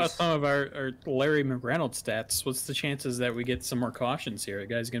 And we pull out some of our Larry McReynolds stats. What's the chances that we get some more cautions here? The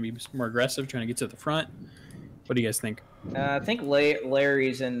guy's going to be more aggressive, trying to get to the front. What do you guys think? I think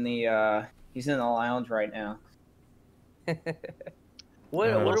Larry's in the he's in the lounge right now.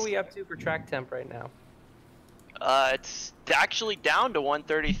 What are we up to for track temp right now? It's actually down to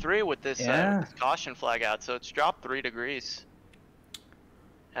 133 with this caution flag out, so it's dropped 3 degrees.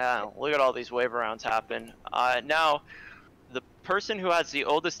 Yeah, look at all these wave rounds happen. Now, the person who has the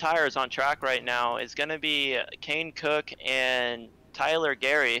oldest tires on track right now is going to be Kane Cook and Tyler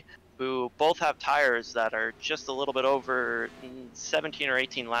Gary, who both have tires that are just a little bit over 17 or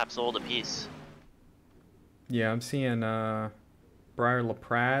 18 laps old apiece. Yeah, I'm seeing Briar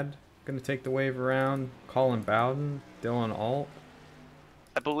LaPrade going to take the wave around, Colin Bowden, Dylan Alt.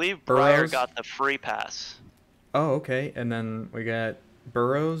 I believe Briar got the free pass. Oh, okay. And then we got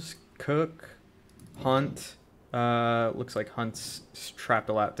Burrows, Cook, Hunt. Looks like Hunt's trapped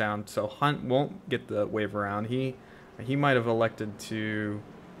a lap down, so Hunt won't get the wave around. He might have elected to,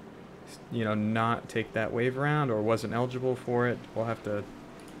 not take that wave around or wasn't eligible for it. We'll have to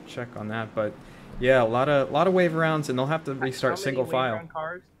check on that. But yeah, a lot of wave rounds, and they'll have to restart single file.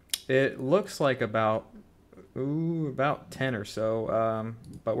 It looks like about 10 or so.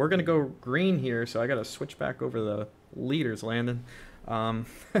 But we're gonna go green here, so I gotta switch back over the leaders, Landon.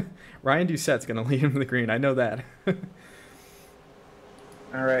 Ryan Doucette's gonna lead him to the green. I know that.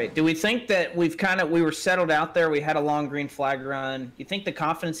 All right. Do we think that we were settled out there? We had a long green flag run. You think the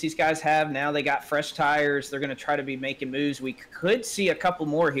confidence these guys have now? They got fresh tires. They're going to try to be making moves. We could see a couple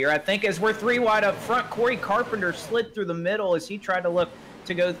more here. I think as we're 3 wide up front, Corey Carpenter slid through the middle as he tried to look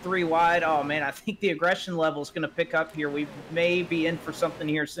to go 3 wide. Oh man, I think the aggression level is going to pick up here. We may be in for something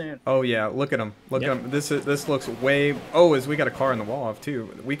here soon. Oh yeah, look at him. Look at him. This looks way. Oh, as we got a car in the wall off too.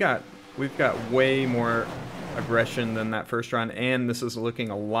 We've got way more aggression than that first round, and this is looking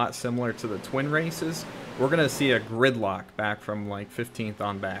a lot similar to the twin races. We're gonna see a gridlock back from like 15th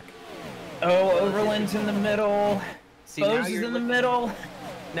on back. Oh, Overland's in the middle. Bose is in the middle.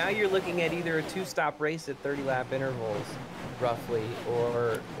 Now you're looking at either a 2-stop race at 30-lap intervals, roughly,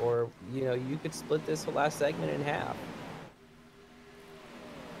 or you could split this last segment in half.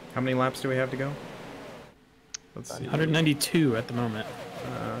 How many laps do we have to go? Let's see. 192 at the moment.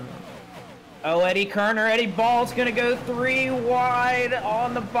 Oh, Eddie Kerner, Eddie Ball's going to go 3 wide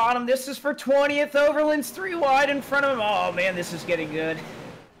on the bottom. This is for 20th. Overland's 3 wide in front of him. Oh, man, this is getting good.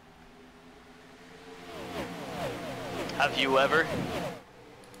 Have you ever?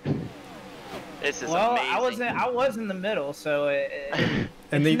 This is amazing. I was in the middle, so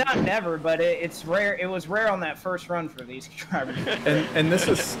it's not never, but it's rare. It was rare on that first run for these drivers. And this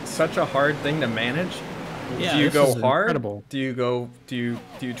is such a hard thing to manage. Yeah, do you go hard? Incredible. Do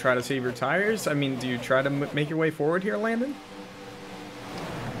you try to save your tires? I mean, do you try to make your way forward here, Landon?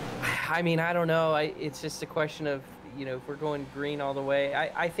 I mean, I don't know. It's just a question of, if we're going green all the way.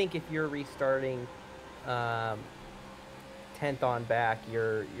 I think if you're restarting 10th on back,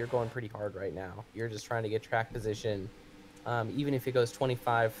 you're going pretty hard right now. You're just trying to get track position. Even if it goes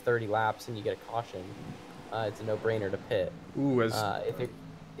 25, 30 laps and you get a caution, it's a no-brainer to pit. Ooh,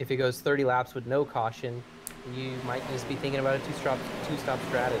 if it goes 30 laps with no caution, you might just be thinking about a two-stop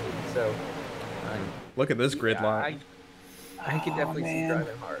strategy. So look at this gridlock. I could definitely see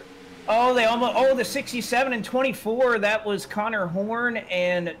driving hard. Oh, the 67 and 24, that was Connor Horn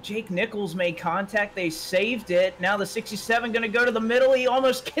and Jake Nichols made contact. They saved it. Now the 67 going to go to the middle. He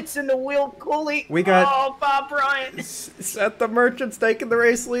almost gets into Will Cooley. Bob Bryant. Seth the Merchant's taking the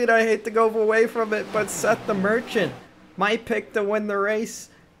race lead. I hate to go away from it, but Seth the Merchant, my pick to win the race,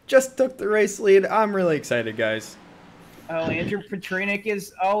 just took the race lead. I'm really excited, guys. Oh, Andrew Petrinik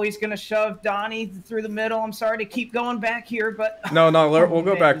is always going to shove Donnie through the middle. I'm sorry to keep going back here, but... No, we'll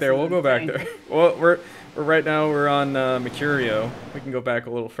go back there. We'll go back there. Well, we're right now we're on Mercurio. We can go back a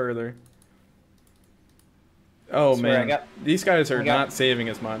little further. Oh Swear, man, these guys are I got- not saving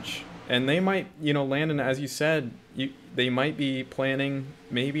as much, and they might, you know, Landon, as you said, they might be planning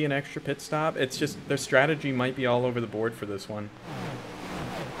maybe an extra pit stop. It's just their strategy might be all over the board for this one.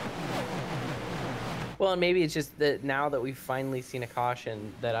 Well, and maybe it's just that now that we've finally seen a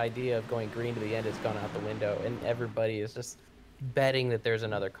caution, that idea of going green to the end has gone out the window, and everybody is just betting that there's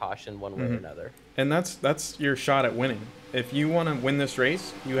another caution one way or another. And that's your shot at winning. If you want to win this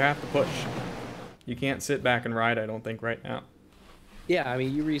race, you have to push. You can't sit back and ride, I don't think, right now. Yeah, I mean,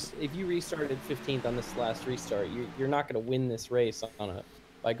 if you restarted 15th on this last restart, you're not going to win this race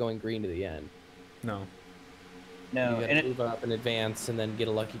by going green to the end. No. No, You got to move up and advance, and then get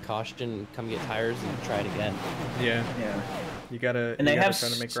a lucky caution, and come get tires, and try it again. Yeah. yeah. You gotta And they try have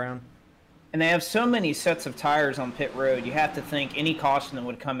to make ground. And they have so many sets of tires on pit road, you have to think any caution that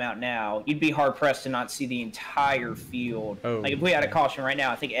would come out now, you'd be hard-pressed to not see the entire field. Oh. Like, if we had a caution right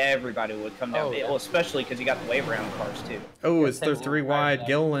now, I think everybody would come down. Oh, yeah. Well, especially because you got the wave around cars, too. Oh, it's Yeah, the 3 10 wide. wide.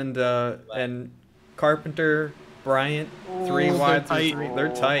 Gill and Carpenter, Bryant, 3 they're wide. tight.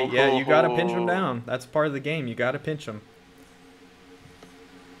 They're tight. Yeah, you gotta pinch them down. That's part of the game. You gotta pinch them.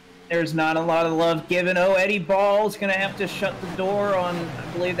 There's not a lot of love given. Oh, Eddie Ball's going to have to shut the door on,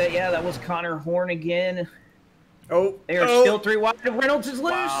 I believe that was Connor Horn again. Oh, They are still 3 wide. Reynolds is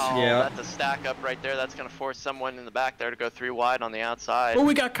loose. Wow, Yeah. that's a stack up right there. That's going to force someone in the back there to go 3 wide on the outside. Oh,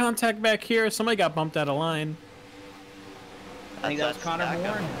 we got contact back here. Somebody got bumped out of line. I think that was That's Connor stack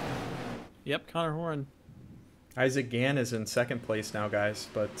up. Horn. Yep, Connor Horn. Isaac Gann is in 2nd place now, guys.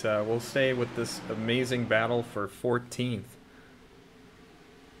 But we'll stay with this amazing battle for 14th.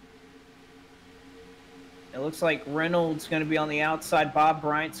 It looks like Reynolds going to be on the outside. Bob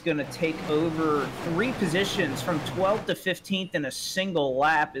Bryant's going to take over 3 positions from 12th to 15th in a single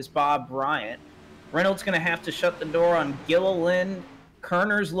lap is Bob Bryant. Reynolds going to have to shut the door on Gilliland.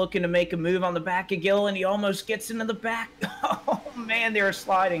 Kerner's looking to make a move on the back of Gill, and he almost gets into the back. Oh, man, they're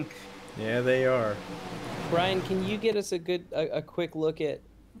sliding. Yeah, they are. Brian, can you get us a quick look at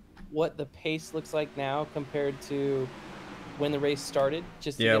what the pace looks like now compared to when the race started,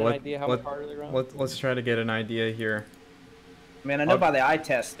 just to get an idea how much harder they're running? Let's try to get an idea here. Man, I know by the eye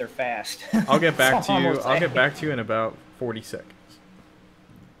test they're fast. I'll get back That's to all you. I'm I'll get saying. back to you in about 40 seconds.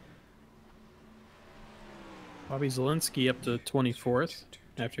 Bobby Zielinski up to 24th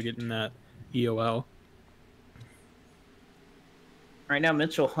after getting that EOL. Right now,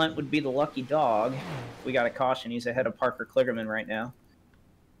 Mitchell Hunt would be the lucky dog. We got a caution. He's ahead of Parker Kligerman right now.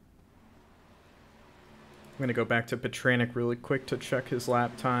 I'm going to go back to Petranek really quick to check his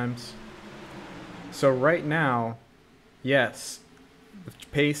lap times. So right now, yes, the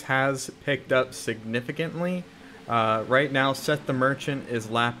pace has picked up significantly. Right now, Seth the Merchant is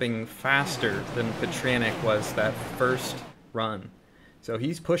lapping faster than Petranek was that first run. So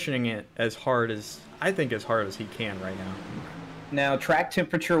he's pushing it as hard as, I think as hard as he can right now. Now, track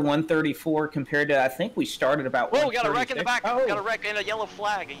temperature 134 compared to, I think we started about Whoa, we got a wreck in the 136. back. Oh, Got a wreck and a yellow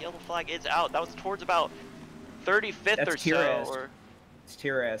flag. A yellow flag is out. That was towards about 35th That's or so. Tiraz. Or... It's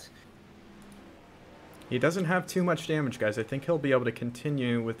Tiraz. He doesn't have too much damage, guys. I think he'll be able to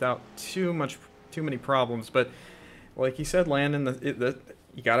continue without too many problems. But like you said, Landon,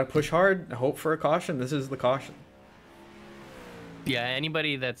 you got to push hard, hope for a caution. This is the caution. Yeah,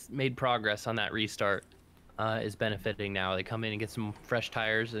 anybody that's made progress on that restart is benefiting now. They come in and get some fresh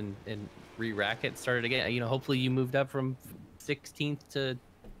tires and re-rack it, start it again. You know, hopefully you moved up from 16th to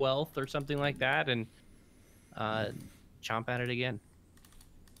 12th or something like that, and chomp at it again.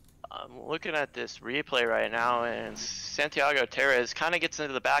 I'm looking at this replay right now, and Santiago Terres kind of gets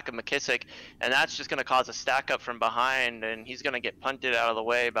into the back of McKissick, and that's just going to cause a stack up from behind, and he's going to get punted out of the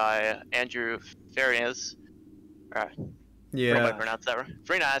way by Andrew Farias. All right. Yeah. How do I pronounce that right?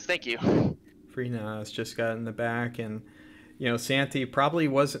 Frenas, thank you. Freenas just got in the back, and Santi probably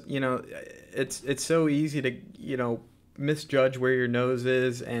wasn't. It's so easy to misjudge where your nose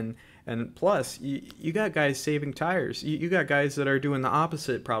is, and plus you got guys saving tires. You got guys that are doing the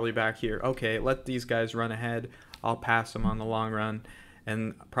opposite probably back here. Okay, let these guys run ahead. I'll pass them on the long run,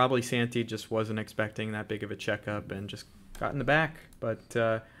 and probably Santi just wasn't expecting that big of a checkup and just got in the back. But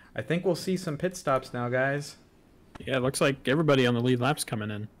I think we'll see some pit stops now, guys. Yeah, it looks like everybody on the lead lap's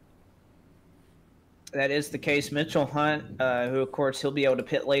coming in. That is the case. Mitchell Hunt, who of course he'll be able to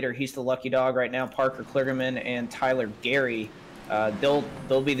pit later. He's the lucky dog right now. Parker Kligerman and Tyler Gary. They'll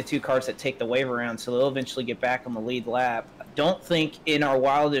be the 2 cars that take the wave around, so they'll eventually get back on the lead lap. Don't think in our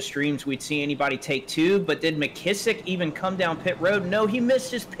wildest dreams we'd see anybody take 2, but did McKissick even come down pit road? No, he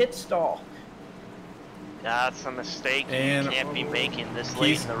missed his pit stall. That's a mistake And you can't be making this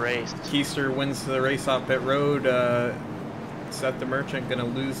late in the race. Keister wins the race off pit road. Seth the Merchant going to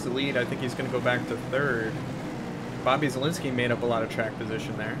lose the lead. I think he's going to go back to 3rd. Bobby Zielinski made up a lot of track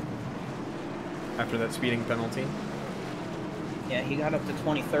position there after that speeding penalty. Yeah, he got up to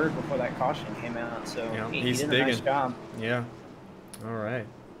 23rd before that caution came out, so Yeah, he he's did digging. a nice job. Yeah. All right.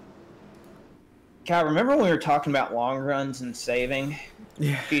 God, remember when we were talking about long runs and saving?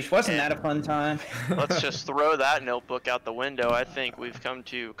 Yeah. Geez, wasn't that a fun time? Let's just throw that notebook out the window. I think we've come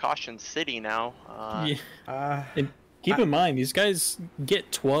to Caution City now. Yeah. And keep in mind, these guys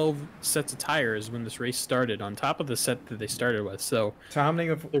get 12 sets of tires when this race started, on top of the set that they started with. So how many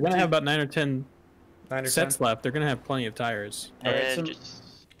of they're going to have about 9 or 10 sets 10? left. They're going to have plenty of tires. All right, And so just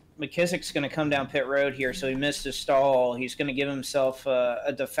McKissick's going to come down pit road here, so he missed his stall. He's going to give himself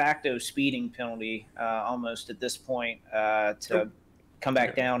a de facto speeding penalty almost at this point to come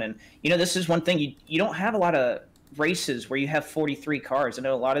back down. And, you know, this is one thing. You don't have a lot of races where you have 43 cars. I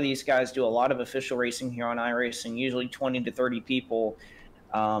know a lot of these guys do a lot of official racing here on iRacing, usually 20 to 30 people.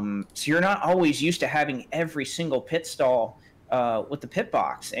 So you're not always used to having every single pit stall with the pit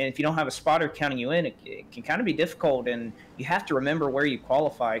box. And if you don't have a spotter counting you in, it can kind of be difficult. And you have to remember where you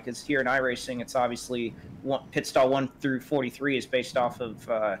qualify, because here in iRacing, it's obviously pit stall 1 through 43 is based off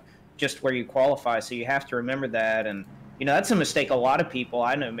of just where you qualify. So you have to remember that. And, you know, that's a mistake a lot of people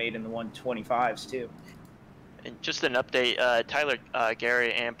I know made in the 125s too. And just an update, Tyler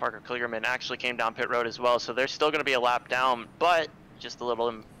Gary and Parker Kligerman actually came down pit road as well, so they're still going to be a lap down, but just a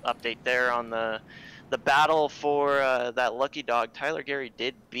little update there on the battle for that lucky dog. Tyler Gary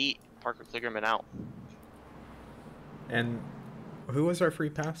did beat Parker Kligerman out. And who was our free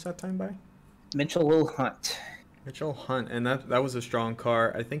pass that time by? Mitchell Hunt. Mitchell Hunt, and that was a strong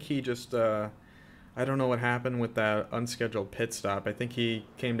car. I think he just I don't know what happened with that unscheduled pit stop. I think he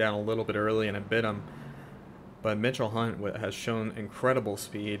came down a little bit early and it bit him. But Mitchell Hunt has shown incredible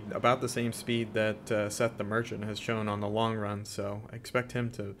speed, about the same speed that Seth the Merchant has shown on the long run. So I expect him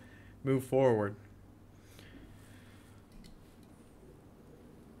to move forward.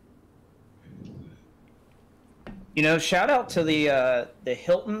 You know, shout out to the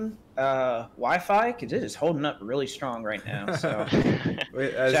Hilton Wi-Fi, because it is holding up really strong right now. So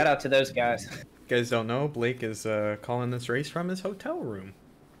shout out to those guys. You guys don't know, Blake is calling this race from his hotel room.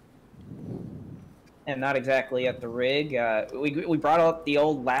 And not exactly at the rig. We brought up the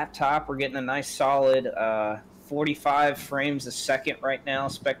old laptop. We're getting a nice solid 45 frames a second right now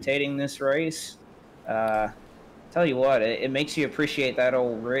spectating this race. Tell you what, it makes you appreciate that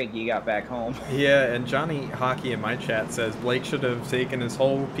old rig you got back home. Yeah, and Johnny Hockey in my chat says Blake should have taken his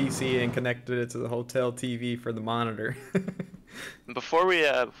whole PC and connected it to the hotel TV for the monitor. Before we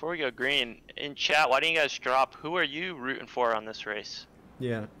go green, in chat, why didn't you guys drop who are you rooting for on this race?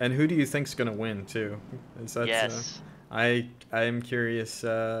 Yeah, and who do you think's gonna win too? Yes. I am curious.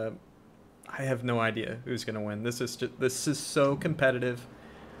 I have no idea who's gonna win. This is so competitive.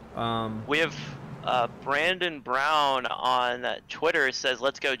 We have Brandon Brown on Twitter says,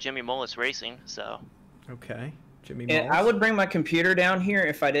 "Let's go Jimmy Mullis Racing." So. Okay, Jimmy. Yeah, I would bring my computer down here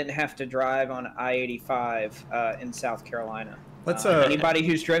if I didn't have to drive on I-85 in South Carolina. Let's anybody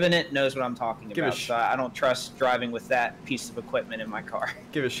who's driven it knows what I'm talking about. a So I don't trust driving with that piece of equipment in my car.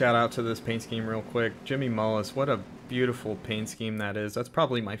 give a shout out to this paint scheme real quick. Jimmy Mullis, what a beautiful paint scheme that is. That's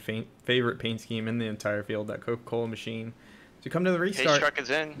probably my favorite paint scheme in the entire field, that Coca-Cola machine. To come to the restart. Pace truck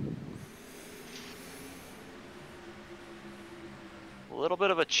is in. A little bit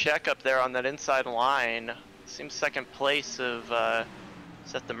of a check up there on that inside line. Seems second place of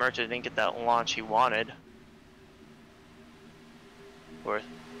Seth the Merchant didn't get that launch he wanted. Or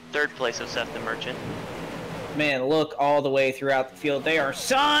third place of Seth the Merchant. Man, look all the way throughout the field. They are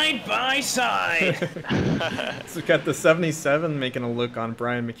side by side. So we've got the 77 making a look on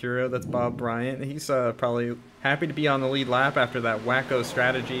Brian Mercurio. That's Bob Bryant. He's probably happy to be on the lead lap after that wacko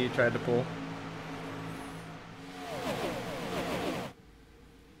strategy he tried to pull.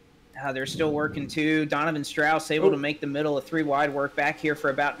 They're still working too. Donovan Strauss able to make the middle of 3 wide work back here for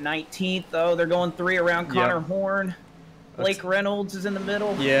about 19th, though. They're going 3 around Connor Horn. Blake Reynolds is in the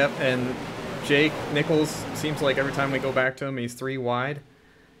middle. Yep, and Jake Nichols, seems like every time we go back to him, he's 3 wide.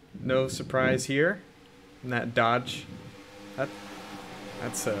 No surprise here. And that Dodge,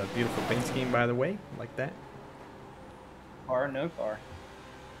 that's a beautiful paint scheme, by the way. Like that. Car, no car.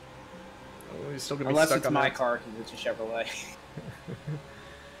 Oh, he's still gonna Unless be stuck it's on my that. car, because it's a Chevrolet.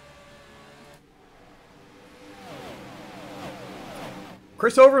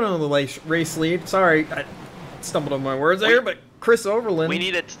 Chris Overland on the race lead. Sorry, I stumbled on my words there, but Chris Overland. We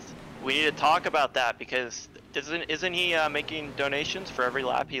need to talk about that, because isn't he making donations for every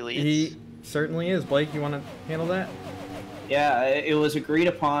lap he leads? He certainly is. Blake, you want to handle that? Yeah, it was agreed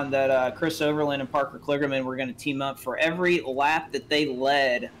upon that Chris Overland and Parker Kligerman were going to team up for every lap that they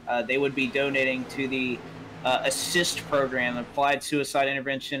led. They would be donating to the assist program, applied suicide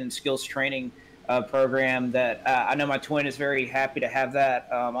intervention and skills training program that I know my twin is very happy to have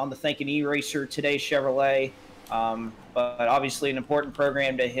that on the Thinking E-Racer today Chevrolet. But obviously an important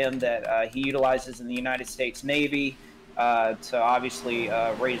program to him that he utilizes in the United States Navy to obviously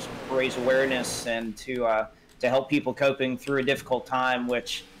raise awareness and to help people coping through a difficult time,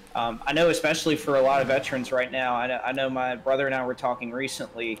 which I know especially for a lot of veterans right now. I know my brother and I were talking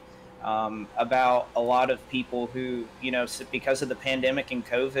recently about a lot of people who, you know, because of the pandemic and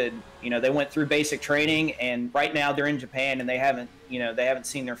COVID, you know, they went through basic training and right now they're in Japan and they haven't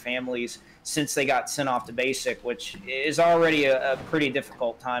seen their families since they got sent off to basic, which is already a pretty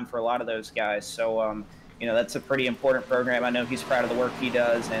difficult time for a lot of those guys. So, you know, that's a pretty important program. I know he's proud of the work he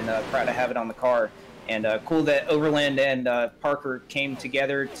does and proud to have it on the car. And cool that Overland and Parker came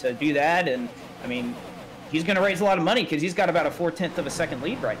together to do that. And, I mean, he's going to raise a lot of money because he's got about a 4/10 of a second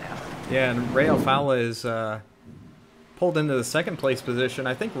lead right now. Yeah, and Ray Alfala is pulled into the second place position.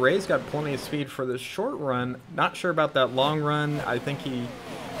 I think Ray's got plenty of speed for the short run. Not sure about that long run. I think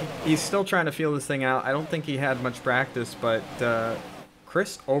he's still trying to feel this thing out. I don't think he had much practice, but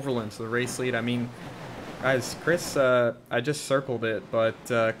Chris Overland's the race lead. I mean, guys, Chris, I just circled it, but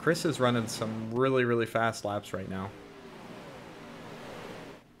Chris is running some really, really fast laps right now.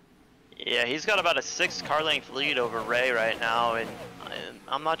 Yeah, he's got about a 6 car length lead over Ray right now, and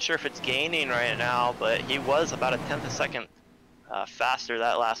I'm not sure if it's gaining right now, but he was about a 1/10 of a second faster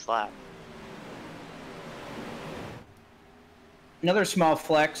that last lap. Another small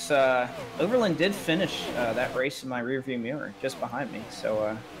flex, Overland did finish that race in my rearview mirror just behind me,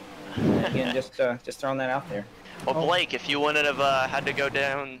 so again, just throwing that out there. Well, Blake, if you wouldn't have had to go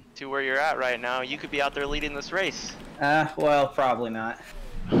down to where you're at right now, you could be out there leading this race. Well, probably not.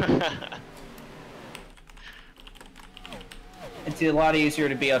 It's a lot easier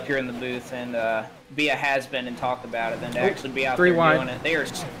to be up here in the booth and be a has-been and talk about it than to actually be out there doing it. They are,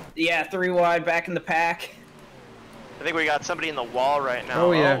 yeah, 3 wide back in the pack. I think we got somebody in the wall right now.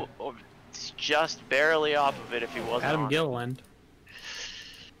 Oh, yeah. Oh, it's just barely off of it if he wasn't Adam on. Gilliland.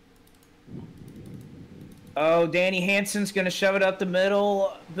 Oh, Danny Hansen's going to shove it up the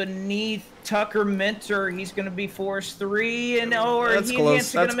middle beneath Tucker Minter. He's going to be force 3, and that's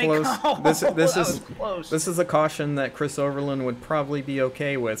close. That's close. This is a caution that Chris Overland would probably be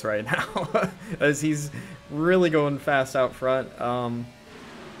okay with right now, as he's really going fast out front.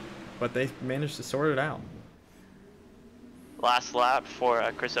 But they managed to sort it out. Last lap for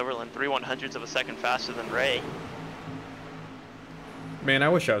Chris Overland, 3/100ths of a second faster than Ray. Man, I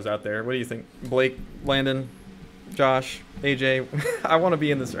wish I was out there. What do you think? Blake, Landon, Josh, AJ, I want to be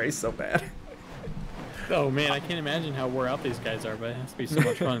in this race so bad. Oh man, I can't imagine how wore out these guys are, but it has to be so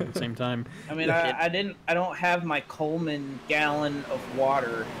much fun at the same time. I mean, I don't have my Coleman gallon of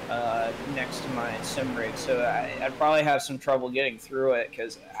water next to my sim rig, so I'd probably have some trouble getting through it,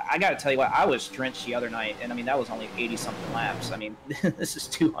 because I got to tell you what, I was drenched the other night, and I mean, that was only 80-something laps. I mean, this is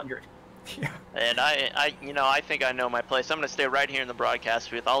 200. Yeah. And I think I know my place. I'm going to stay right here in the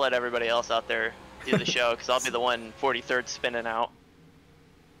broadcast booth. I'll let everybody else out there do the show, because I'll be the one 43rd spinning out.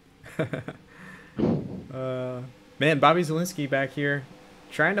 Man, Bobby Zielinski back here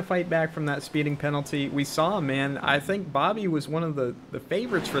trying to fight back from that speeding penalty. We saw him, man. I think Bobby was one of the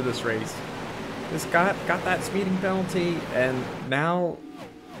favorites for this race. Just got that speeding penalty, and now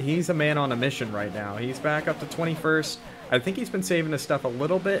he's a man on a mission right now. He's back up to 21st. I think he's been saving his stuff a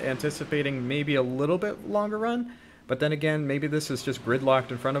little bit, anticipating maybe a little bit longer run. But then again, maybe this is just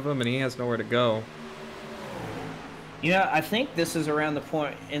gridlocked in front of him and he has nowhere to go. You know, I think this is around the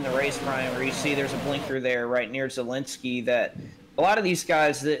point in the race, Brian, where you see there's a blinker there right near Zielinski, that a lot of these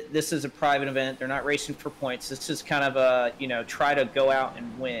guys, this is a private event. They're not racing for points. This is kind of a, you know, try to go out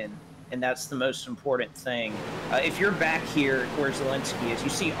and win. And that's the most important thing. If you're back here where Zielinski is, you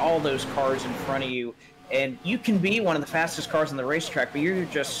see all those cars in front of you. And you can be one of the fastest cars on the racetrack, but you're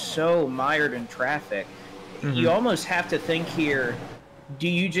just so mired in traffic. Mm-hmm. You almost have to think here, do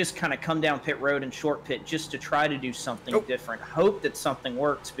you just kind of come down pit road and short pit just to try to do something different? Hope that something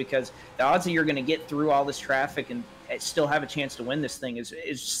works, because the odds that you're going to get through all this traffic and still have a chance to win this thing is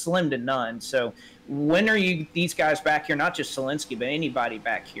slim to none. So when are these guys back here, not just Zielinski, but anybody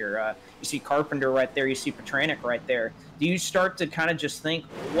back here? You see Carpenter right there. You see Petranek right there. Do you start to kind of just think,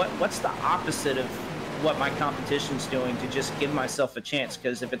 what's the opposite of what my competition's doing to just give myself a chance?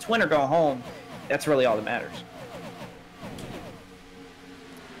 Because if it's win or go home, that's really all that matters.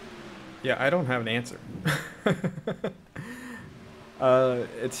 Yeah, I don't have an answer.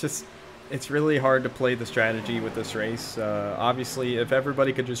 It's really hard to play the strategy with this race. Obviously, if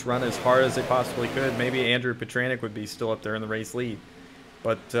everybody could just run as hard as they possibly could, maybe Andrew Petranek would be still up there in the race lead.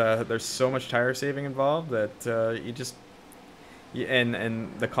 but there's so much tire saving involved that you just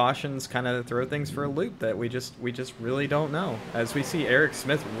and the cautions kind of throw things for a loop that we just really don't know. As we see Eric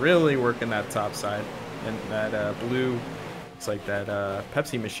Smith really working that top side and that blue, it's like that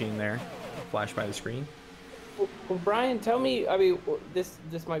Pepsi machine there, flash by the screen. Well, Brian, tell me. I mean, this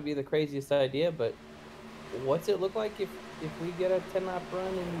might be the craziest idea, but what's it look like if we get a 10-lap run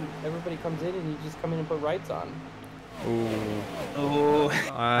and everybody comes in and you just come in and put rights on? Oh,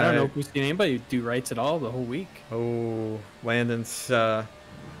 I don't know if we've seen anybody do rights at all the whole week. Oh, Landon's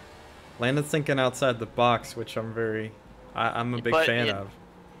thinking outside the box, which I'm a big fan of.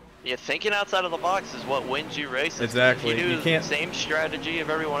 Yeah, thinking outside of the box is what wins you races. Exactly. If you do You can't... the same strategy of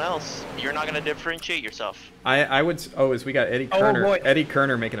everyone else, you're not going to differentiate yourself. I would. Oh, as we got Eddie Kerner. boy. Eddie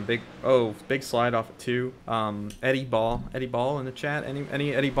Kerner making a big slide off of 2. Eddie Ball in the chat.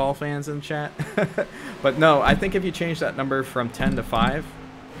 Any Eddie Ball fans in the chat? But no, I think if you change that number from 10 to 5,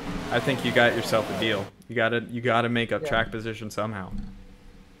 I think you got yourself a deal. You gotta make up track position somehow.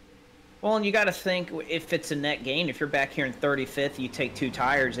 well, and you got to think if it's a net gain. If you're back here in 35th, you take 2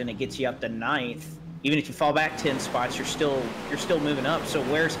 tires and it gets you up to 9th. Even if you fall back 10 spots, you're still moving up. So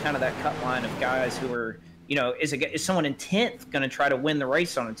where's kind of that cut line of guys who are, is someone in 10th going to try to win the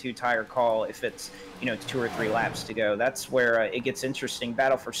race on a 2-tire call if it's 2 or 3 laps to go? That's where it gets interesting.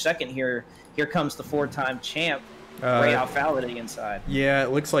 Battle for second here. Here comes the 4-time champ. Ray Alfala to the inside. Yeah,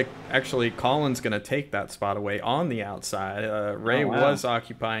 it looks like actually Colin's going to take that spot away on the outside. Ray was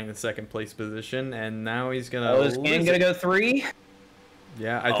occupying the 2nd place position, and now he's going to is Gann going to go 3?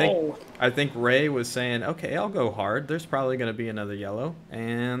 Yeah, I think Ray was saying, okay, I'll go hard. There's probably going to be another yellow,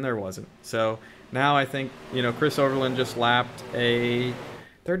 and there wasn't. So now I think, Chris Overland just lapped a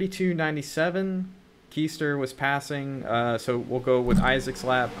 32.97. Keister was passing, so we'll go with Isaac's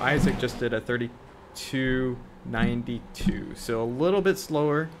lap. Isaac just did a 32.92, so a little bit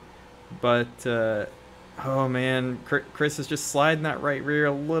slower, but oh man, Chris is just sliding that right rear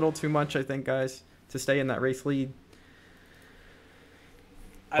a little too much, I think, guys, to stay in that race lead.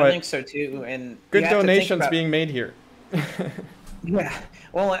 I think so too, and good donations being made here. Yeah,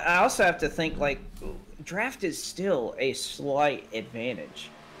 well, I also have to think draft is still a slight advantage.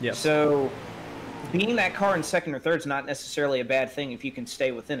 Yes. So being that car in 2nd or 3rd is not necessarily a bad thing if you can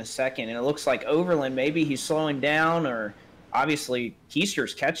stay within a second. And it looks like Overland, maybe he's slowing down, or obviously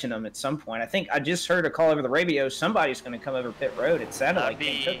Keister's catching him at some point. I think I just heard a call over the radio. Somebody's going to come over pit road. It sounded like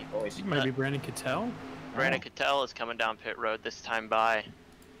Ken Cook boys. It might be Brandon Cattell. Brandon Cattell is coming down pit road this time by.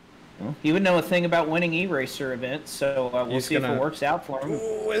 Well, he would know a thing about winning e-racer events, so we'll see if it works out for him.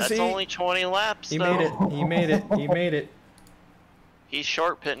 That's only 20 laps, He though. made it. He made it. He made it. He's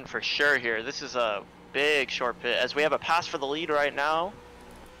short pitting for sure here. This is a big short pit as we have a pass for the lead right now.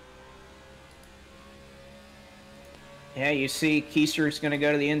 Yeah, you see Keister's going to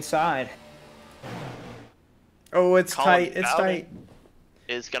go to the inside. Oh, it's Colin tight. It's Bowden tight.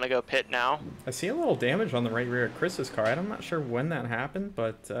 Is going to go pit now. I see a little damage on the right rear of Chris's car. I'm not sure when that happened,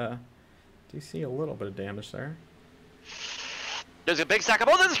 but do see a little bit of damage there. There's a big stack of.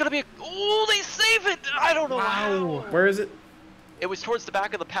 Oh, there's going to be a. Oh, they save it. I don't know how. Where is it? It was towards the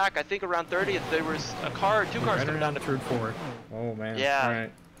back of the pack. I think around 30th. There was a car, 2 cars coming down to 3rd, 4th. Oh man. Yeah. All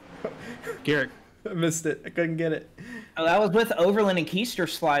right. Garrett. I missed it. I couldn't get it. Oh, that was with Overland and Keister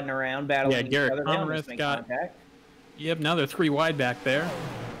sliding around, battling each Garrett other. Conrath got. Contact. Yep, now they're 3 wide back there.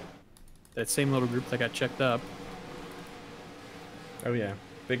 That same little group that got checked up. Oh yeah,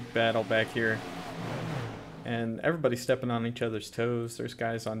 big battle back here, and everybody's stepping on each other's toes. There's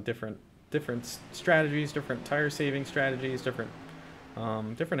guys on different strategies, different tire saving strategies, different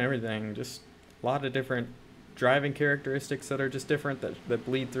everything. Just a lot of different driving characteristics that are just different that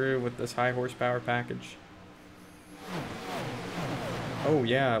bleed through with this high horsepower package. Oh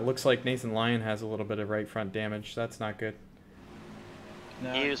yeah, it looks like Nathan Lyon has a little bit of right front damage. That's not good.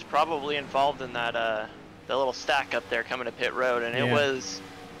 No. He was probably involved in that the little stack up there coming to pit road, and it was,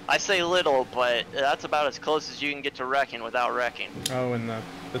 I say little, but that's about as close as you can get to wrecking without wrecking. Oh, and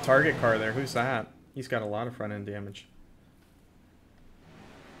the target car there, who's that? He's got a lot of front end damage.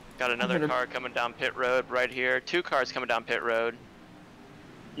 Got another car coming down pit road right here. 2 cars coming down pit road.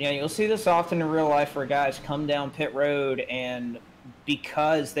 Yeah, you'll see this often in real life where guys come down pit road and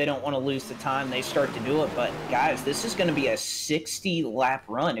because they don't want to lose the time, they start to do it. But guys, this is going to be a 60-lap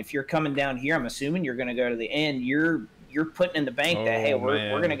run. If you're coming down here, I'm assuming you're going to go to the end. You're putting in the bank that hey,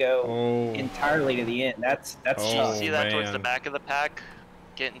 we're going to go entirely to the end. That's You see that towards the back of the pack,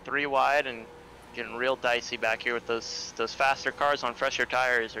 getting 3 wide and getting real dicey back here with those faster cars on fresher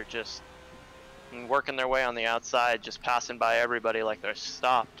tires are just working their way on the outside, just passing by everybody like they're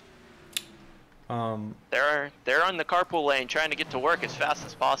stopped. They're on the carpool lane trying to get to work as fast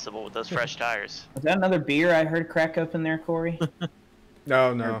as possible with those fresh tires. Was that another beer I heard crack open there, Corey?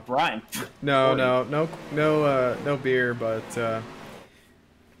 No, Or no, Brian? no, Corey. no beer. But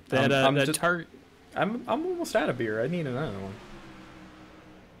I'm almost out of beer. I need another one.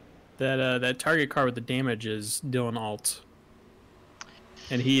 That target car with the damage is Dylan Alt,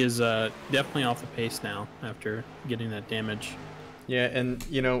 and he is definitely off the pace now after getting that damage. Yeah, and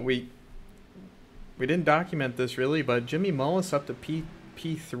you know we didn't document this really, but Jimmy Mullis up to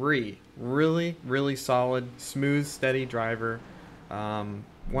P3, really solid, smooth, steady driver. One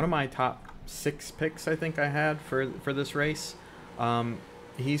of my top 6 picks I think I had for this race.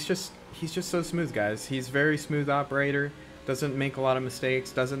 He's just so smooth, guys. He's a very smooth operator. Doesn't make a lot of mistakes.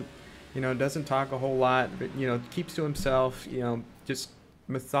 Doesn't talk a whole lot. But, keeps to himself. Just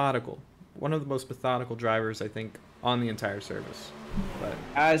methodical. One of the most methodical drivers I think on the entire service. But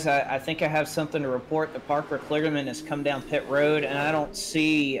Guys, I think I have something to report. The Parker Kligerman has come down pit road, and I don't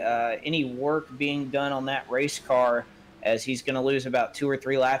see any work being done on that race car, as he's going to lose about 2 or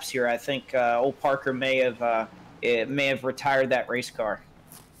 3 laps here. I think old Parker may have retired that race car.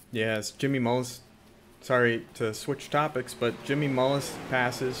 yes, Jimmy Mullis. Sorry to switch topics, but Jimmy Mullis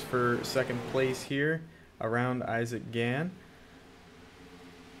passes for 2nd place here around Isaac Gann.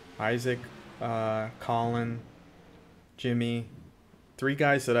 Isaac, Colin, Jimmy, 3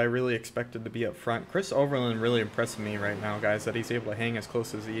 guys that I really expected to be up front. Chris Overland really impressed me right now, guys, that he's able to hang as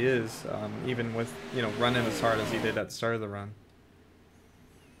close as he is, even with, running as hard as he did at the start of the run.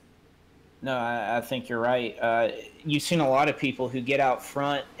 No, I think you're right. You've seen a lot of people who get out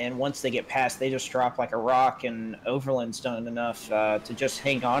front, and once they get past, they just drop like a rock, and Overland's done enough to just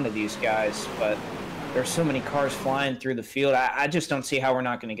hang on to these guys. But there's so many cars flying through the field. I just don't see how we're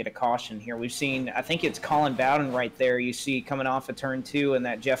not going to get a caution here. We've seen, I think it's Colin Bowden right there. You see coming off of turn 2 in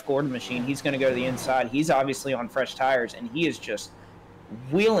that Jeff Gordon machine. He's going to go to the inside. He's obviously on fresh tires, and he is just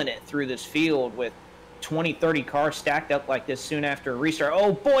wheeling it through this field with 20, 30 cars stacked up like this soon after a restart.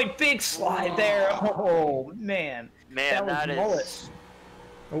 Oh boy, big slide there. Oh man. Man, that was Mullis.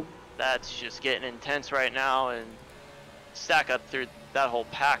 Oh, That's just getting intense right now, and stack up through that whole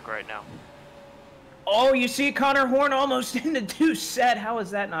pack right now. Oh, you see Connor Horn almost in the deuce set. How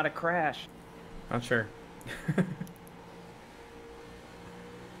is that not a crash? not sure.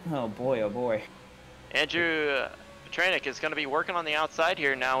 Oh boy, oh boy. Andrew Petranek is going to be working on the outside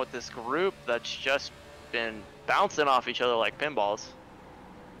here now with this group that's just been bouncing off each other like pinballs.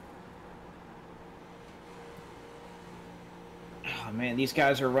 Oh man, these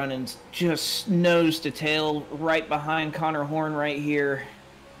guys are running just nose to tail right behind Connor Horn right here.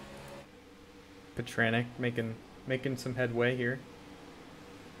 Petranek making some headway here.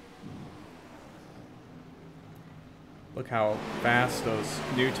 Look how fast those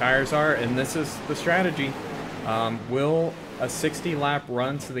new tires are, and this is the strategy. Will a 60-lap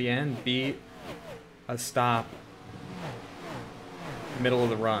run to the end be a stop middle of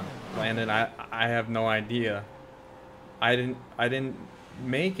the run? Landon, I have no idea. I didn't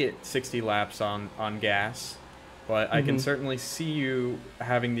make it 60 laps on gas, but I can certainly see you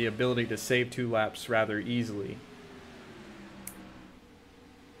having the ability to save 2 laps rather easily.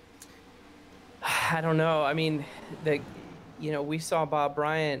 I don't know. I mean, we saw Bob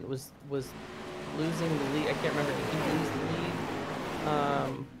Bryant was losing the lead. I can't remember, did he lose the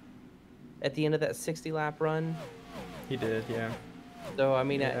lead at the end of that 60-lap run? He did, yeah. So I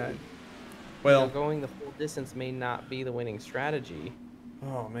mean, Yeah. well, going the full distance may not be the winning strategy.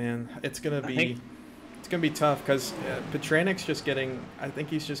 Oh man, it's gonna be tough because Petranek's just getting. I think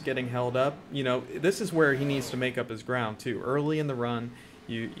he's just getting held up. This is where he needs to make up his ground too. Early in the run,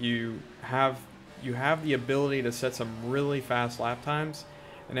 you have the ability to set some really fast lap times,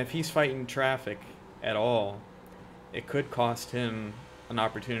 and if he's fighting traffic at all, it could cost him an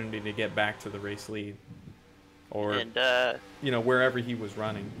opportunity to get back to the race lead, or wherever he was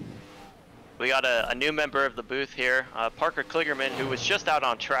running. We got a new member of the booth here, Parker Kligerman, who was just out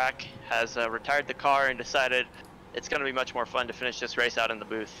on track, has retired the car and decided it's going to be much more fun to finish this race out in the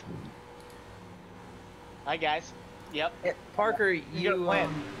booth. Hi guys. Yep. Parker,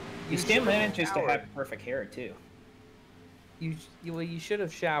 You still manages to have perfect hair too. You should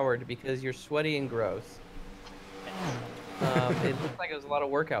have showered because you're sweaty and gross. It looked like it was a lot of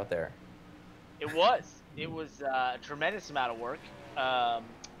work out there. It was. It was a tremendous amount of work.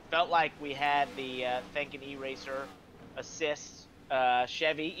 Felt like we had the Thankin E-Racer assist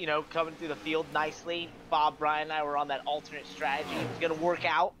Chevy, coming through the field nicely. Bob, Brian, and I were on that alternate strategy. It was going to work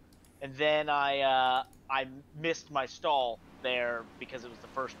out, and then I missed my stall there because it was the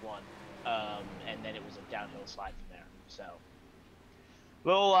first one, and then it was a downhill slide from there. So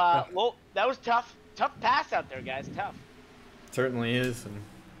Well, that was tough. Tough pass out there, guys. Tough. Certainly is,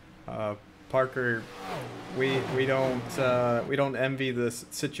 and Parker, we don't envy the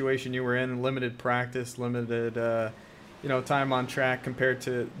situation you were in. Limited practice, limited time on track compared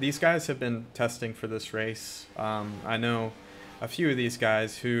to these guys have been testing for this race. I know a few of these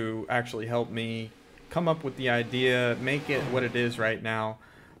guys who actually helped me come up with the idea, make it what it is right now.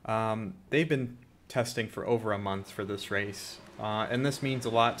 They've been testing for over a month for this race, and this means a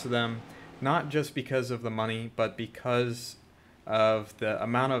lot to them, not just because of the money, but because of the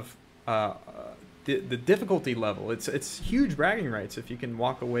amount of the difficulty level. It's huge bragging rights if you can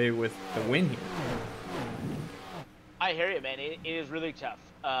walk away with the win here. I hear you, man. It is really tough.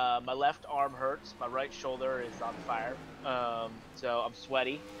 My left arm hurts. My right shoulder is on fire. So I'm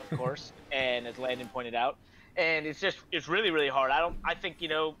sweaty, of course, and as Landon pointed out, and it's really, really hard. I think,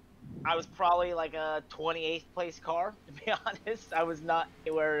 I was probably like a 28th place car, to be honest. I was not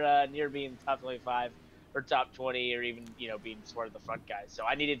anywhere near being top 25 or top 20 or even, being sort of the front guys. So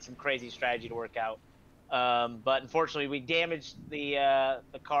I needed some crazy strategy to work out. But unfortunately, we damaged the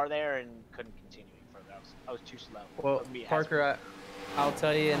car there and couldn't continue further. I was too slow. Well, Parker, I'll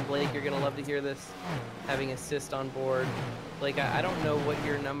tell you, and Blake, you're going to love to hear this, having assist on board. Blake, I don't know what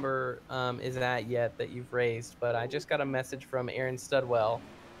your number is at yet that you've raised, but I just got a message from Aaron Studwell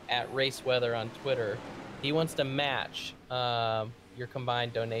at Race Weather on Twitter. He wants to match your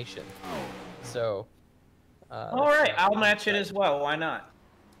combined donation. So, all right, I'll match it as well. Why not?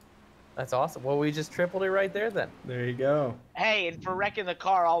 That's awesome. Well, we just tripled it right there then. There you go. Hey, and for wrecking the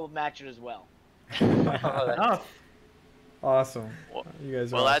car, I'll match it as well. Awesome. You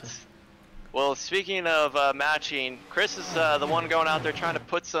guys are awesome. Well, speaking of matching, Chris is the one going out there trying to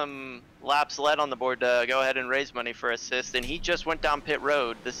put some laps led on the board to go ahead and raise money for assist, and he just went down pit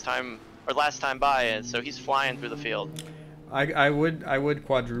road this time or last time by, and so he's flying through the field. I would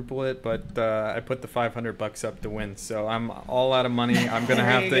quadruple it, but I put the $500 up to win, so I'm all out of money. I'm gonna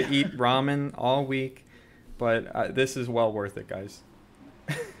have to eat ramen all week, but this is well worth it, guys.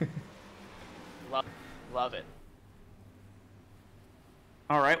 Love it.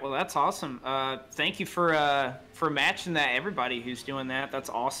 All right, well that's awesome. Thank you for matching that. Everybody who's doing that, that's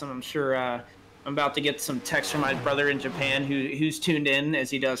awesome. I'm sure I'm about to get some texts from my brother in Japan who's tuned in as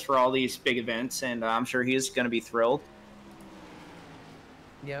he does for all these big events, and I'm sure he's going to be thrilled.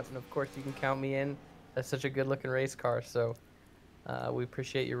 Yep, and of course you can count me in. That's such a good-looking race car, so we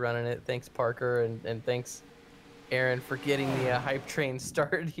appreciate you running it. Thanks, Parker, and thanks, Aaron, for getting the hype train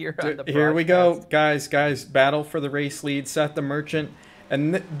started here on the broadcast. Here we go, guys. Battle for the race lead. Seth the Merchant.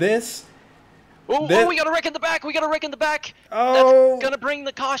 And this... Oh, we got a wreck in the back. Oh. That's going to bring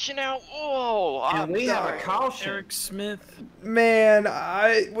the caution out. Oh, and we have a caution. Eric Smith. Man,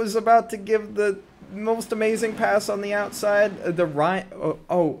 I was about to give the most amazing pass on the outside.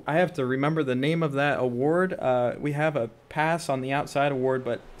 I have to remember the name of that award. We have a pass on the outside award,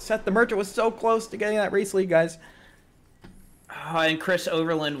 but Seth the Merchant was so close to getting that race lead, guys. And Chris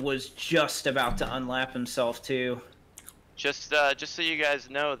Overland was just about to unlap himself too. Just so you guys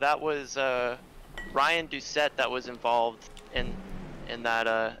know, that was Ryan Doucette that was involved in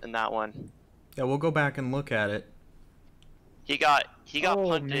that one. Yeah, we'll go back and look at it. He got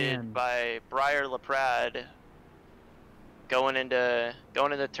punted by Briar Laprade going into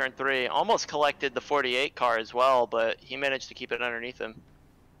turn 3. Almost collected the 48 car as well, but he managed to keep it underneath him.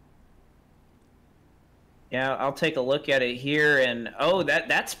 Yeah, I'll take a look at it here, and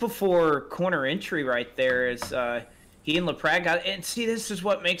that's before corner entry right there. Is he and Laprade got, and see, this is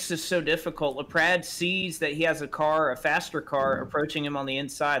what makes this so difficult. Laprade sees that he has a faster car approaching him on the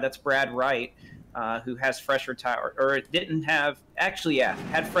inside. That's Brad Wright, who has fresher tire, or didn't have, actually, yeah,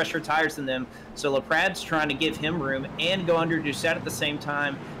 had fresher tires than them. So Laprade's trying to give him room and go under Doucette at the same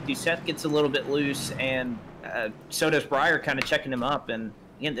time. Doucette gets a little bit loose, and so does Briar, kind of checking him up. And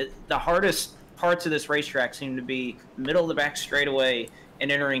again, the hardest parts of this racetrack seem to be middle of the back straightaway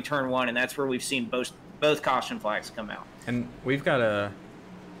and entering turn 1, and that's where we've seen both caution flags come out. And we've got a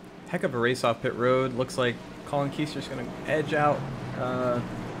heck of a race off pit road. Looks like Colin Keister's going to edge out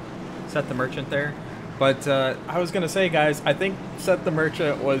Seth the Merchant there. But I was going to say, guys, I think Seth the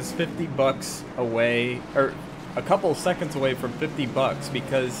Merchant was $50 away, or a couple seconds away from $50,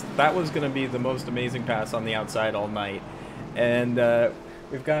 because that was going to be the most amazing pass on the outside all night. And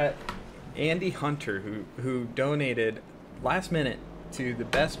we've got Andy Hunter, who donated last minute to the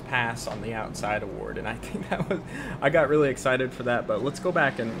best pass on the outside award, and I think I got really excited for that. But let's go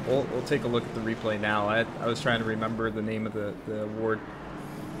back and we'll take a look at the replay now. I was trying to remember the name of the award.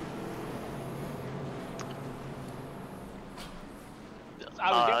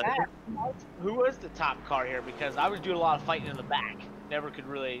 I was gonna ask, who was the top car here? Because I was doing a lot of fighting in the back. Never could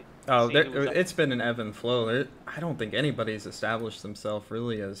really. Oh, see who was up. it's been an ebb and flow. I don't think anybody's established themselves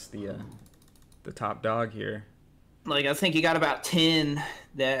really as the top dog here. Like, I think you got about 10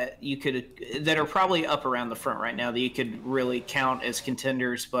 that that are probably up around the front right now that you could really count as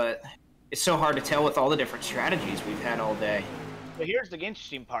contenders, but it's so hard to tell with all the different strategies we've had all day. But here's the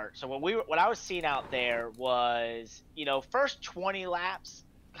interesting part. So what I was seeing out there was, first 20 laps,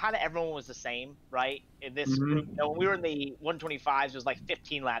 kind of everyone was the same, right? In this group, when we were in the 125s, it was like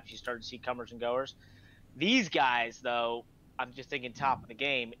 15 laps you started to see comers and goers. These guys, though, I'm just thinking top of the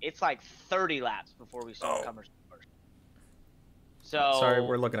game, it's like 30 laps before we saw comers and goers. So sorry,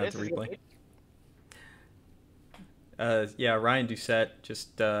 we're looking at the replay. Yeah, Ryan Doucette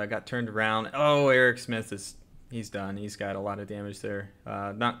just got turned around. Oh, Eric Smith he's done. He's got a lot of damage there.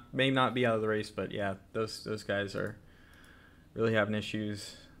 May not be out of the race, but yeah, those guys are really having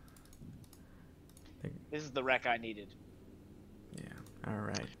issues. This is the wreck I needed. Yeah. All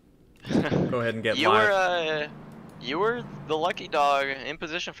right. Go ahead and get live. You were the lucky dog, in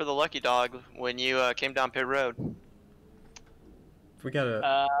position for the lucky dog when you came down pit road. We got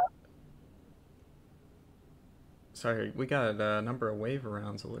we got a number of wave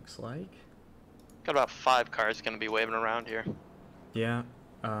arounds, it looks like. Got about 5 cars going to be waving around here. Yeah.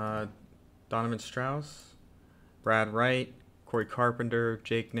 Donovan Strauss, Brad Wright, Corey Carpenter,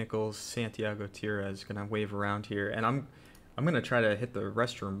 Jake Nichols, Santiago Tierra going to wave around here. And I'm going to try to hit the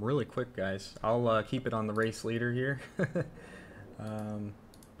restroom really quick, guys. I'll keep it on the race leader here.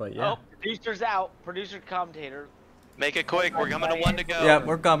 But yeah. Oh, producer's out. Producer commentator. Make it quick. We're coming to 1 to go. Yeah,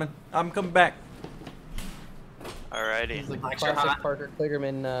 we're coming. I'm coming back. Alrighty. It's like classic Parker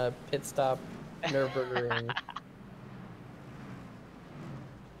Kligerman pit stop Nürburgring.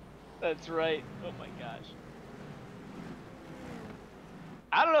 That's right. Oh my gosh.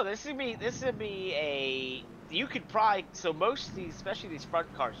 I don't know. This would be a. You could probably most of these, especially these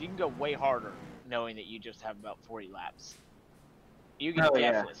front cars, you can go way harder knowing that you just have about 40 laps. You can definitely.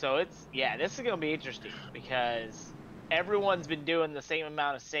 Yeah. So this is gonna be interesting because everyone's been doing the same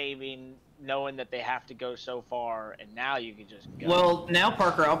amount of saving, knowing that they have to go so far, and now you can just go. Well, now,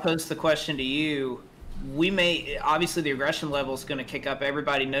 Parker, I'll pose the question to you. Obviously the aggression level is going to kick up.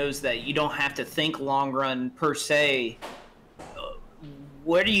 Everybody knows that you don't have to think long run per se.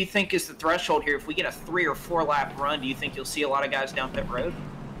 What do you think is the threshold here? If we get a 3 or 4 lap run, do you think you'll see a lot of guys down pit road?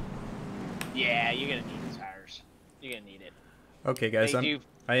 Yeah, you're going to need the tires. You're going to need it. Okay, guys, I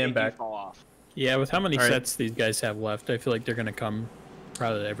am back. Fall off. Yeah, with how many sets these guys have left, I feel like they're going to come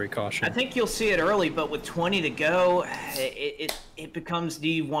probably every caution. I think you'll see it early, but with 20 to go, it becomes, do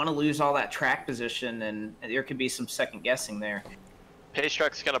you want to lose all that track position? And there could be some second guessing there. Pace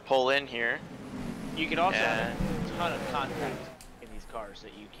truck's going to pull in here. You can also have a ton of contact in these cars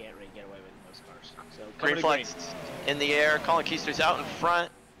that you can't really get away with in those cars. So green flags in the air. Colin Keister's out in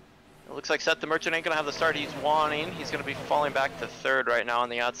front. It looks like Seth the Merchant ain't going to have the start he's wanting. He's going to be falling back to 3rd right now on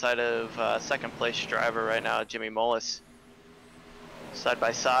the outside of second place driver right now, Jimmy Mullis. Side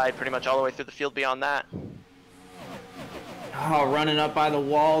by side, pretty much all the way through the field beyond that. Oh, running up by the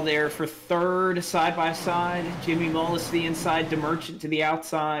wall there for 3rd, side by side. Jimmy Mullis to the inside, DeMerchant to the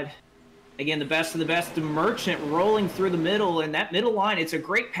outside. Again, the best of the best, DeMerchant rolling through the middle, and that middle line, it's a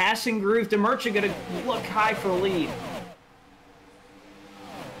great passing groove. DeMerchant going to look high for a lead.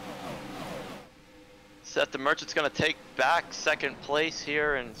 Seth the Merchant's going to take back 2nd place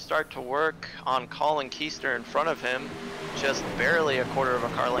here and start to work on Colin Keister in front of him, just barely a 1/4 of a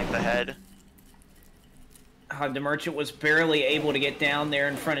car length ahead. DeMerchant was barely able to get down there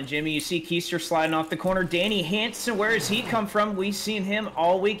in front of Jimmy. You see Keister sliding off the corner. Danny Hansen, where has he come from? We've seen him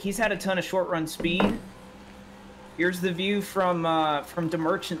all week. He's had a ton of short run speed. Here's the view from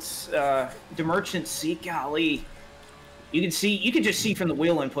DeMerchant's seat. Golly. You can just see from the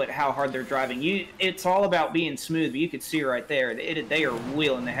wheel input how hard they're driving. It's all about being smooth, but you can see right there, they are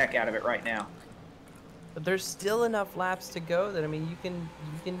wheeling the heck out of it right now. But there's still enough laps to go that, I mean, you can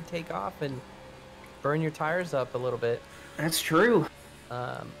take off and burn your tires up a little bit. That's true.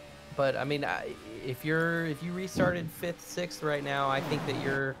 But I mean, if you restarted 5th, 6th right now, I think that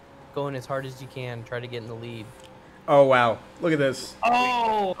you're going as hard as you can, try to get in the lead. Oh wow! Look at this.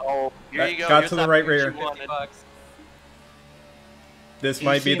 Oh, here you go. Got to the right rear. $50. This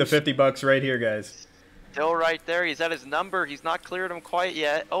might be the $50 right here, guys. Still right there. He's at his number. He's not cleared him quite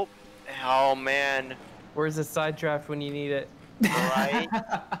yet. Oh man. Where's the side draft when you need it? Right.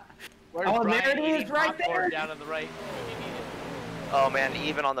 Oh, there it is, right there. Down on the right when you need it. Oh man,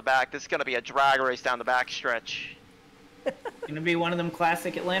 even on the back. This is gonna be a drag race down the back stretch. Gonna be one of them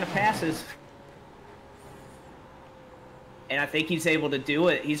classic Atlanta passes. And I think he's able to do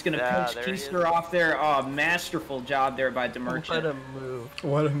it. He's going to pinch Keister off there. Oh, masterful job there by DeMerchant. What a move.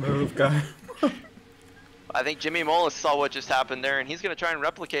 What a move, guy. I think Jimmy Mullis saw what just happened there, and he's going to try and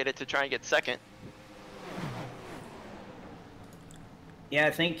replicate it to try and get second. Yeah,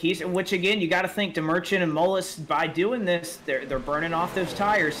 I think which again, you got to think DeMerchant and Mullis, by doing this, they're burning off those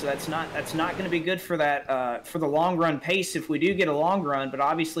tires, so that's not going to be good for that for the long run pace if we do get a long run. But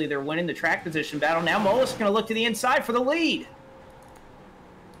obviously they're winning the track position battle. Now Mullis is going to look to the inside for the lead.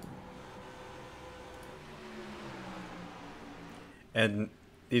 And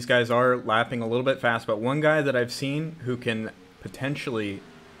these guys are lapping a little bit fast, but one guy that I've seen who can potentially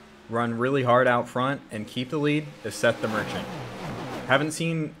run really hard out front and keep the lead is Seth DeMerchant. Haven't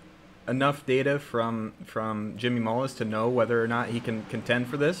seen enough data from Jimmy Mullis to know whether or not he can contend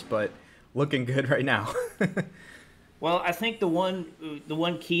for this, but looking good right now. Well, I think the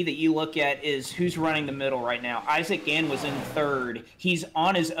one key that you look at is who's running the middle right now. Isaac Gann was in third. He's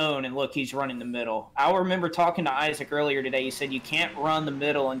on his own, and look, he's running the middle. I remember talking to Isaac earlier today. He said you can't run the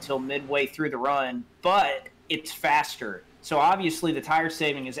middle until midway through the run, but it's faster. So obviously the tire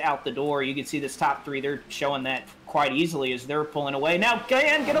saving is out the door. You can see this top three, they're showing that quite easily as they're pulling away. Now,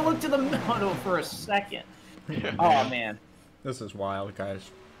 Gann, get a look to the middle for a second. Oh, man. This is wild, guys.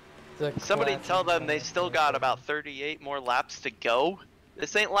 Somebody tell them they still got about 38 more laps to go.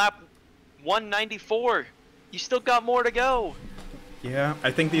 This ain't lap 194. You still got more to go. Yeah, I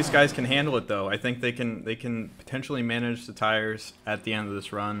think these guys can handle it though. I think they can potentially manage the tires at the end of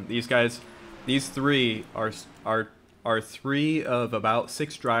this run. These guys, these three are three of about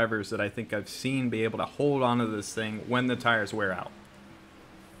 6 drivers that I think I've seen be able to hold on to this thing when the tires wear out.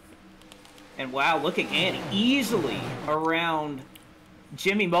 And wow, look at Gann easily around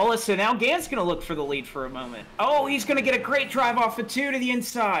Jimmy Mullis. So now Gann's going to look for the lead for a moment. Oh, he's going to get a great drive off of 2 to the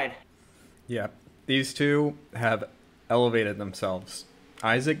inside. Yeah, these two have elevated themselves.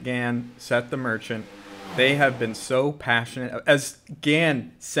 Isaac Gann, Seth DeMerchant, they have been so passionate. As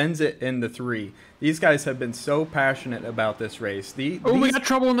Gann sends it in the 3, these guys have been so passionate about this race. We got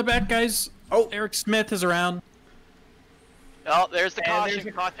trouble in the back, guys. Oh, Eric Smith is around. Oh, there's the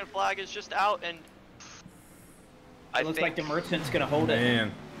caution. Caution flag is just out, and it looks like DeMerchant's going to hold it.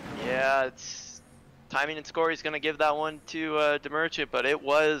 Yeah, it's timing and score. He's going to give that one to DeMerchant, but it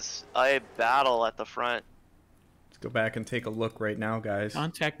was a battle at the front. Let's go back and take a look right now, guys.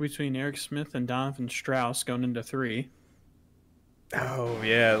 Contact between Eric Smith and Donovan Strauss going into 3. Oh,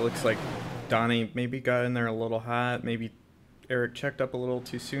 yeah, it looks like Donnie maybe got in there a little hot. Maybe Eric checked up a little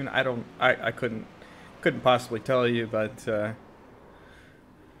too soon. I couldn't possibly tell you, but we're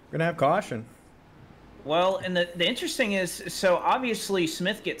going to have caution. Well, and the interesting is, so obviously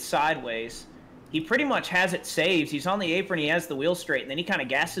Smith gets sideways. He pretty much has it saved. He's on the apron. He has the wheel straight, and then he kind of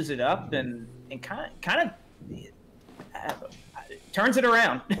gasses it up and kind of turns it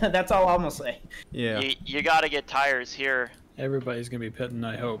around. That's all I'm gonna say. Yeah. You got to get tires here. Everybody's gonna be pitting,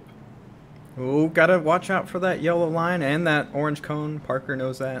 I hope. Oh, gotta watch out for that yellow line and that orange cone. Parker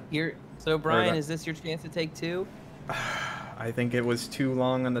knows that. So Brian, is this your chance to take 2? I think it was too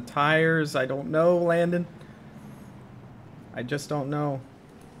long on the tires. I don't know, Landon. I just don't know.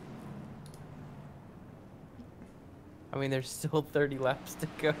 I mean, there's still 30 laps to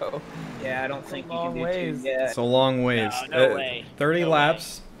go. Yeah, I don't think you can do ways. 2 yet. It's a long ways. No way. 30 No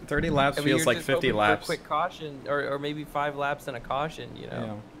laps. 30 laps I mean, feels like 50 laps. For a quick caution, or maybe 5 laps and a caution. You know.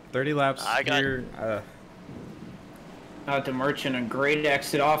 Yeah. 30 laps here. DeMerchant, a great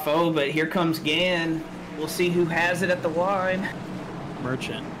exit off. Oh, but here comes Gann. We'll see who has it at the line.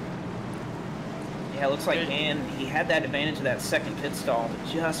 Merchant. Yeah, it looks like Gann, he had that advantage of that second pit stall,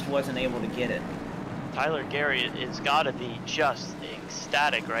 but just wasn't able to get it. Tyler Gary has got to be just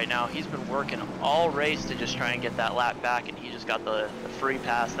ecstatic right now. He's been working all race to just try and get that lap back, and he just got the free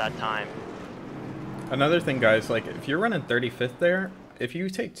pass that time. Another thing, guys, like if you're running 35th there, if you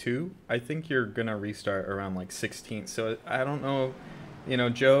take 2, I think you're gonna restart around like 16th. So I don't know, you know,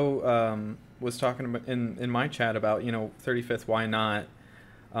 Joe was talking about in my chat about, you know, 35th, why not?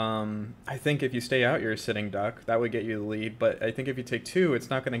 I think if you stay out, you're a sitting duck. That would get you the lead. But I think if you take 2, it's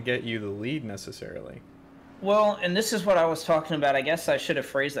not going to get you the lead necessarily. Well, and this is what I was talking about. I guess I should have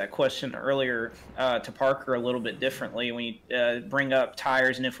phrased that question earlier to Parker a little bit differently when you bring up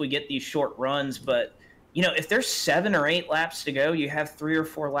tires and if we get these short runs. But, you know, if there's 7 or 8 laps to go, you have 3 or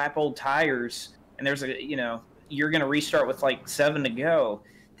 4 lap old tires, and there's a, you know, you're going to restart with like 7 to go.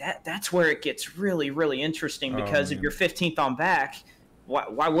 That's where it gets really, really interesting because if you're 15th on back,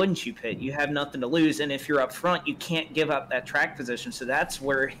 why wouldn't you pit? You have nothing to lose, and if you're up front, you can't give up that track position. So that's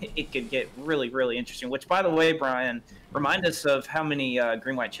where it could get really, really interesting. Which, by the way, Brian, remind us of how many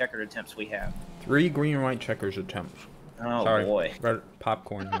green-white checkered attempts we have. 3 green-white checkers attempts. Oh, Sorry, boy.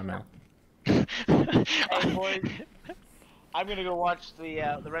 popcorn in my mouth. Hey, boys. I'm gonna go watch the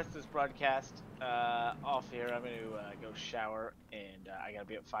rest of this broadcast off here. I'm gonna go shower, and I gotta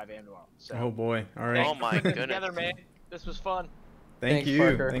be up 5 a.m. tomorrow. So. Oh boy! All right. Oh my Putting it goodness. together, man. This was fun. Thank Thanks, you.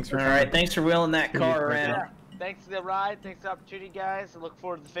 Parker. Thanks for All coming. right, thanks for wheeling that car around. Yeah. Thanks for the ride. Thanks for the opportunity, guys. I look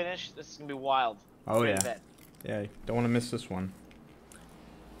forward to the finish. This is gonna be wild. Oh Great yeah. event. Yeah. Don't want to miss this one.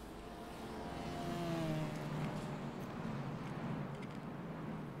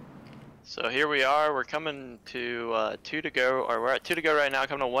 So here we are. We're coming to 2 to go, or we're at 2 to go right now.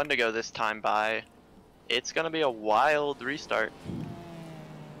 Coming to 1 to go this time by. It's gonna be a wild restart.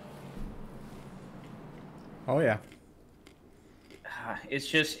 Oh yeah.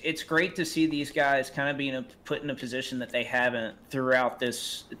 It's great to see these guys kind of being put in a position that they haven't throughout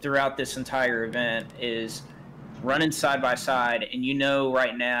this entire event, is running side by side. And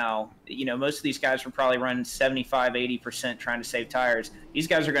right now, most of these guys were probably running 75-80% trying to save tires. These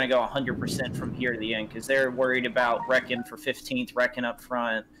guys are going to go 100% from here to the end because they're worried about wrecking for 15th, wrecking up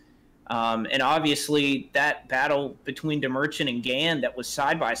front. And obviously that battle between DeMerchant and Gann that was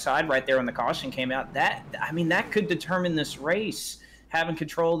side by side right there when the caution came out, that could determine this race, having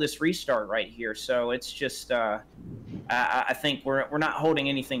control of this restart right here. So it's just, I think we're not holding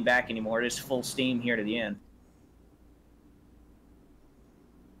anything back anymore. It's full steam here to the end.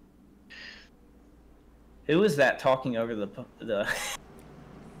 Who is that talking over the I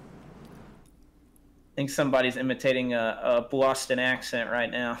think somebody's imitating a Boston accent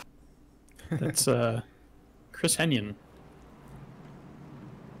right now. That's Chris Henyon.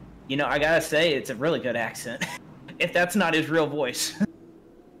 I gotta say, it's a really good accent. If that's not his real voice.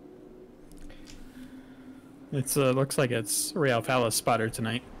 It's looks like it's Real Fala's spotter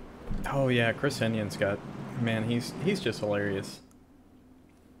tonight. Oh yeah, Chris Henyon's got, man, he's just hilarious.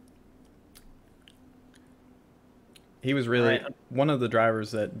 He was really one of the drivers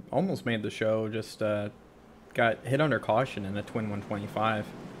that almost made the show. Just got hit under caution in a twin 125.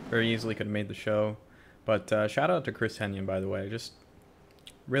 Very easily could have made the show. But shout out to Chris Henyon, by the way. Just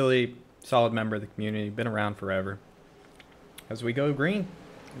really solid member of the community. Been around forever. As we go green.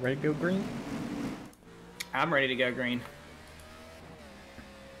 Ready to go green? I'm ready to go green.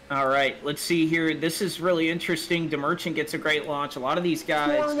 All right, let's see here. This is really interesting. DeMerchant gets a great launch. A lot of these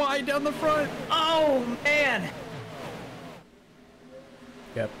guys. 4 wide down the front. Oh, man.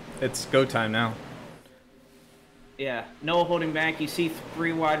 Yep. It's go time now. Yeah, no holding back. You see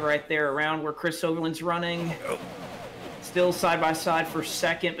 3 wide right there around where Chris Overland's running. Still side by side for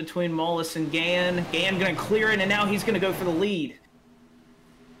second between Mullis and Gann. Gann going to clear it, and now he's going to go for the lead.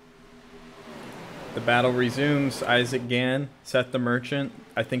 The battle resumes. Isaac Gann, Seth DeMerchant.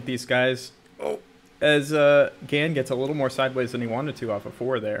 I think these guys, as Gann gets a little more sideways than he wanted to off of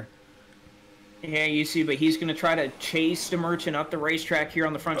 4 there. Yeah, you see, but he's going to try to chase DeMerchant up the racetrack here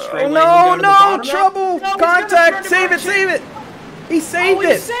on the front straightaway. Oh, no, trouble! Contact! Save it! He saved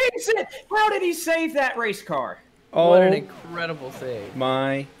it! He saves it! How did he save that race car? What an incredible save.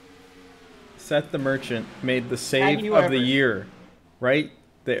 My Seth DeMerchant made the save of the year right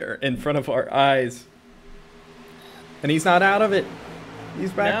there in front of our eyes. And he's not out of it.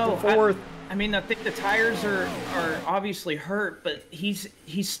 He's back to 4th. I think the tires are obviously hurt, but he's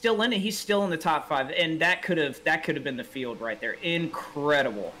still in it. He's still in the top 5, and that could have been the field right there.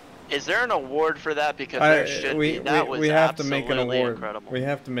 Incredible. Is there an award for that? Because there should be. That was we have to make an award. Incredible. We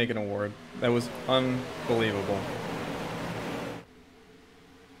have to make an award. That was unbelievable.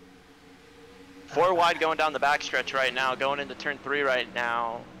 4 wide going down the backstretch right now, going into turn 3 right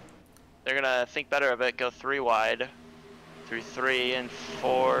now. They're gonna think better of it. Go 3 wide, through 3 and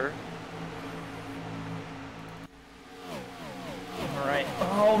 4. All right.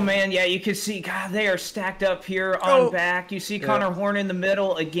 Oh man, yeah, you can see. God, they are stacked up here on back. You see Connor Horn in the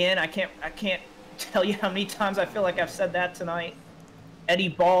middle again. I can't tell you how many times I feel like I've said that tonight. Eddie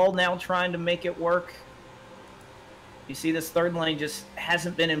Ball now trying to make it work. You see this 3rd lane just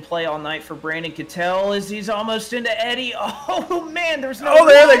hasn't been in play all night for Brandon Cattell as he's almost into Eddie. Oh man, there's no. Oh,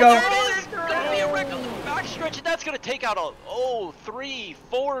 there they go. There's gonna be a wreck on the backstretch, and that's gonna take out 3,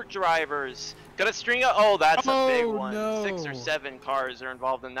 4 drivers. Gonna string up. Oh, that's a big one. No. 6 or 7 cars are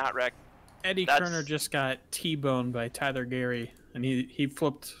involved in that wreck. Eddie Kerner just got T-boned by Tyler Gary, and he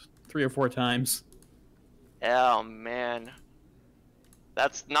flipped 3 or 4 times. Oh man,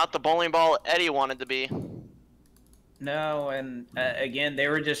 that's not the bowling ball Eddie wanted to be. No, and again, they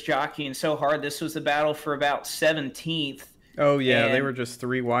were just jockeying so hard. This was the battle for about 17th. Oh yeah, they were just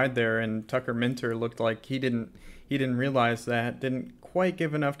 3 wide there, and Tucker Minter looked like he didn't realize that. Didn't quite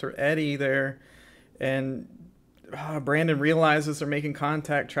give enough to Eddie there, and Brandon realizes they're making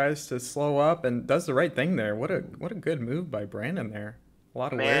contact, tries to slow up, and does the right thing there. What a good move by Brandon there. A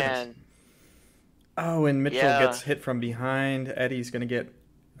lot of awareness. Man. Oh, and Mitchell Yeah. gets hit from behind. Eddie's going to get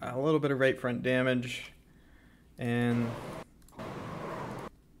a little bit of right front damage. And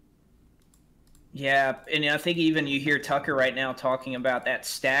Yeah, and I think even you hear Tucker right now talking about that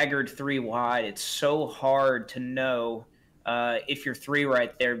staggered 3 wide. It's so hard to know if you're 3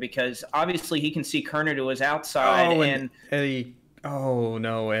 right there, because obviously he can see Kerner to his outside. and Eddie. Oh,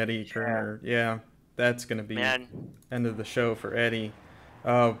 no, Eddie Kerner. Yeah, that's going to be Man. end of the show for Eddie.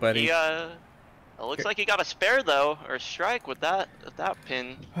 Oh, buddy. It looks like he got a spare though, or a strike with that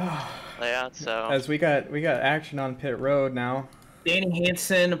pin layout. So As we got action on pit road now. Danny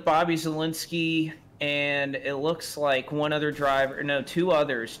Hansen, Bobby Zielinski, and it looks like one other driver, no, 2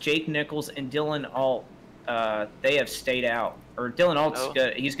 others, Jake Nichols and Dylan Alt. They have stayed out. Or Dylan Alt's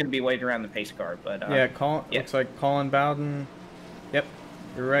he's going to be waiting around the pace car. But Looks like Colin Bowden. Yep,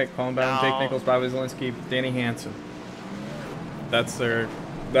 you're right. Colin Bowden, Jake Nichols, Bobby Zielinski, Danny Hansen. That's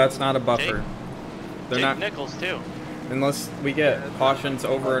not a buffer. They're Jake not Nichols too. Unless we get cautions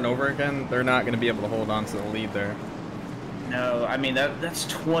over and over again, they're not going to be able to hold on to the lead there. No, I mean that's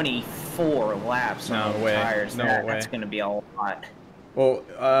 24 laps on the tires. That's going to be a lot. Well,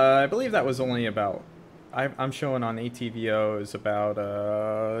 I believe that was only about. I'm showing on ATVO is about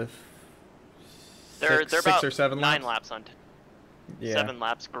They're 6 about or 7 laps. 9 laps on. Yeah. 7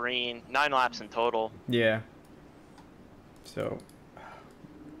 laps green, 9 laps in total. Yeah. So.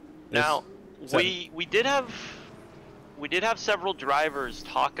 Now we did have several drivers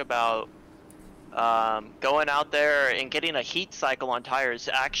talk about going out there and getting a heat cycle on tires.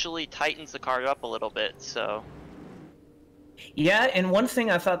 Actually tightens the car up a little bit. So. Yeah, and one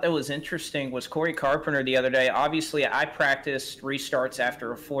thing I thought that was interesting was Corey Carpenter the other day. Obviously, I practiced restarts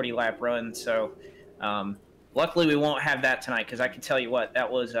after a 40-lap run, so luckily we won't have that tonight, because I can tell you what,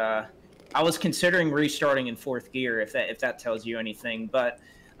 that was I was considering restarting in 4th gear, if that tells you anything. But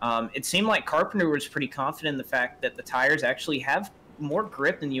it seemed like Carpenter was pretty confident in the fact that the tires actually have more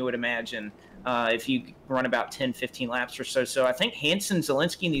grip than you would imagine if you run about 10, 15 laps or so. So I think Hansen,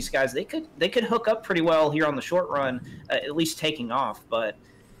 Zielinski, and these guys, they could hook up pretty well here on the short run, at least taking off. But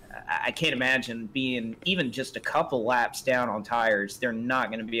I can't imagine being even just a couple laps down on tires. They're not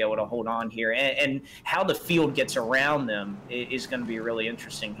going to be able to hold on here. And how the field gets around them is going to be really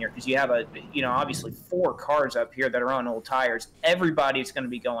interesting here, because you have obviously 4 cars up here that are on old tires. Everybody's going to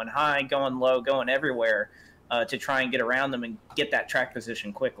be going high, going low, going everywhere to try and get around them and get that track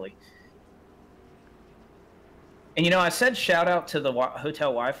position quickly. And, I said shout out to the hotel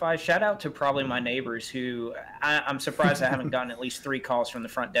Wi-Fi. Shout out to probably my neighbors who I'm surprised I haven't gotten at least 3 calls from the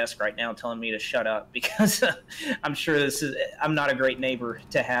front desk right now telling me to shut up, because I'm sure I'm not a great neighbor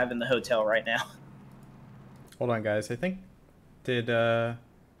to have in the hotel right now. Hold on, guys. I think did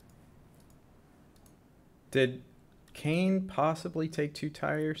Kane possibly take 2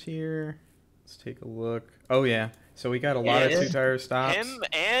 tires here? Let's take a look. Oh, yeah. So we got a lot of 2-tire stops. Him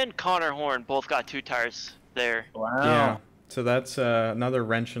and Connor Horn both got 2 tires there. Wow. Yeah. So that's another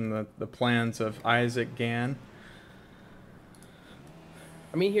wrench in the plans of Isaac Gann.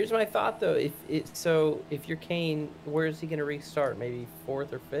 I mean, here's my thought though. If you're Kane, where is he going to restart? Maybe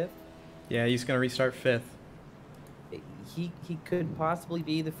 4th or 5th? Yeah, he's going to restart 5th. He could possibly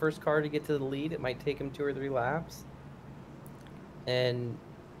be the first car to get to the lead. It might take him 2 or 3 laps. And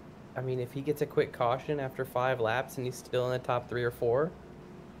I mean, if he gets a quick caution after 5 laps and he's still in the top 3 or 4,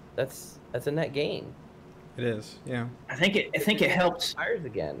 that's a net gain. It is, yeah. I think it helps. Tires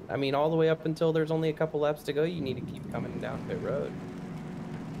again. I mean, all the way up until there's only a couple laps to go, you need to keep coming down pit road.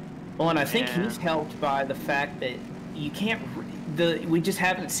 Well, and I think he's helped by the fact that you can't. We just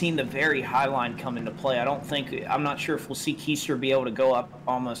haven't seen the very high line come into play. I'm not sure if we'll see Keister be able to go up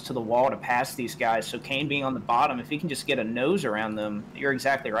almost to the wall to pass these guys. So Kane being on the bottom, if he can just get a nose around them, you're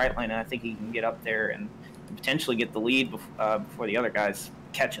exactly right, Lana. I think he can get up there and potentially get the lead before the other guys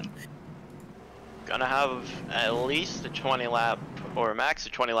catch him. Gonna have at least a 20 lap or max a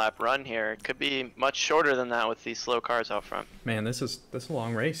 20 lap run here. It could be much shorter than that with these slow cars out front. Man, this is a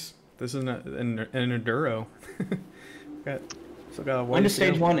long race. This is an enduro. Still got a when does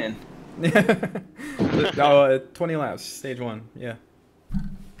stage 1 in? 20 laps, stage 1. Yeah.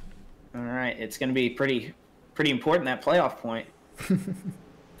 All right, it's going to be pretty important, that playoff point.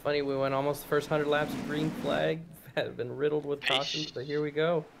 Funny, we went almost the first 100 laps of green flag. Had been riddled with cautions, but here we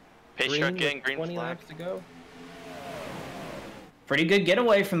go. Pace truck getting green 20 flag. laps to go. Pretty good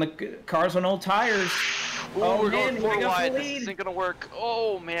getaway from the cars on old tires. Ooh, we're man, going 4 we got wide. the This lead. isn't gonna work.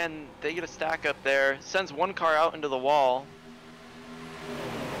 Oh man, they get a stack up there. Sends one car out into the wall.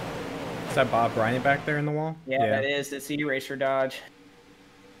 Is that Bob Bryant back there in the wall? Yeah, that is. It's E-Racer Dodge.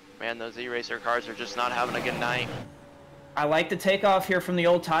 Man, those E-Racer cars are just not having a good night. I like the takeoff here from the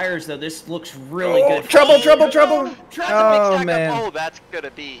old tires, though. This looks really good. Trouble! Oh man. Oh, that's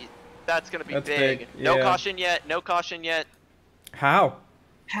gonna be big. Yeah. No caution yet. No caution yet. How?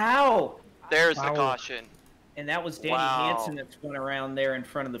 There's the caution. And that was Danny Hansen that spun around there in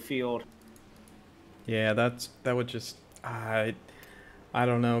front of the field. Yeah, that would just I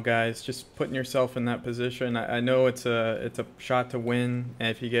don't know, guys. Just putting yourself in that position. I know it's a shot to win, and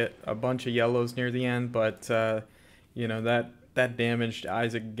if you get a bunch of yellows near the end, but you know that damaged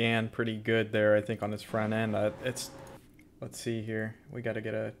Isaac Gann pretty good there. I think on his front end. Let's see here. We got to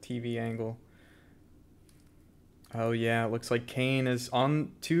get a TV angle. Oh yeah, it looks like Kane is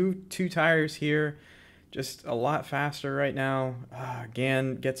on two tires here, just a lot faster right now.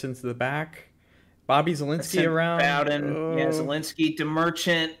 Gann gets into the back. Bobby Zielinski around. Bowden. Oh. Yeah, Zielinski,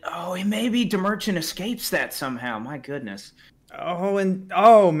 DeMerchant. Oh, maybe DeMerchant escapes that somehow. My goodness.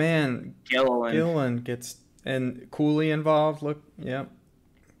 Oh man, Gillen gets and Cooley involved. Look, yep.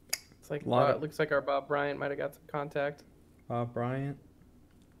 It's like looks like our Bob Bryant might have got some contact. Bob Bryant.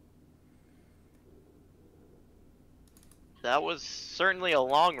 That was certainly a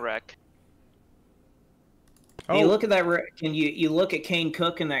long wreck. Oh. You look at that wreck, and you look at Kane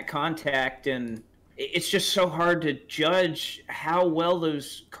Cook and that contact, and it's just so hard to judge how well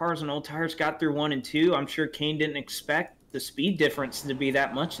those cars on old tires got through 1 and 2. I'm sure Kane didn't expect the speed difference to be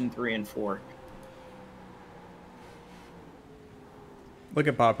that much in 3 and 4. Look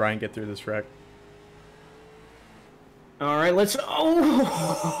at Bob Bryant get through this wreck. All right, let's.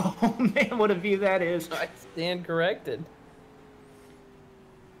 Oh man, what a view that is! I stand corrected.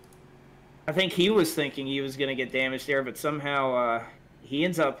 I think he was thinking he was going to get damaged there, but somehow he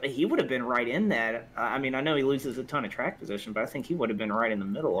ends up. He would have been right in that. I mean, I know he loses a ton of track position, but I think he would have been right in the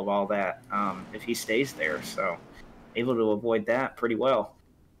middle of all that if he stays there. So, able to avoid that pretty well.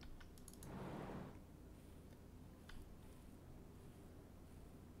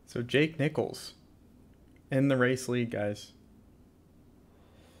 So Jake Nichols in the race lead, guys.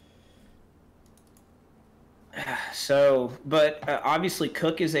 So, but obviously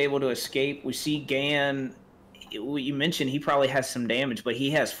Cook is able to escape. We see Gann. You mentioned he probably has some damage, but he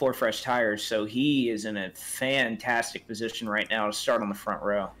has 4 fresh tires, so he is in a fantastic position right now to start on the front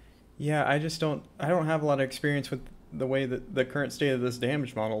row. Yeah, I don't have a lot of experience with the way that the current state of this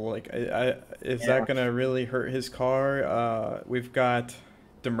damage model. Like, is that going to really hurt his car? We've got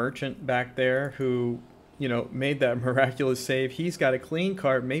DeMerchant back there who, you know, made that miraculous save. He's got a clean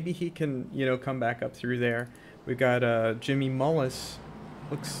car. Maybe he can, you know, come back up through there. We got Jimmy Mullis.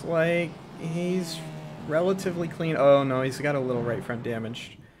 Looks like he's relatively clean. Oh no, he's got a little right front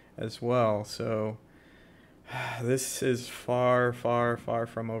damage as well. So this is far, far, far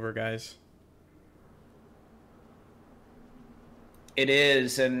from over, guys. It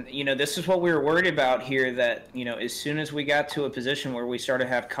is, and you know, this is what we were worried about here, that, you know, as soon as we got to a position where we started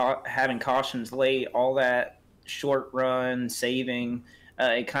having cautions late, all that short run saving,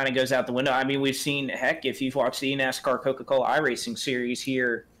 it kind of goes out the window. I mean, we've seen, heck, if you've watched the NASCAR Coca-Cola iRacing series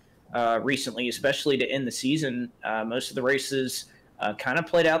here recently, especially to end the season, most of the races kind of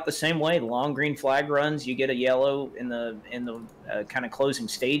played out the same way. The long green flag runs, you get a yellow in the kind of closing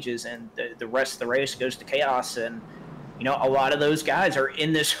stages, and the rest of the race goes to chaos. And you know, a lot of those guys are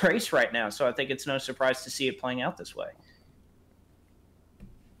in this race right now, so I think it's no surprise to see it playing out this way.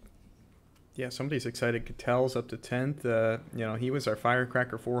 Yeah, somebody's excited. Cattell's up to 10th. You know, he was our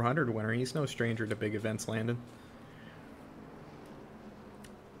Firecracker 400 winner. He's no stranger to big events, Landon.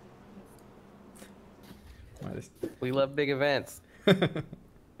 We love big events. That's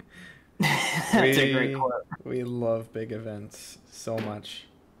a great quote. We love big events so much.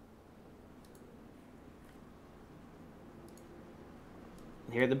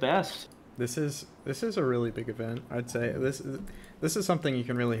 They're the best. This is a really big event. I'd say this is something you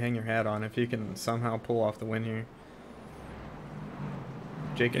can really hang your hat on if you can somehow pull off the win here.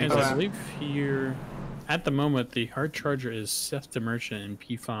 Jake, guys, I believe here at the moment the hard charger is Seth DeMerchant in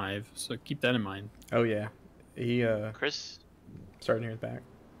P5, so keep that in mind. Oh yeah, he Chris starting near the back.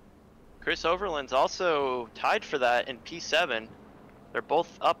 Chris Overland's also tied for that in P7. They're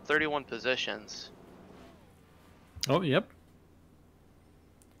both up 31 positions. Oh, yep.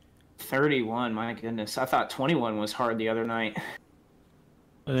 31, my goodness. I thought 21 was hard the other night.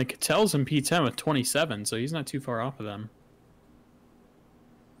 And then Cattell's in P10 with 27, so he's not too far off of them.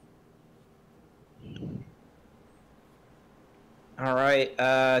 All right,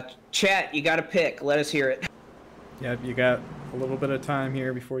 chat, you got to pick. Let us hear it. Yeah, you got a little bit of time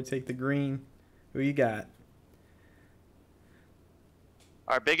here before we take the green. Who you got?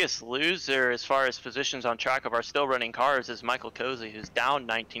 Our biggest loser as far as positions on track of our still running cars is Michael Cozy, who's down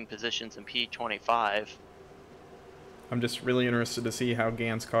 19 positions in P25. I'm just really interested to see how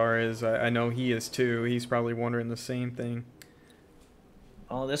Gan's car is. I know he is too. He's probably wondering the same thing.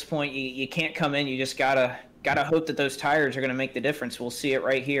 Well, at this point, you can't come in. You just gotta hope that those tires are gonna make the difference. We'll see it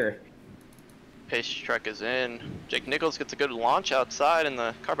right here. Pace truck is in. Jake Nichols gets a good launch outside, and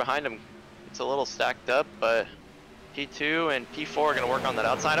the car behind him gets a little stacked up, but P2 and P4 are going to work on that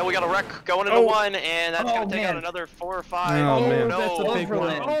outside. Oh, we got a wreck going into one, and that's going to take out another 4 or 5. Oh, man. No. That's a big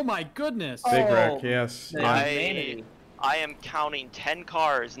one. Oh, my goodness. Big wreck, yes. I am counting 10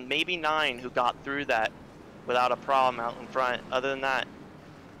 cars, maybe 9, who got through that without a problem out in front. Other than that,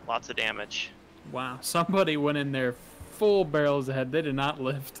 lots of damage. Wow. Somebody went in there full barrels ahead. They did not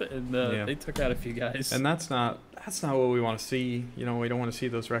lift, and they took out a few guys. And that's not what we want to see. You know, we don't want to see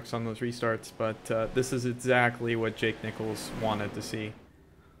those wrecks on those restarts, but this is exactly what Jake Nichols wanted to see.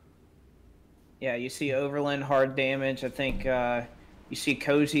 Yeah, you see Overland hard damage. I think you see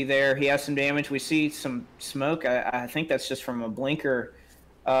Cozy there. He has some damage. We see some smoke. I think that's just from a blinker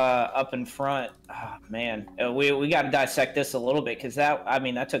up in front. Oh, man, we got to dissect this a little bit because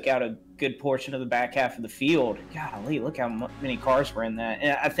that took out a good portion of the back half of the field. Golly, look how many cars were in that.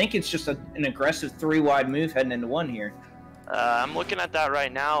 And I think it's just an aggressive 3-wide move heading into one here. I'm looking at that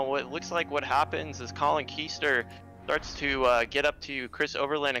right now. What looks like what happens is Colin Keister starts to get up to Chris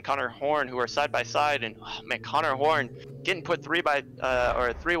Overland and Connor Horn, who are side by side, and oh, man, Connor Horn getting put 3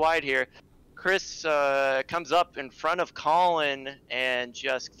 wide here. Chris comes up in front of Colin and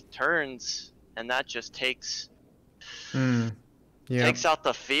just turns, and that just takes out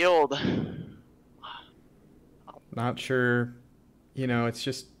the field. Not sure. You know, it's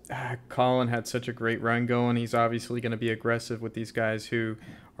just Colin had such a great run going. He's obviously going to be aggressive with these guys who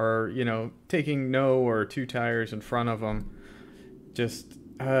are, you know, taking no or 2 tires in front of them. Just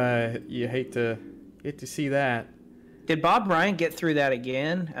you hate to see that. Did Bob Bryant get through that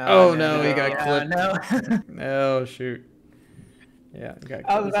again? No, he got clipped. No. Oh, shoot. Yeah, he got clipped.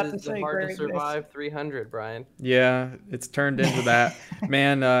 I was about to say, hard to survive 300, Brian. Yeah, it's turned into that.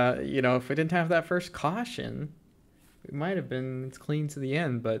 Man, you know, if we didn't have that first caution, it might have been clean to the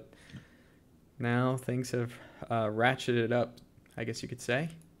end, but now things have ratcheted up, I guess you could say.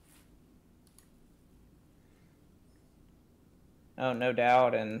 Oh, no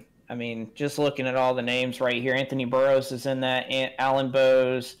doubt. And I mean, just looking at all the names right here, Anthony Burrows is in that, Alan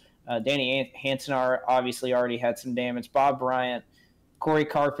Bowes, Danny Hansen obviously already had some damage, Bob Bryant, Corey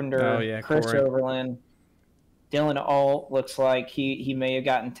Carpenter, Chris Corey. Overland, Dylan Alt looks like he may have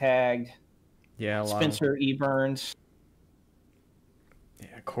gotten tagged. Yeah, a lot. Spencer E. Burns.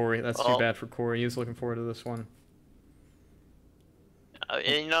 Yeah, Corey. That's too bad for Corey. He was looking forward to this one.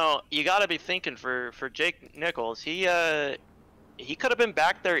 You know, you got to be thinking for Jake Nichols. He could have been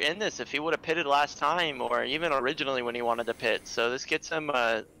back there in this if he would have pitted last time, or even originally when he wanted to pit. So this gets him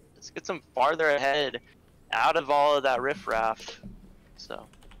farther ahead, out of all of that riffraff. So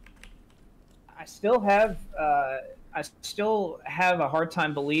I still have a hard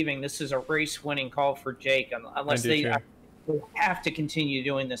time believing this is a race-winning call for Jake, unless they have to continue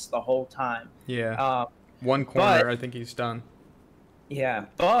doing this the whole time. Yeah. One corner, I think he's done. Yeah,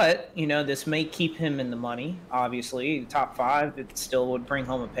 but, you know, this may keep him in the money, obviously. Top 5, it still would bring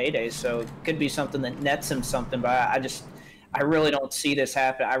home a payday, so it could be something that nets him something, but I really don't see this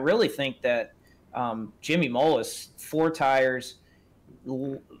happen. I really think that Jimmy Mullis, 4 tires,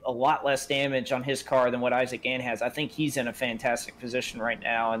 a lot less damage on his car than what Isaac Gann has. I think he's in a fantastic position right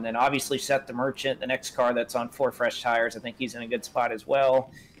now, and then obviously Seth the Merchant, the next car that's on 4 fresh tires, I think he's in a good spot as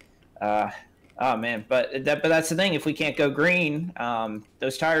well. Oh man, but that's the thing. If we can't go green,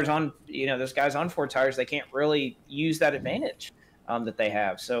 those tires on, you know, those guys on 4 tires, they can't really use that advantage that they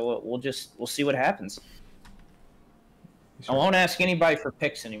have. So we'll see what happens. Sure. I won't ask anybody for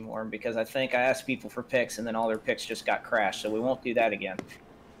picks anymore because I think I asked people for picks and then all their picks just got crashed. So we won't do that again.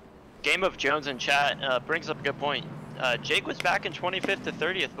 Game of Jones in chat brings up a good point. Jake was back in 25th to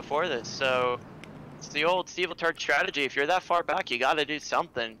 30th before this, so. It's the old Steve Letarte strategy. If you're that far back, you got to do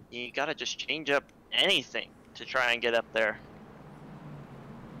something. You got to just change up anything to try and get up there.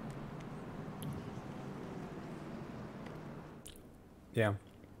 Yeah.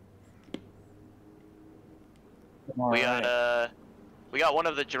 We got one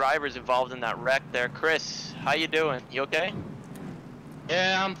of the drivers involved in that wreck there. Chris, how you doing? You okay?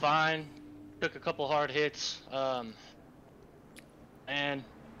 Yeah, I'm fine. Took a couple hard hits. And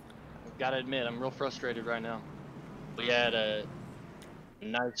gotta admit, I'm real frustrated right now. We had a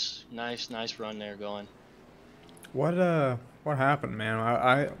nice run there going. What happened, man?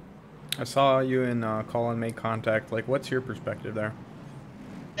 I saw you and Colin make contact. Like, what's your perspective there?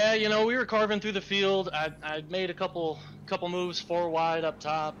 Yeah, you know, we were carving through the field. I made a couple moves 4 wide up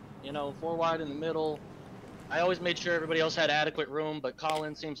top, you know, 4 wide in the middle. I always made sure everybody else had adequate room, but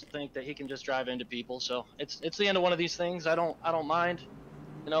Colin seems to think that he can just drive into people. So it's the end of one of these things. I don't mind.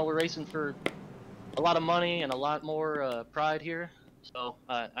 You know, we're racing for a lot of money and a lot more pride here. So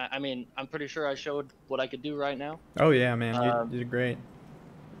I mean, I'm pretty sure I showed what I could do right now. Oh yeah, man, you did great.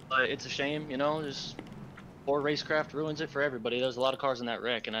 But it's a shame, you know, just poor racecraft ruins it for everybody. There's a lot of cars in that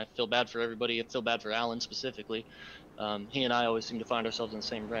wreck, and I feel bad for everybody. I feel bad for Alan specifically. He and I always seem to find ourselves in the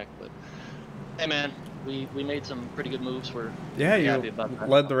same wreck, but hey man, we made some pretty good moves. We're happy about that.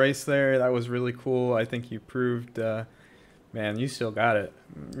 Led the race there. That was really cool. I think you proved, man, you still got it.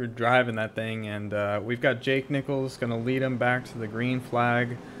 You're driving that thing, and we've got Jake Nichols going to lead him back to the green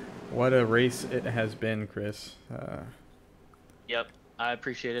flag. What a race it has been, Chris. Yep, I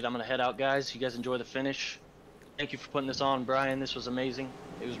appreciate it. I'm going to head out, guys. You guys enjoy the finish. Thank you for putting this on, Brian. This was amazing.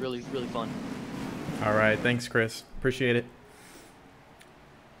 It was really, really fun. All right, thanks, Chris. Appreciate it.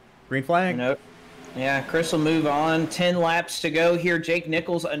 Green flag. Nope. Yeah, Chris will move on. 10 laps to go here. Jake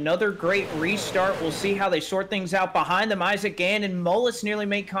Nichols, another great restart. We'll see how they sort things out behind them. Isaac Gann and Mullis nearly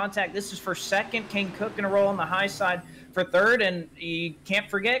made contact. This is for second. Kane Cook going to roll on the high side for third. And you can't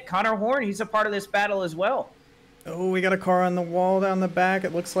forget Connor Horn. He's a part of this battle as well. Oh, we got a car on the wall down the back.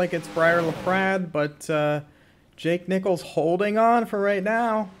 It looks like it's Briar LaPrade, but Jake Nichols holding on for right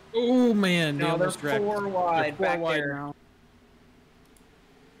now. Oh, man. No, they're 4 wide back there. Now.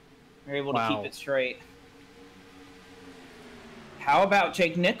 They're able to keep it straight. How about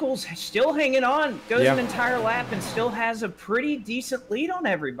Jake Nichols still hanging on? Goes an entire lap and still has a pretty decent lead on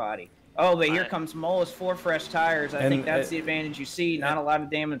everybody. Oh, but here comes Mullis, 4 fresh tires. I think that's the advantage you see. Not a lot of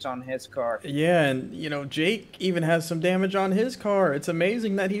damage on his car. Yeah, and, you know, Jake even has some damage on his car. It's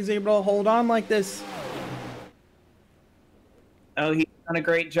amazing that he's able to hold on like this. Oh, he's done a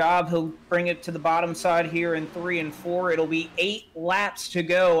great job. He'll bring it to the bottom side here in 3 and 4. It'll be 8 laps to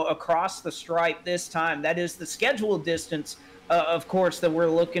go across the stripe this time. That is the scheduled distance, of course, that we're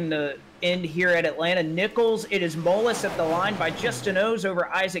looking to end here at Atlanta. Nichols, it is Mullis at the line by just a nose over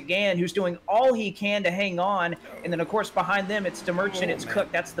Isaac Gann, who's doing all he can to hang on. And then, of course, behind them, it's DeMerchant, it's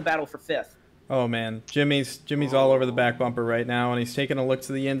Cook. That's the battle for 5th. Oh, man. Jimmy's all over the back bumper right now, and he's taking a look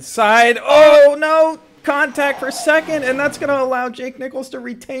to the inside. Oh, no! Contact for second, and that's going to allow Jake Nichols to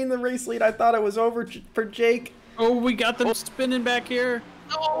retain the race lead. I thought it was over for Jake. Oh, we got them spinning back here.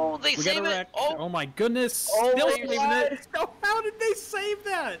 Oh, they saved it. Oh, my goodness. Oh, Still saving it. How did they save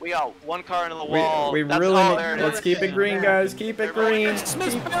that? We got 1 car into the wall. We really let's keep it green, guys. Keep it green.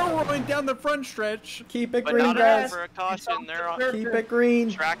 Smith's barrel rolling down the front stretch. Keep it but green, not guys. For a caution. Keep it green.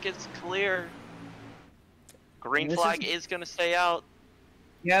 Track is clear. Green flag is going to stay out.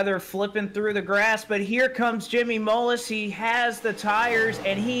 Yeah, they're flipping through the grass, but here comes Jimmy Mullis. He has the tires,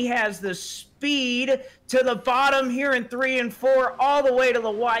 and he has the speed to the bottom here in 3 and 4, all the way to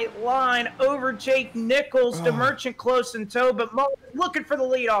the white line over Jake Nichols. DeMerchant close in tow, but Mullis looking for the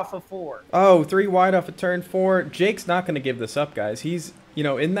lead off of 4. Oh, 3 wide off of turn 4. Jake's not going to give this up, guys. He's, you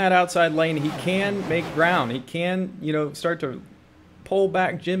know, in that outside lane. He can make ground. He can, you know, start to pull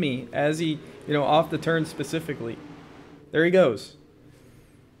back Jimmy as he, you know, off the turn specifically. There he goes.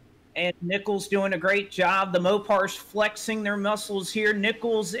 And Nichols doing a great job. The Mopars flexing their muscles here.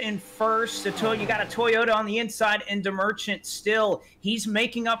 Nichols in first. You got a Toyota on the inside, and DeMerchant still. He's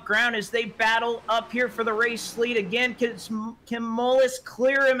making up ground as they battle up here for the race lead again. Can Mullis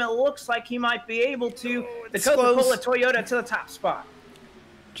clear him? It looks like he might be able to. The Coca-Cola Toyota to the top spot.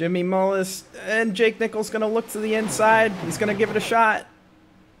 Jimmy Mullis and Jake Nichols going to look to the inside. He's going to give it a shot.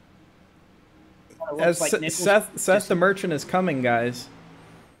 As Seth DeMerchant is coming, guys.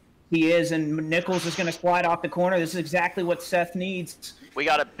 He is, and Nichols is going to slide off the corner. This is exactly what Seth needs. We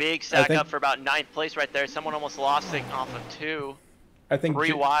got a big stack up for about 9th place right there. Someone almost lost it off of 2. I think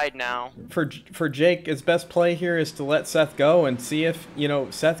 3 wide now. For Jake, his best play here is to let Seth go and see if, you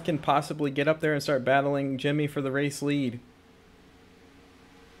know, Seth can possibly get up there and start battling Jimmy for the race lead.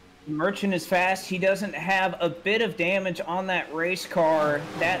 Merchant is fast. He doesn't have a bit of damage on that race car.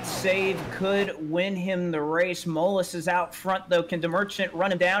 That save could win him the race. Mullis is out front, though. Can DeMerchant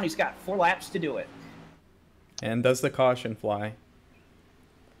run him down? He's got 4 laps to do it. And does the caution fly?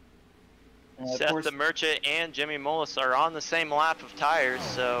 Seth DeMerchant and Jimmy Mullis are on the same lap of tires,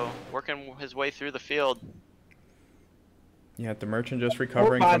 so working his way through the field. Yeah, DeMerchant just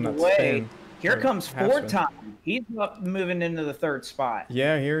recovering from that spin. Here comes Ford time. He's up moving into the 3rd spot.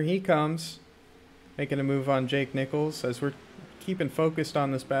 Yeah, here he comes. Making a move on Jake Nichols as we're keeping focused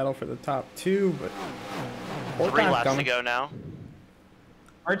on this battle for the top 2. But 3 laps to go now.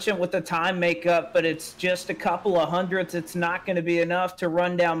 Merchant with the time makeup, but it's just a couple of hundredths. It's not going to be enough to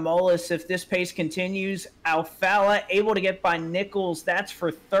run down Mullis if this pace continues. Alfala able to get by Nichols. That's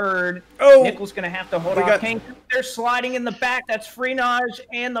for third. Oh, Nichols going to have to hold off Kane. They're sliding in the back. That's Freenage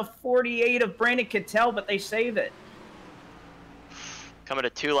and the 48 of Brandon Cattell, but they save it. Coming to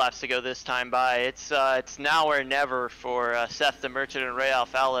 2 laps to go this time by. It's now or never for Seth the Merchant and Ray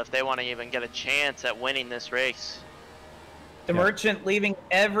Alfala if they want to even get a chance at winning this race. The Merchant leaving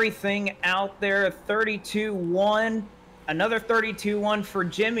everything out there, 32-1. Another 32-1 for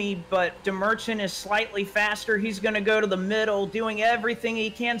Jimmy, but DeMerchant is slightly faster. He's going to go to the middle, doing everything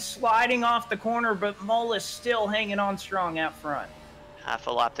he can, sliding off the corner, but Mullis still hanging on strong out front. Half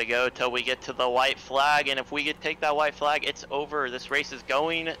a lap to go till we get to the white flag, and if we could take that white flag, it's over. This race is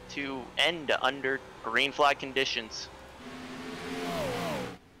going to end under green flag conditions.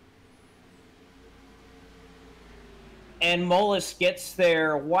 And Mullis gets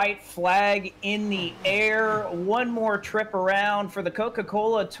their white flag in the air. One more trip around for the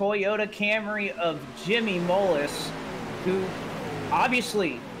Coca-Cola Toyota Camry of Jimmy Mullis, who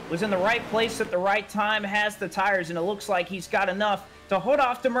obviously was in the right place at the right time, has the tires, and it looks like he's got enough to hold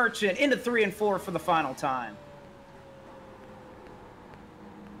off the Merchant into 3 and 4 for the final time.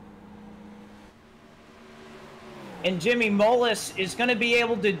 And Jimmy Mullis is going to be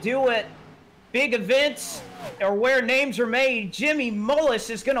able to do it. Big events or where names are made, Jimmy Mullis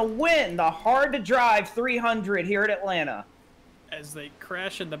is going to win the Hard to Drive 300 here at Atlanta. As they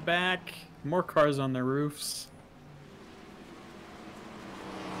crash in the back, more cars on the roofs.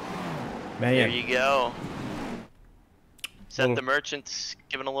 Man. There you go. Seth the Merchant's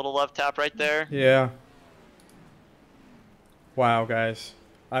giving a little love tap right there. Yeah. Wow, guys.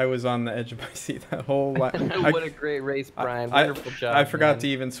 I was on the edge of my seat that whole lap. What a great race, Brian. Wonderful job. I forgot man. to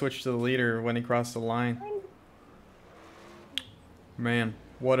even switch to the leader when he crossed the line. Man,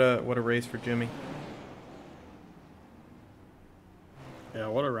 what a race for Jimmy. Yeah,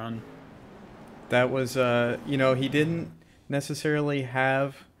 what a run. That was you know, he didn't necessarily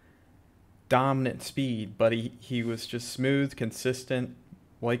have dominant speed, but he was just smooth, consistent,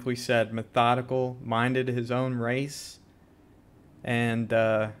 like we said, methodical, minded his own race. And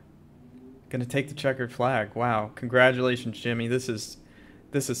gonna take the checkered flag. Wow, congratulations, Jimmy. This is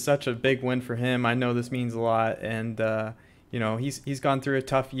such a big win for him. I know this means a lot, and you know, he's gone through a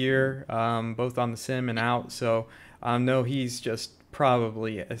tough year, both on the sim and out. So I know he's just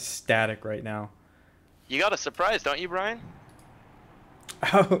probably ecstatic right now. You got a surprise, don't you, Brian?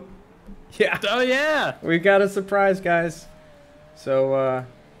 Oh yeah. Oh yeah. We got a surprise, guys. So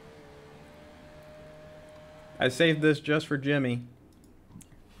I saved this just for Jimmy.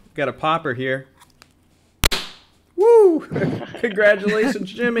 Got a popper here. Woo! Congratulations,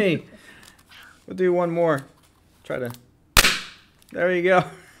 Jimmy. We'll do one more. Try to. There you go.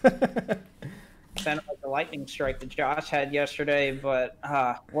 Sounded like the lightning strike that Josh had yesterday, but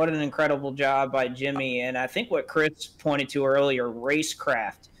what an incredible job by Jimmy. And I think what Chris pointed to earlier,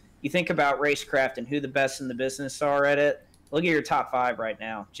 racecraft. You think about racecraft and who the best in the business are at it. Look at your top 5 right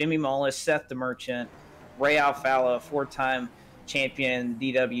now. Jimmy Mullis, Seth the Merchant, Ray Alfala, 4-time champion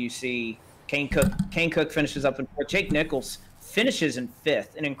DWC. Kane Cook finishes up in 4th. Jake Nichols finishes in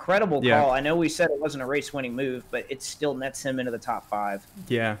 5th. An incredible call. I know we said it wasn't a race-winning move, but it still nets him into the top 5.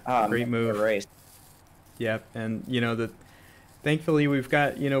 Yeah, great move. Race. Yep, and you know thankfully we've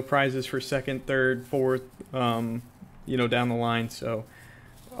got, you know, prizes for 2nd, 3rd, 4th, you know, down the line. So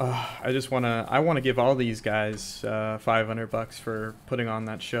I want to give all these guys $500 for putting on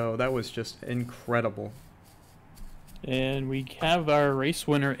that show. That was just incredible. And we have our race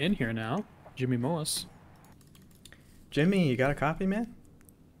winner in here now, Jimmy Mullis. Jimmy, you got a copy, man?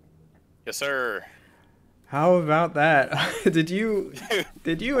 Yes, sir. How about that? Did you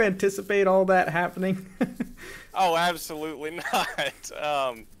anticipate all that happening? Oh, absolutely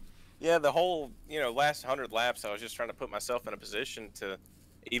not. Yeah, the whole, you know, last 100 laps, I was just trying to put myself in a position to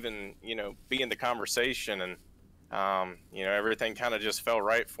even, you know, be in the conversation, and you know, everything kind of just fell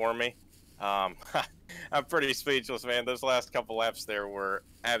right for me. I'm pretty speechless, man. Those last couple laps there were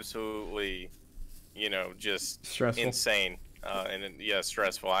absolutely, you know, just stressful, insane, and yeah,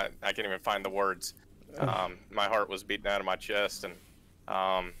 stressful. I can't even find the words. My heart was beating out of my chest, and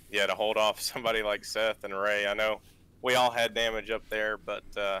yeah, to hold off somebody like Seth and Ray. I know we all had damage up there, but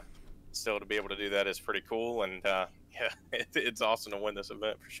still to be able to do that is pretty cool, and yeah, it's awesome to win this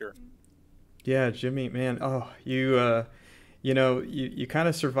event for sure. Yeah, Jimmy, man. Oh, you know, you kind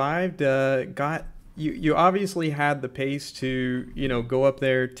of survived. You obviously had the pace to, you know, go up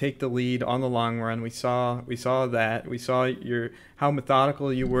there, take the lead on the long run. We saw that. We saw how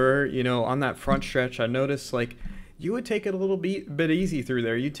methodical you were, you know, on that front stretch. I noticed, like, you would take it a little bit easy through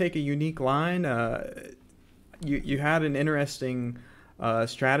there. You'd take a unique line. You had an interesting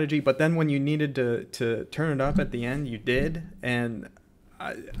strategy, but then when you needed to turn it up at the end, you did. And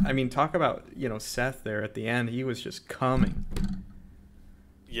I mean, talk about, you know, Seth there at the end. He was just coming.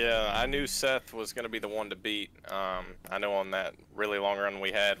 Yeah, I knew Seth was going to be the one to beat. I know on that really long run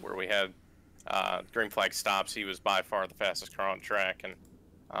we had where we had green flag stops, he was by far the fastest car on track. And,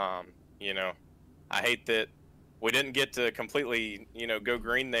 you know, I hate that we didn't get to completely, you know, go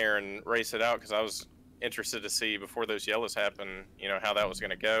green there and race it out, because I was interested to see before those yellows happened, you know, how that was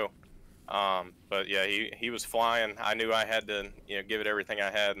going to go. But yeah, he was flying. I knew I had to, you know, give it everything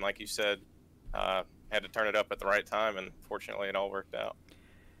I had. And like you said, had to turn it up at the right time. And fortunately it all worked out.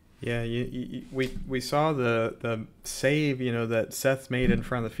 Yeah, we saw the save, you know, that Seth made in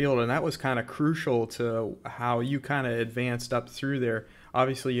front of the field, and that was kind of crucial to how you kind of advanced up through there.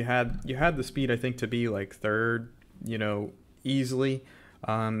 Obviously, you had the speed, I think, to be like third, you know, easily.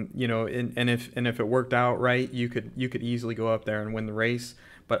 You know, and if it worked out right, you could easily go up there and win the race.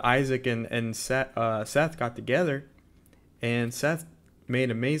 But Isaac and Seth got together, and Seth made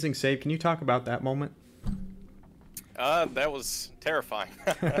an amazing save. Can you talk about that moment? That was terrifying.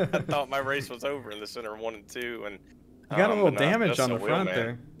 I thought my race was over in the center 1 and 2, and you got a little damage on the front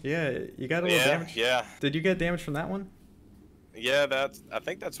there. Yeah, you got a little damage. Yeah. Did you get damage from that one? Yeah, I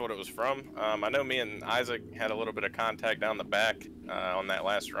think that's what it was from. I know me and Isaac had a little bit of contact down the back on that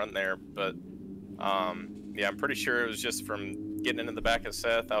last run there, but yeah, I'm pretty sure it was just from getting into the back of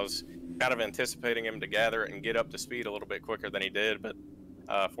Seth. I was kind of anticipating him to gather it and get up to speed a little bit quicker than he did, but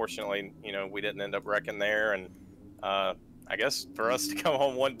fortunately, you know, we didn't end up wrecking there. And I guess for us to come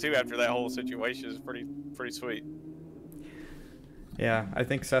home 1-2 after that whole situation is pretty sweet. Yeah, I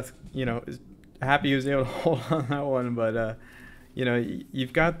think Seth, you know, is happy he was able to hold on that one, but you know,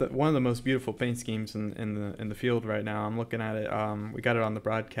 you've got one of the most beautiful paint schemes in the field right now. I'm looking at it. We got it on the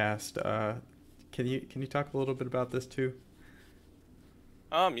broadcast. Can you talk a little bit about this too?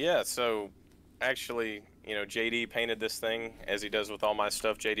 Yeah. So actually, you know, JD painted this thing as he does with all my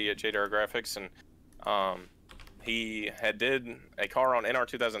stuff. JD at JDR Graphics, and he did a car on NR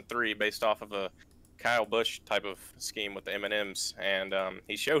 2003 based off of a Kyle Busch type of scheme with the M&Ms, and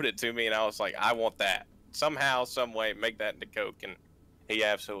he showed it to me, and I was like, I want that. Somehow, some way, make that into Coke. And he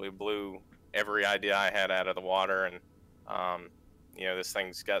absolutely blew every idea I had out of the water. And you know, this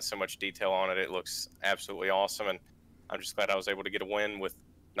thing's got so much detail on it. It looks absolutely awesome, and I'm just glad I was able to get a win with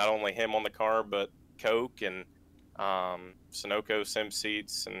not only him on the car, but Coke and Sunoco Sim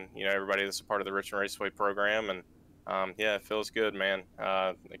Seats, and you know, everybody that's a part of the Richmond Raceway program. And yeah, it feels good, man.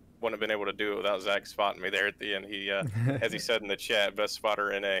 I wouldn't have been able to do it without Zach spotting me there at the end. He, as he said in the chat, best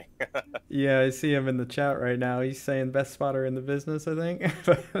spotter in A. Yeah, I see him in the chat right now. He's saying best spotter in the business, I think.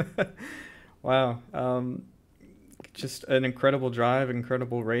 Wow. Just an incredible drive,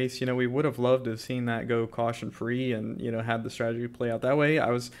 incredible race. You know, we would have loved to have seen that go caution free and, you know, had the strategy play out that way.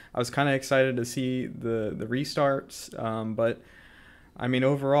 I was kind of excited to see the restarts, but I mean,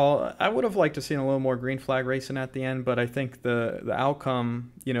 overall, I would have liked to see a little more green flag racing at the end, but I think the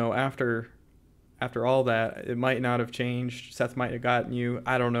outcome, you know, after all that, it might not have changed. Seth might have gotten you.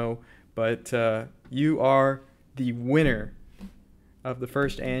 I don't know. But you are the winner of the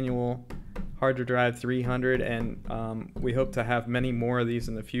first annual Hard to Drive 300, and we hope to have many more of these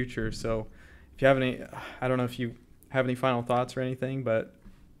in the future. So if you have any, I don't know if you have any final thoughts or anything, but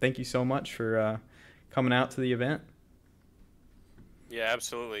thank you so much for coming out to the event. Yeah,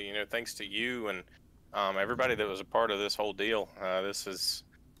 absolutely. You know, thanks to you and everybody that was a part of this whole deal.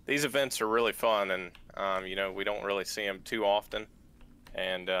 These events are really fun, and you know, we don't really see them too often.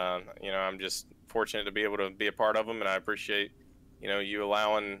 And you know, I'm just fortunate to be able to be a part of them, and I appreciate, you know, you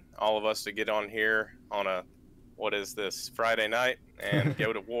allowing all of us to get on here on a, what is this, Friday night and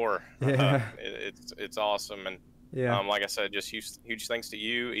go to war. Yeah. It's awesome. And yeah, like I said, just huge thanks to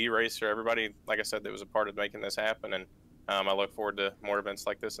you, E-Racer, everybody, like I said, that was a part of making this happen. And I look forward to more events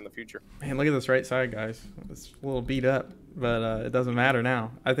like this in the future. Man, look at this right side, guys. It's a little beat up, but it doesn't matter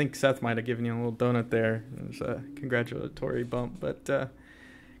now. I think Seth might have given you a little donut there. It was a congratulatory bump, but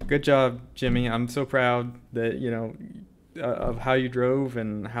good job, Jimmy. I'm so proud that, you know, of how you drove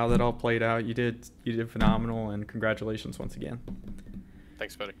and how that all played out. You did phenomenal, and congratulations once again.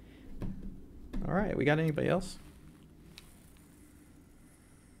 Thanks, buddy. All right, we got anybody else?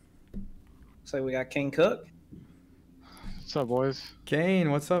 So we got King Cook. What's up, boys?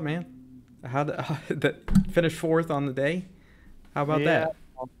 Kane, what's up, man? How finished fourth on the day? How about that?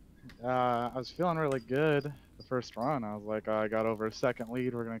 I was feeling really good the first run. I was like, I got over a second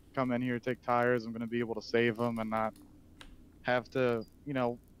lead. We're gonna come in here, take tires. I'm gonna be able to save them and not have to, you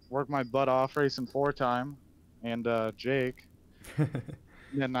know, work my butt off racing 4 time. and Jake.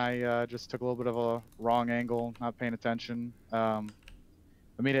 Then I just took a little bit of a wrong angle, not paying attention. I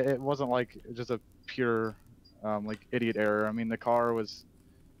mean, it wasn't like just a pure like idiot error. I mean, the car was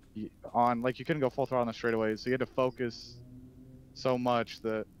on, like, you couldn't go full throttle on the straightaway, so you had to focus so much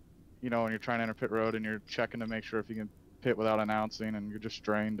that, you know, when you're trying to enter pit road and you're checking to make sure if you can pit without announcing, and you're just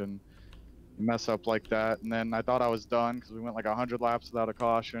drained and you mess up like that. And then I thought I was done because we went like 100 laps without a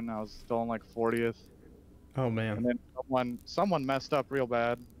caution. I was still in like 40th. Oh And man. then someone messed up real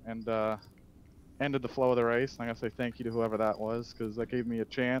bad and ended the flow of the race. And I gotta say thank you to whoever that was, because that gave me a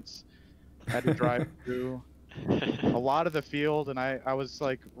chance. I had to drive through a lot of the field, and I was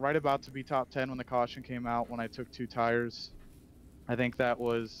like right about to be top 10 when the caution came out when I took 2 tires. I think that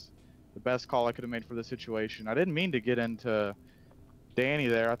was the best call I could have made for the situation. I didn't mean to get into Danny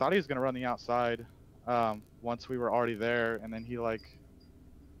there. I thought he was gonna run the outside once we were already there, and then he like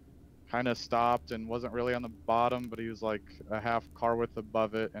kind of stopped and wasn't really on the bottom, but he was like a half car width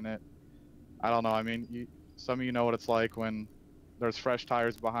above it, and I don't know. I mean, some of you know what it's like when there's fresh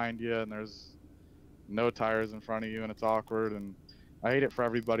tires behind you and there's no tires in front of you, and it's awkward. And I hate it for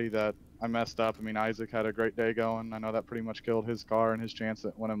everybody that I messed up. I mean, Isaac had a great day going. I know that pretty much killed his car and his chance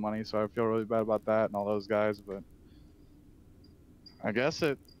at winning money, so I feel really bad about that and all those guys. But I guess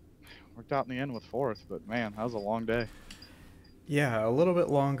it worked out in the end with 4th. But man, that was a long day. Yeah, a little bit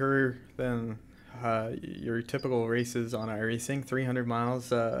longer than your typical races on iRacing. 300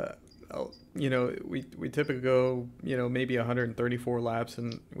 miles. You know, we typically go, you know, maybe 134 laps,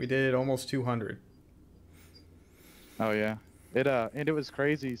 and we did almost 200. Oh yeah, and it was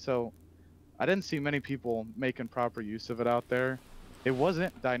crazy. So I didn't see many people making proper use of it out there. It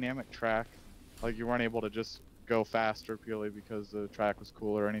wasn't dynamic track, like you weren't able to just go faster purely because the track was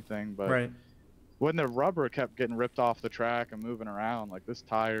cool or anything. But Right. when the rubber kept getting ripped off the track and moving around, like this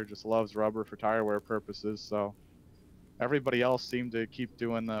tire just loves rubber for tire wear purposes. So everybody else seemed to keep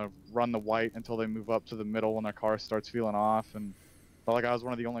doing the run the white until they move up to the middle when their car starts feeling off. And felt like I was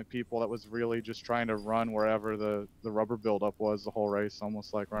one of the only people that was really just trying to run wherever the rubber buildup was the whole race,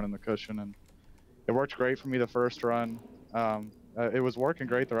 almost like running the cushion. And it worked great for me the first run. It was working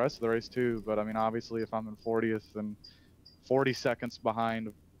great the rest of the race too. But I mean, obviously, if I'm in 40th and 40 seconds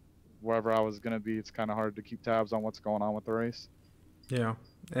behind wherever I was going to be, it's kind of hard to keep tabs on what's going on with the race. Yeah.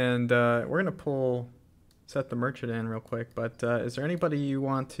 And we're going to set the merchant in real quick. But is there anybody you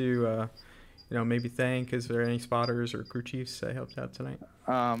want to, you know, maybe thank? Is there any spotters or crew chiefs that helped out tonight?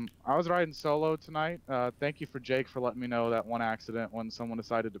 I was riding solo tonight. Thank you for Jake for letting me know that one accident when someone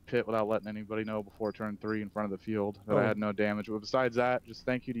decided to pit without letting anybody know before turn 3 in front of the field that I had no damage. But besides that, just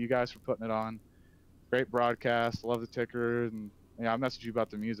thank you to you guys for putting it on. Great broadcast. Love the ticker. And yeah, I messaged you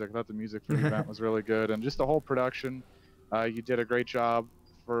about the music. I thought the music for the event was really good. And just the whole production. You did a great job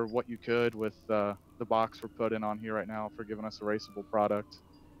for what you could with the box we're putting on here right now for giving us a raceable product.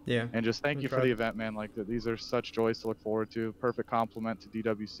 Yeah. And just thank you for the event, man. Like, these are such joys to look forward to. Perfect compliment to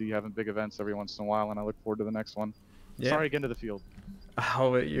DWC having big events every once in a while, and I look forward to the next one. Yeah. Sorry again to the field.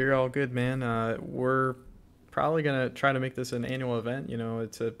 Oh, you're all good, man. We're probably going to try to make this an annual event. You know,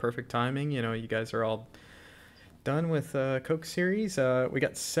 it's a perfect timing. You know, you guys are all done with Coke Series. We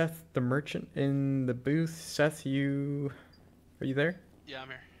got Seth the Merchant in the booth. Seth, are you there? Yeah, I'm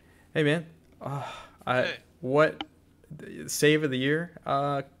here. Hey, man. Hey. What save of the year?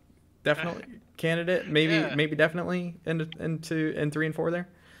 Definitely candidate. Maybe definitely in 3 and 4 there.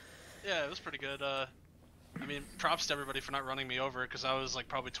 Yeah, it was pretty good. I mean, props to everybody for not running me over, because I was like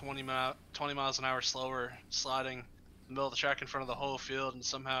probably 20 miles an hour slower sliding in the middle of the track in front of the whole field, and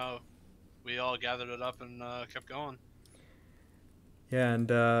somehow we all gathered it up and kept going. Yeah, and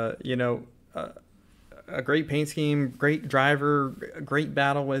you know, a great paint scheme, great driver, a great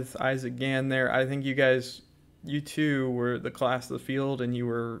battle with Isaac Gann there. I think you two were the class of the field, and you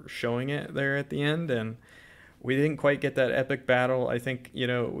were showing it there at the end, and we didn't quite get that epic battle. I think, you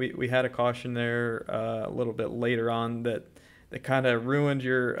know, we had a caution there a little bit later on that kind of ruined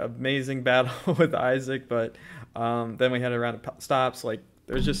your amazing battle with Isaac, but then we had a round of stops. Like,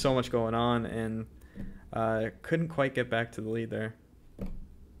 there's just so much going on, and couldn't quite get back to the lead there.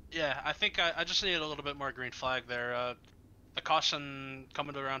 Yeah, I think I just needed a little bit more green flag there. The caution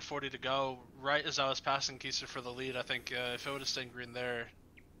coming to around 40 to go, right as I was passing Kieser for the lead. I think if it would have stayed green there,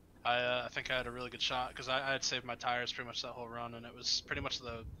 I think I had a really good shot, because I had saved my tires pretty much that whole run, and it was pretty much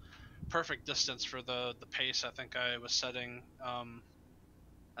the perfect distance for the pace I think I was setting.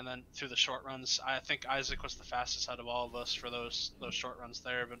 And then through the short runs, I think Isaac was the fastest out of all of us for those short runs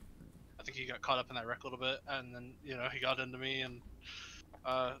there, but I think he got caught up in that wreck a little bit, and then, you know, he got into me, and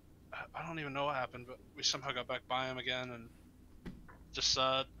I don't even know what happened, but we somehow got back by him again, and just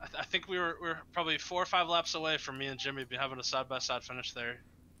I think we were probably 4 or 5 laps away from me and Jimmy having a side-by-side finish there.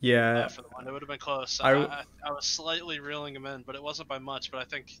 Yeah, For the one, it would have been close. I I was slightly reeling him in, but it wasn't by much. But I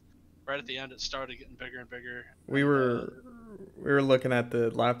think right at the end it started getting bigger and bigger. we and, were looking at the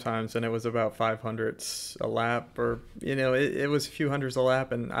lap times, and it was about 500ths a lap, or it was a few hundreds a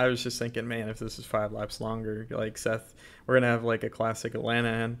lap, and I was just thinking, man, if this is 5 laps longer, like Seth, we're gonna have like a classic Atlanta.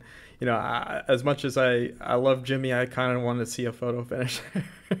 And as much as I love Jimmy, I kind of wanted to see a photo finish.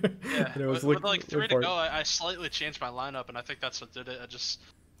 Yeah, it was with like 3 to go, I slightly changed my lineup, and I think that's what did it. I just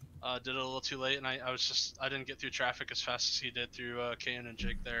did it a little too late, and I didn't get through traffic as fast as he did through Kane and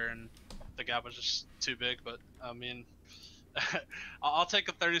Jake there, and the gap was just too big. But I mean, I'll take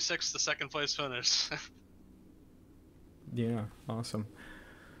a 36th to second place finish. Yeah, awesome.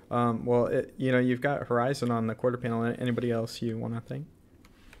 Well, you've got Horizon on the quarter panel. Anybody else you want to thank?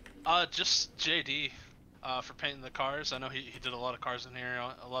 Just JD for painting the cars. I know he did a lot of cars in here,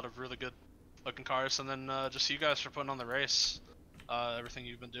 a lot of really good looking cars, and then just you guys for putting on the race. Everything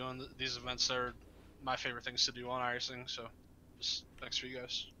you've been doing. These events are my favorite things to do on iRacing, so just thanks for you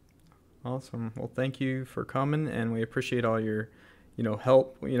guys. Awesome. Well, thank you for coming, and we appreciate all your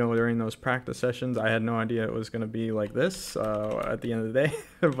help during those practice sessions. I had no idea it was going to be like this at the end of the day,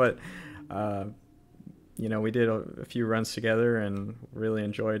 but we did a few runs together and really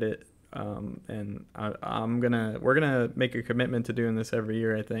enjoyed it. And we're gonna make a commitment to doing this every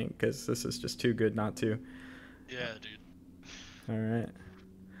year, I think, because this is just too good not to. Yeah, dude. All right.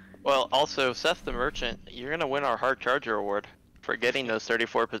 Well, also, Seth the Merchant, you're going to win our Hard Charger Award for getting those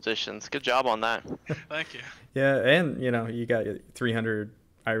 34 positions. Good job on that. Thank you. Yeah, and, you got 300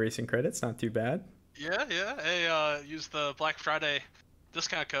 iRacing credits. Not too bad. Yeah. Hey, use the Black Friday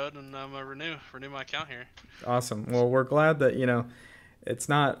discount code, and I'm going to renew my account here. Awesome. Well, we're glad that, it's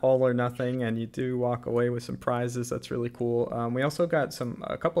not all or nothing, and you do walk away with some prizes. That's really cool. We also got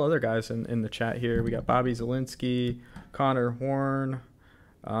a couple other guys in the chat here. We got Bobby Zielinski, Connor Horn.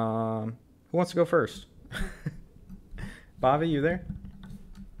 Who wants to go first? Bobby, you there?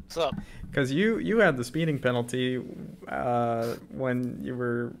 What's up? Because you had the speeding penalty when you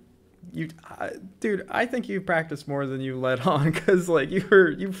were dude. I think you practiced more than you let on, because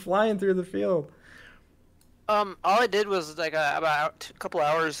you flying through the field. All I did was about a couple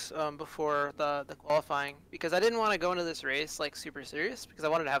hours before the qualifying, because I didn't want to go into this race super serious, because I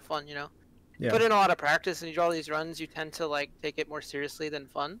wanted to have fun, Yeah. Put in a lot of practice, and you do all these runs, you tend to take it more seriously than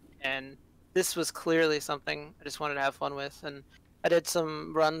fun. And this was clearly something I just wanted to have fun with. And I did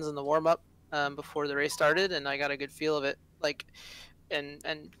some runs in the warm up before the race started, and I got a good feel of it, and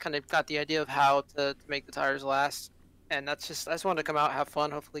kind of got the idea of how to make the tires last. And I just wanted to come out, have fun,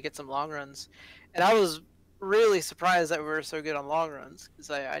 hopefully get some long runs. And I was really surprised that we were so good on long runs, because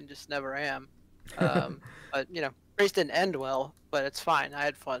I just never am. But race didn't end well, but it's fine. I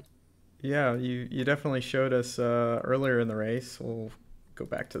had fun. Yeah, you definitely showed us earlier in the race. We'll go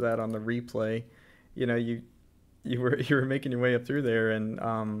back to that on the replay. You were making your way up through there, and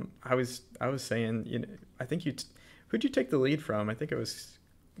I was saying, I think who'd you take the lead from? I think was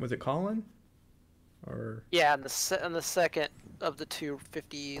it Colin? Or yeah, on the second of the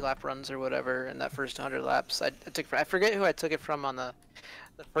 250 lap runs or whatever, in that first 100 laps, I forget who I took it from on the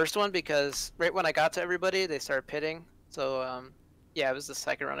first one, because right when I got to everybody, they started pitting. So yeah, it was the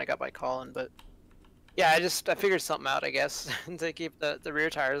second run I got by Colin, but yeah, I figured something out, I guess, to keep the rear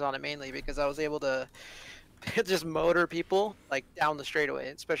tires on it, mainly because I was able to just motor people down the straightaway,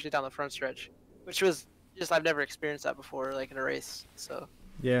 especially down the front stretch, which was just, I've never experienced that before, in a race. So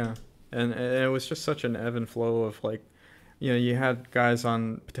yeah, and it was just such an ebb and flow of you had guys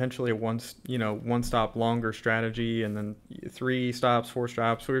on potentially a one stop longer strategy, and then 3 stops, 4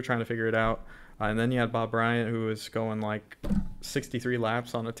 stops. We were trying to figure it out. And then you had Bob Bryant, who was going 63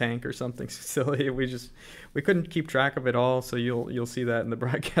 laps on a tank or something silly. We couldn't keep track of it all, so you'll see that in the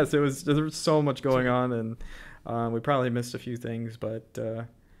broadcast. There was so much going on, and we probably missed a few things. But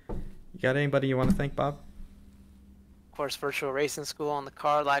you got anybody you want to thank, Bob? Of course, virtual racing school on the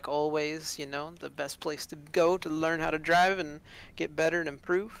car, like always. The best place to go to learn how to drive and get better and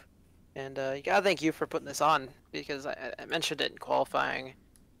improve. And you gotta thank you for putting this on, because I mentioned it in qualifying,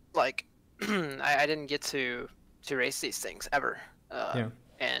 I didn't get to race these things ever. Yeah.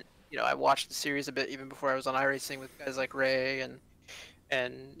 And I watched the series a bit even before I was on iRacing with guys like Ray and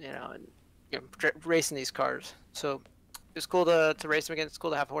racing these cars. So it's cool to race them again. It's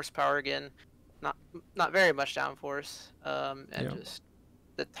cool to have horsepower again. Not very much downforce. And just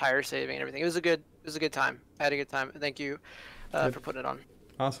the tire saving and everything. It was a good time. I had a good time. Thank you for putting it on.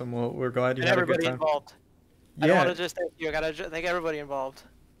 Awesome. Well, we're glad you and had a good everybody time. involved. Yeah. I don't want to just thank you. I gotta thank everybody involved.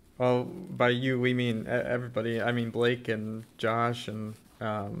 Well, by you, we mean everybody. I mean, Blake and Josh and,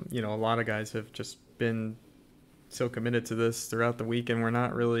 you know, a lot of guys have just been so committed to this throughout the week, and we're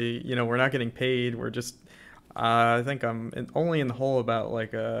not really, you know, we're not getting paid. We're just, I think only in the hole about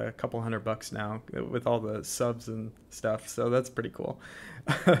like a couple $100 now with all the subs and stuff. So that's pretty cool.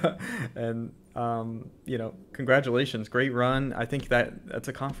 And, you know, congratulations. Great run. I think that's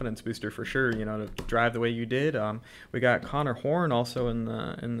a confidence booster for sure, you know, to drive the way you did. We got Connor Horn also in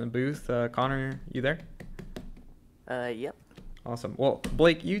the booth. Connor, you there? Yep. Awesome. Well,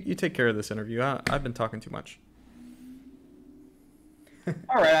 Blake, you take care of this interview. I've been talking too much.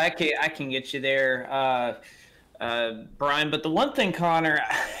 All right, I can get you there, Brian. But the one thing, Connor,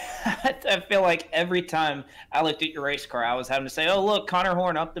 I feel like every time I looked at your race car, I was having to say, "Oh, look, Connor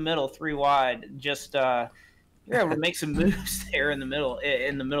Horn up the middle, 3 wide." Just you're able to make some moves there in the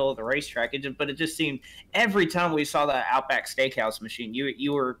middle of the racetrack. But it just seemed every time we saw that Outback Steakhouse machine,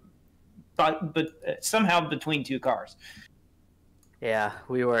 you were, but somehow between 2 cars. Yeah,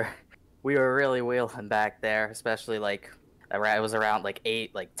 we were really wheeling back there, especially like it was around like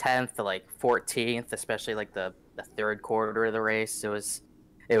 10th to like 14th, especially like the third quarter of the race. It was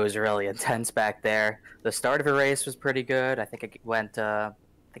really intense back there. The start of the race was pretty good. I think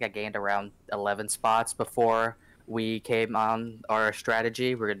I gained around 11 spots before we came on our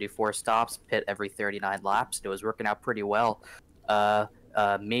strategy. We're gonna do 4 stops, pit every 39 laps. And it was working out pretty well.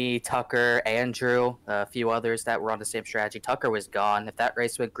 Me, Tucker, Andrew, a few others that were on the same strategy. Tucker was gone. If that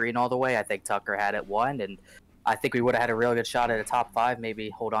race went green all the way, I think Tucker had it won, and I think we would have had a real good shot at a top 5,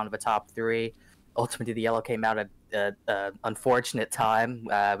 maybe hold on to the top 3. Ultimately, the yellow came out at an unfortunate time.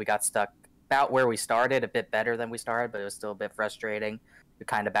 We got stuck about where we started, a bit better than we started, but it was still a bit frustrating. We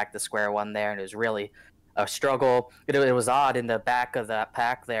kind of back to square one there, and it was really a struggle. It was odd in the back of that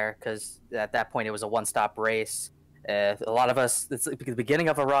pack there, because at that point it was a one-stop race. A lot of us, it's the beginning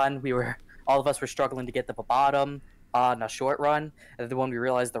of a run, all of us were struggling to get to the bottom on a short run, and then when we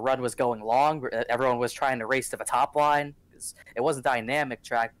realized the run was going long, everyone was trying to race to the top line. It wasn't dynamic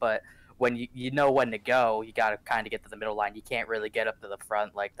track, but when you know when to go, you got to kind of get to the middle line. You can't really get up to the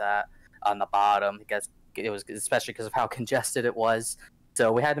front like that on the bottom, because it was, especially because of how congested it was.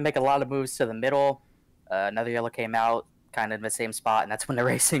 So we had to make a lot of moves to the middle. Another yellow came out kind of in the same spot, and that's when the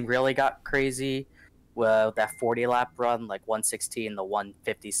racing really got crazy. Well, that 40 lap run, like 116 to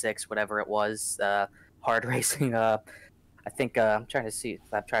 156, whatever it was, hard racing. I think I'm trying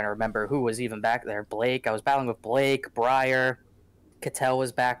to remember who was even back there. Blake. I was battling with Blake, Breyer, Cattell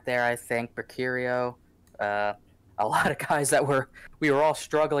was back there. I think Mercurio. A lot of guys that we were all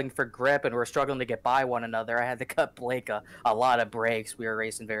struggling for grip, and we were struggling to get by one another. I had to cut Blake a lot of breaks. We were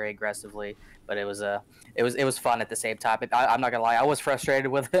racing very aggressively, but it was fun at the same time. I'm not gonna lie, I was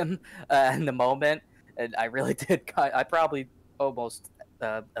frustrated with him in the moment, and I really did. I probably almost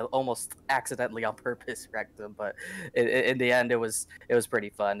accidentally on purpose wrecked him, but in the end, it was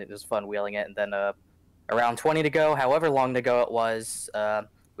pretty fun. It was fun wheeling it, and then around 20 to go, however long to go it was,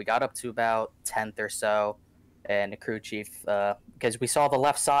 we got up to about 10th or so. And the crew chief, because we saw the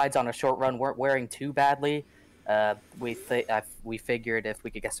left sides on a short run weren't wearing too badly, we figured if we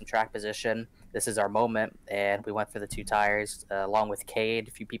could get some track position, this is our moment, and we went for the 2 tires along with Cade.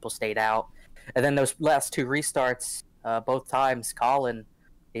 A few people stayed out, and then those last 2 restarts, both times Colin,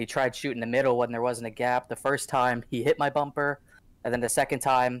 he tried shooting the middle when there wasn't a gap. The first time he hit my bumper, and then the second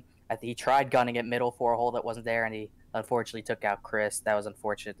time he tried gunning it middle for a hole that wasn't there, and he unfortunately took out Chris. That was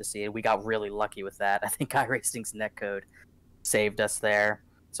unfortunate to see. We got really lucky with that. I think iRacing's netcode saved us there.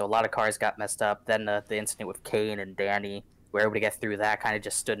 So a lot of cars got messed up. Then the incident with Kane and Danny, we were able to get through that, kind of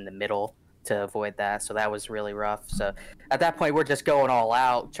just stood in the middle to avoid that. So that was really rough. So at that point, we're just going all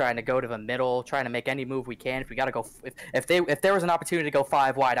out, trying to go to the middle, trying to make any move we can. If we got to go, if there was an opportunity to go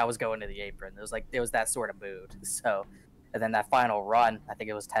 5 wide, I was going to the apron. It was that sort of mood. So. And then that final run, I think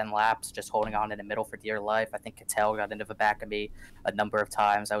it was 10 laps, just holding on in the middle for dear life. I think Cattell got into the back of me a number of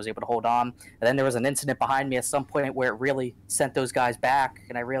times. I was able to hold on. And then there was an incident behind me at some point where it really sent those guys back.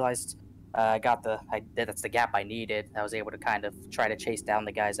 And I realized that's the gap I needed. I was able to kind of try to chase down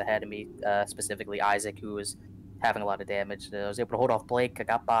the guys ahead of me, specifically Isaac, who was having a lot of damage. I was able to hold off Blake. I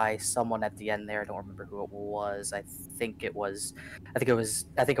got by someone at the end there. I don't remember who it was. I think it was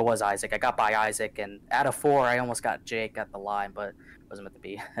Isaac. I got by Isaac, and out of 4, I almost got Jake at the line, but it wasn't meant to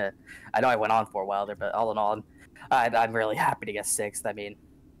be. I know I went on for a while there, but all in all, I'm really happy to get 6th. I mean,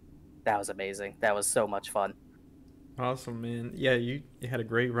 that was amazing. That was so much fun. Awesome, man. Yeah, you had a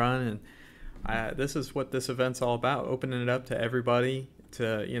great run, and this is what this event's all about, opening it up to everybody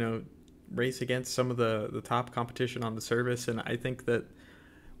to, race against some of the top competition on the service. And I think that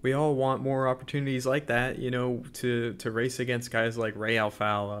we all want more opportunities like that, you know, to race against guys like Ray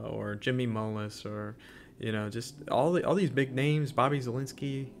Alfala or Jimmy Mullis or, you know, just all these big names, Bobby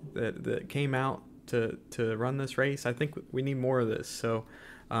Zielinski that came out to run this race. I think we need more of this. So,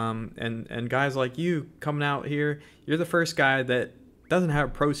 and guys like you coming out here, you're the first guy that doesn't have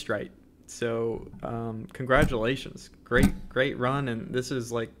a pro stripe. So, congratulations, great run, and this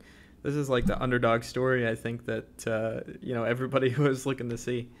is like the underdog story. I think that you know, everybody was looking to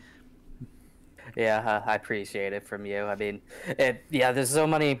see. Yeah, I appreciate it from you. I mean, there's so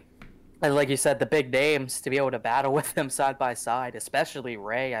many, and like you said, the big names, to be able to battle with them side by side, especially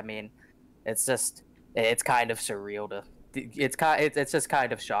Ray. I mean, it's kind of surreal to. It's just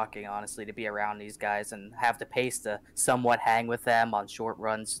kind of shocking, honestly, to be around these guys and have the pace to somewhat hang with them on short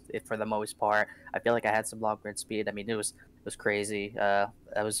runs. For the most part, I feel like I had some long grid speed. I mean, it was crazy. I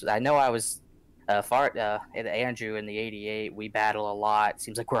know I was Andrew in the 88. We battle a lot.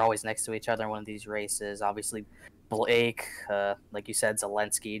 Seems like we're always next to each other in one of these races. Obviously, Blake, like you said,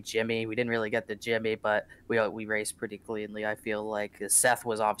 Zelensky, Jimmy. We didn't really get the Jimmy, but we raced pretty cleanly. I feel like Seth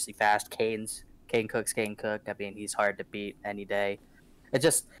was obviously fast. Kane Cook. I mean, he's hard to beat any day. It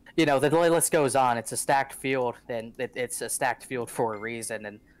just, you know, the list goes on. It's a stacked field, and it's a stacked field for a reason.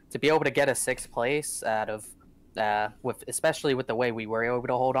 And to be able to get a sixth place out of, especially with the way we were able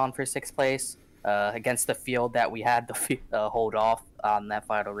to hold on for sixth place against the field that we had to hold off on that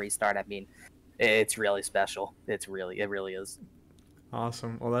final restart, I mean, it's really special. It really is.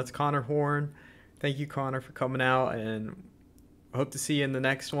 Awesome. Well, that's Connor Horn. Thank you, Connor, for coming out, and I hope to see you in the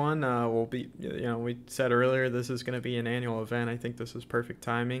next one. We'll be, you know, we said earlier this is going to be an annual event. I think this is perfect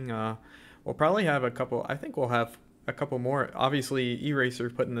timing. We'll probably have a couple. I think we'll have a couple more. Obviously, E-Racer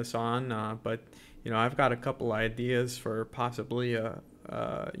putting this on, but you know, I've got a couple ideas for possibly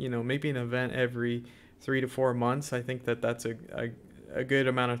you know, maybe an event every 3 to 4 months. I think that's a good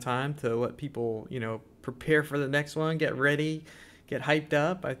amount of time to let people, you know, prepare for the next one, get ready, get hyped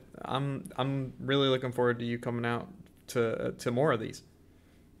up. I'm really looking forward to you coming out to more of these.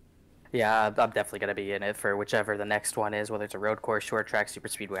 Yeah, I'm definitely gonna be in it for whichever the next one is, whether it's a road course, short track, super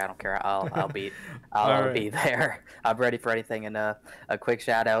speedway. I don't care. I'll be there. I'm ready for anything. And a quick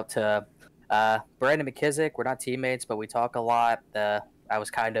shout out to Brandon McKissick. We're not teammates, but we talk a lot. I was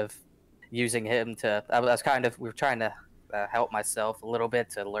kind of using him to. We were trying to help myself a little bit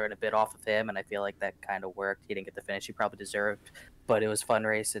to learn a bit off of him, and I feel like that kind of worked. He didn't get the finish he probably deserved, but it was fun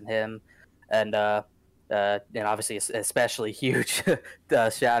racing him. And obviously, especially huge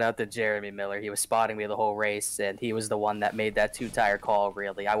shout out to Jeremy Miller. He was spotting me the whole race, and he was the one that made that 2-tire call.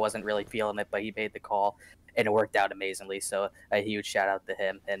 Really, I wasn't really feeling it, but he made the call, and it worked out amazingly. So a huge shout out to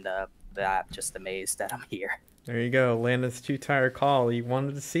him, and I'm just amazed that I'm here. There you go, Landon's 2-tire call. He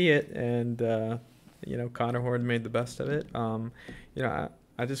wanted to see it, and you know, Connor Horde made the best of it. You know,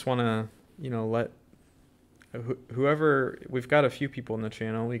 I just want to, you know, let whoever, we've got a few people in the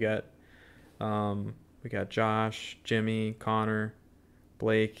channel. We got Josh, Jimmy, Connor,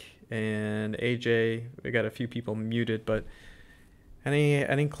 Blake, and AJ. We got a few people muted, but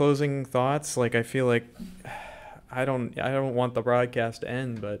any closing thoughts? Like, I feel like I don't want the broadcast to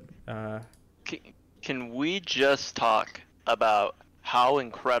end, but can we just talk about how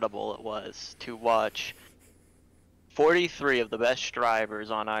incredible it was to watch 43 of the best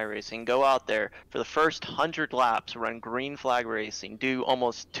drivers on iRacing go out there for the first 100 laps, run green flag racing, do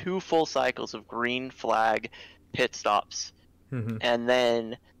almost 2 full cycles of green flag pit stops, and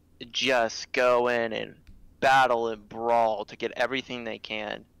then just go in and battle and brawl to get everything they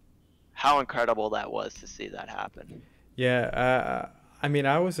can. How incredible that was to see that happen. Yeah, I mean,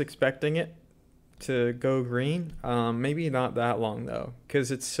 I was expecting it to go green. Maybe not that long though, because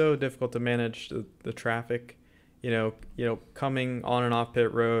it's so difficult to manage the traffic. You know, coming on and off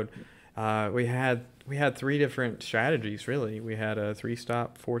pit road, we had 3 different strategies really. We had a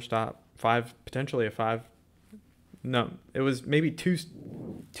 3-stop, 4-stop, 5, potentially a 5. No, it was maybe 2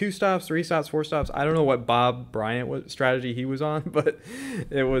 stops, 3 stops, 4 stops. I don't know what Bob Bryant strategy he was on, but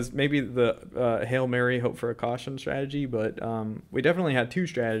it was maybe the Hail Mary, hope for a caution strategy. But we definitely had 2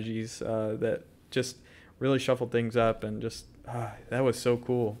 strategies that just really shuffled things up, and just that was so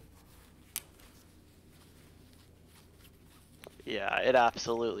cool. Yeah, it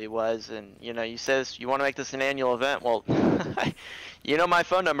absolutely was. And you know, you says you want to make this an annual event. Well, you know my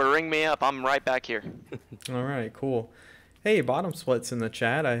phone number. Ring me up. I'm right back here. All right, cool. Hey, Bottom Split's in the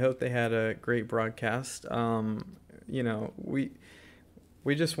chat. I hope they had a great broadcast. You know, we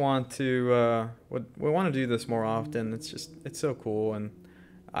just want to we want to do this more often. It's so cool. And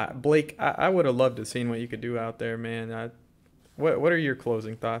Blake, I would have loved to seen what you could do out there, man. What are your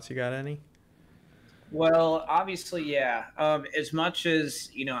closing thoughts? You got any? Well, obviously, yeah. As much as,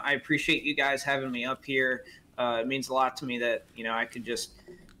 I appreciate you guys having me up here. It means a lot to me that, I could just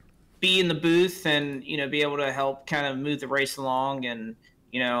be in the booth and, be able to help kind of move the race along. And,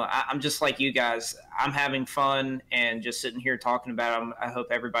 I'm just like you guys. I'm having fun and just sitting here talking about it. I hope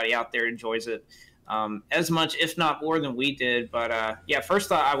everybody out there enjoys it as much, if not more than we did. But yeah,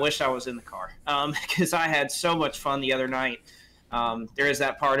 first I wish I was in the car because I had so much fun the other night. There is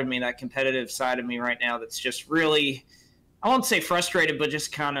that part of me, that competitive side of me right now that's just really, I won't say frustrated, but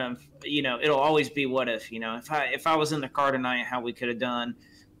just kind of, it'll always be what if, if I was in the car tonight, how we could have done.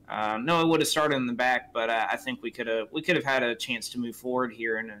 No, it would have started in the back, but I think we could have had a chance to move forward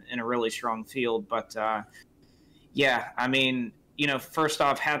here in a really strong field. But yeah, I mean, first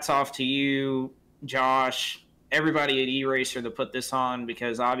off, hats off to you, Josh, everybody at E-Racer that put this on,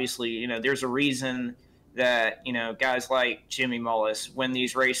 because obviously, there's a reason that, guys like Jimmy Mullis win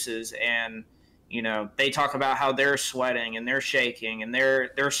these races, and, they talk about how they're sweating and they're shaking and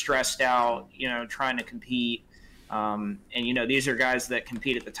they're stressed out, trying to compete. And, these are guys that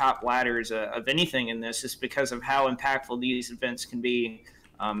compete at the top ladders of anything in this, is because of how impactful these events can be,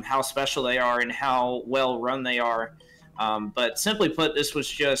 how special they are, and how well run they are. But simply put, this was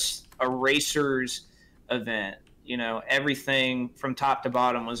just a racer's event. Everything from top to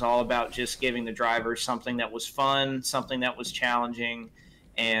bottom was all about just giving the drivers something that was fun, something that was challenging.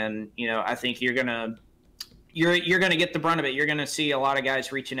 And, I think you're going to get the brunt of it. You're going to see a lot of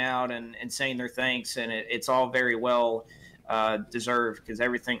guys reaching out and saying their thanks, and it's all very well deserved, because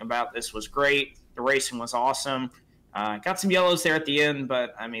everything about this was great. The racing was awesome. Got some yellows there at the end,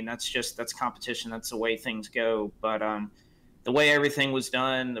 but I mean, that's competition. That's the way things go. But the way everything was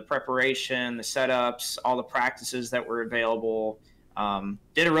done, the preparation, the setups, all the practices that were available,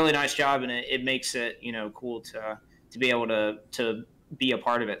 did a really nice job, and it makes it, cool to be able to be a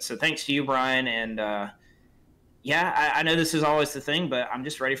part of it. So thanks to you, Brian, and yeah, I know this is always the thing, but I'm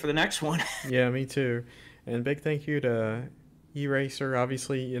just ready for the next one. Yeah, me too. And big thank you to E-Racer.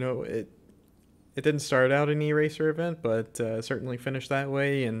 Obviously, it didn't start out an E-Racer event, but certainly finished that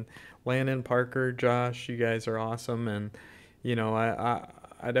way. And Landon, Parker, Josh, you guys are awesome. And,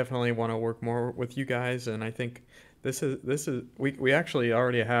 I definitely want to work more with you guys. And I think this is we actually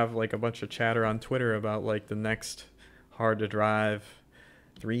already have like a bunch of chatter on Twitter about like the next hard to drive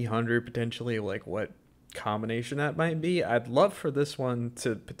 300 potentially, like what combination that might be. I'd love for this one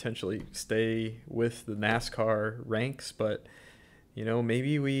to potentially stay with the NASCAR ranks, but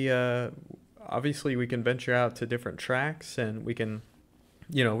maybe we obviously we can venture out to different tracks, and we can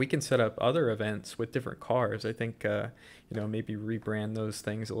set up other events with different cars. I think maybe rebrand those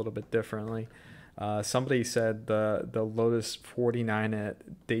things a little bit differently. Somebody said the Lotus 49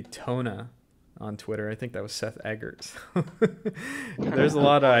 at Daytona on Twitter. I think that was Seth Eggers. There's a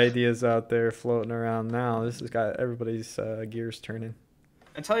lot of ideas out there floating around now. This has got everybody's gears turning.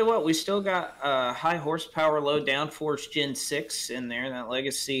 I tell you what, we still got high horsepower, low downforce Gen 6 in there. That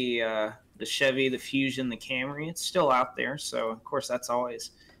legacy, the Chevy, the Fusion, the Camry, it's still out there. So of course that's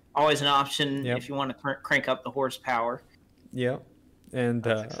always an option. Yep. If you want to crank up the horsepower. Yep. And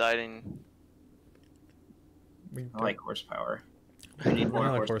that's exciting. I like horsepower. We need more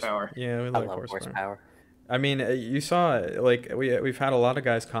horsepower. Yeah, we like horsepower. I mean, you saw like we've had a lot of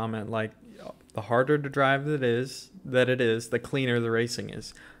guys comment like the harder to drive it is, the cleaner the racing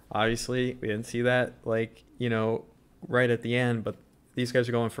is. Obviously, we didn't see that like right at the end, but these guys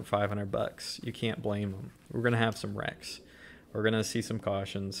are going for $500. You can't blame them. We're gonna have some wrecks. We're gonna see some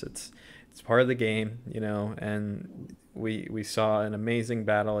cautions. It's part of the game, and we saw an amazing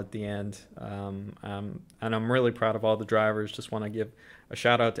battle at the end. And I'm really proud of all the drivers. Just want to give a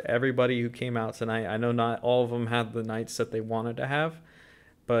shout out to everybody who came out tonight. I know not all of them had the nights that they wanted to have,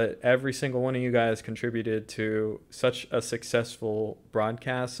 but every single one of you guys contributed to such a successful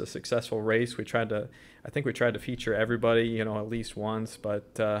broadcast, a successful race. I think we tried to feature everybody, at least once,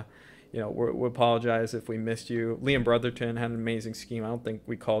 but we apologize if we missed you. Liam Brotherton had an amazing scheme. I don't think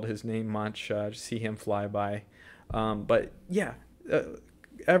we called his name much. Just see him fly by. But yeah,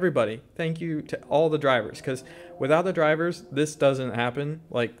 everybody, thank you to all the drivers, because without the drivers, this doesn't happen.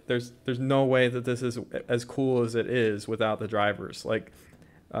 Like there's no way that this is as cool as it is without the drivers. Like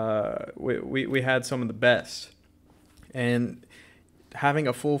we had some of the best, and having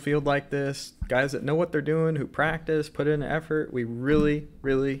a full field like this, guys that know what they're doing, who practice, put in effort, we really,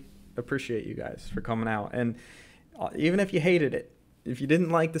 really appreciate you guys for coming out. And even if you hated it, if you didn't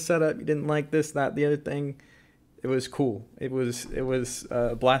like the setup, you didn't like this, that, the other thing, it was cool. It was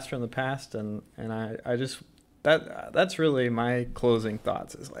a blast from the past, and I just that's really my closing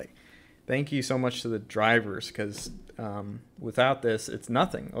thoughts, is like thank you so much to the drivers, because without this, it's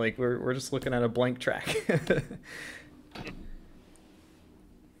nothing. Like, we're just looking at a blank track.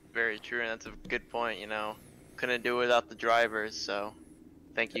 Very true, and that's a good point. Couldn't do it without the drivers. So,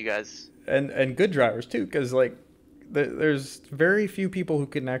 thank you guys. And good drivers too, because like there's very few people who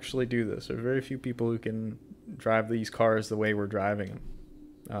can actually do this. There's very few people who can drive these cars the way we're driving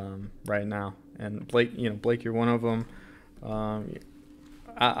them right now. And Blake, you're one of them.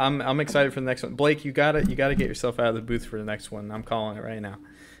 I'm excited for the next one. Blake, you gotta get yourself out of the booth for the next one. I'm calling it right now.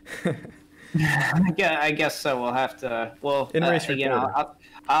 Yeah, I guess so. We'll have to. Well, in-race again, reporter.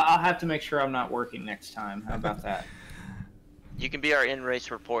 I'll have to make sure I'm not working next time. How about that? You can be our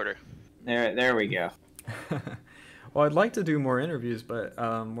in-race reporter. There we go. Well, I'd like to do more interviews, but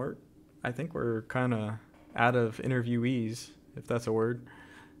I think we're kind of out of interviewees, if that's a word.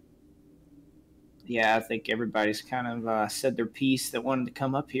 Yeah, I think everybody's kind of said their piece that wanted to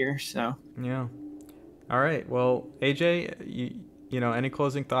come up here. So yeah. All right. Well, AJ, any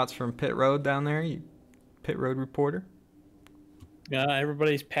closing thoughts from pit road down there? Pit road reporter. Yeah,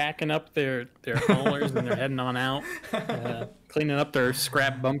 everybody's packing up their haulers and they're heading on out, cleaning up their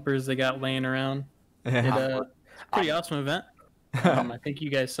scrap bumpers they got laying around. Yeah. It's a pretty awesome event. I think you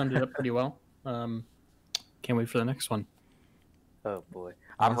guys summed it up pretty well. Can't wait for the next one. Oh boy,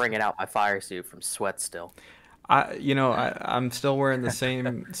 I'm bringing out my fire suit from sweat still. I'm still wearing the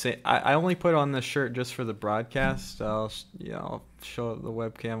same. I only put on this shirt just for the broadcast. I'll show the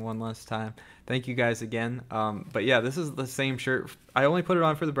webcam one last time. Thank you guys again. But yeah, this is the same shirt. I only put it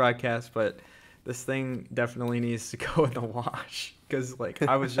on for the broadcast, but this thing definitely needs to go in the wash, because like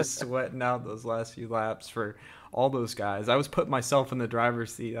I was just sweating out those last few laps for all those guys. I was putting myself in the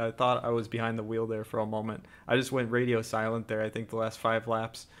driver's seat. I thought I was behind the wheel there for a moment. I just went radio silent there, I think, the last 5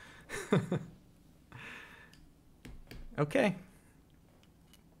 laps. Okay.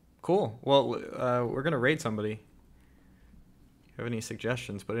 Cool. Well, we're going to rate somebody. If you have any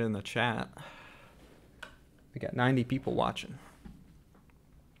suggestions, put it in the chat. We got 90 people watching.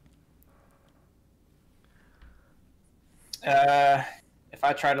 If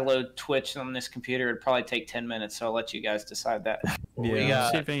I try to load Twitch on this computer, it'd probably take 10 minutes, so I'll let you guys decide that.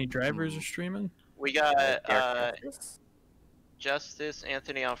 Yeah. See if any drivers are streaming. We got Justice,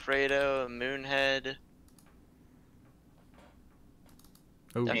 Anthony Alfredo, Moonhead.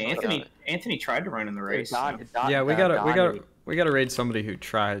 Ooh. Yeah, Anthony tried to run in the race. Yeah, we gotta raid somebody who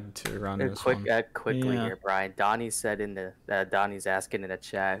tried to run this one. Quickly here, Brian. Donnie said Donnie's asking in the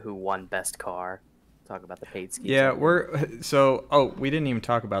chat who won best car. Talk about the paid ski. Yeah, we didn't even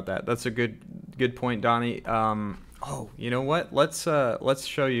talk about that. That's a good point, Donnie. You know what? Let's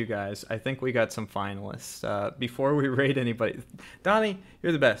show you guys. I think we got some finalists. Before we rate anybody, Donnie,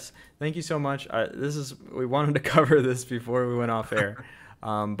 you're the best. Thank you so much. We wanted to cover this before we went off air.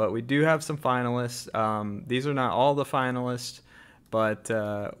 But we do have some finalists. These are not all the finalists, but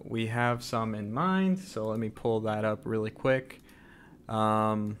we have some in mind. So let me pull that up really quick.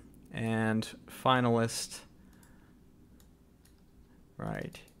 And finalist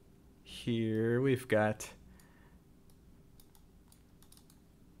right here, we've got,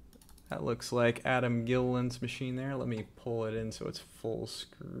 that looks like Adam Gilliland's machine there. Let me pull it in so it's full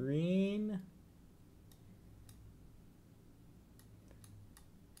screen.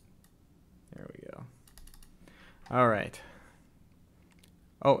 There we go. All right.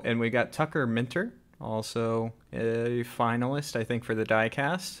 Oh, and we got Tucker Minter, also a finalist, I think, for the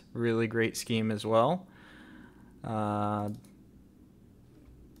diecast. Really great scheme as well. Donovan.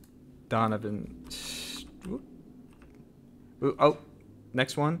 Oh,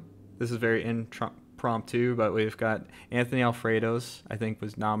 next one. This is very impromptu, but we've got Anthony Alfredo's, I think,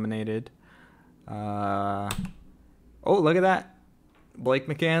 was nominated. Oh, look at that. Blake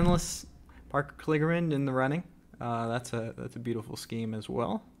McCandless, Parker Kligerman in the running. That's a beautiful scheme as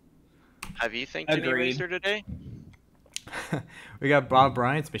well. Have you thanked any racer today? We got Bob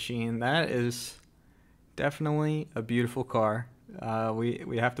Bryant's machine. That is definitely a beautiful car.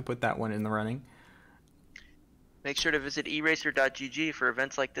 We have to put that one in the running. Make sure to visit eracer.gg for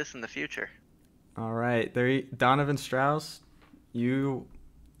events like this in the future. All right, Donovan Strauss, you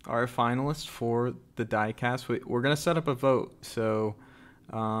are a finalist for the diecast. We're gonna set up a vote, so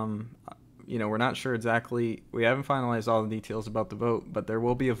we're not sure exactly. We haven't finalized all the details about the vote, but there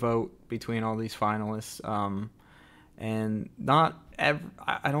will be a vote between all these finalists. And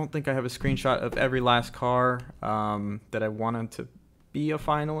I don't think I have a screenshot of every last car that I wanted to be a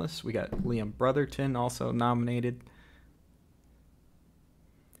finalist. We got Liam Brotherton also nominated.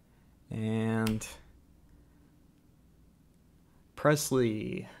 And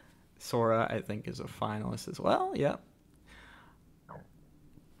Presley Sora, I think, is a finalist as well. Yep.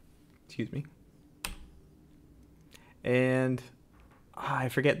 Excuse me. And I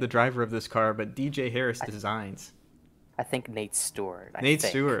forget the driver of this car, but DJ Harris Designs. I think Nate Stewart. Nate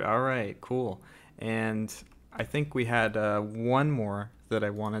Stewart. All right, cool. And I think we had one more that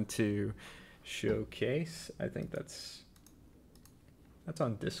I wanted to showcase. I think that's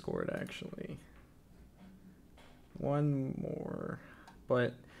on Discord, actually. One more.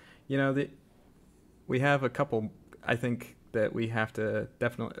 But, you know, we have a couple, I think, that we have to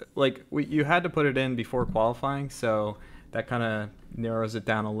definitely, like, you had to put it in before qualifying, so that kind of narrows it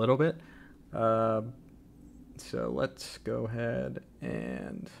down a little bit. So let's go ahead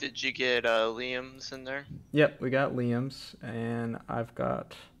and... Did you get Liam's in there? Yep, we got Liam's, and I've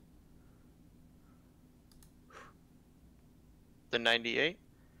got... The 98?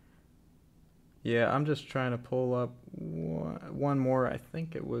 Yeah, I'm just trying to pull up one more. I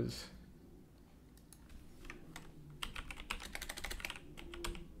think it was...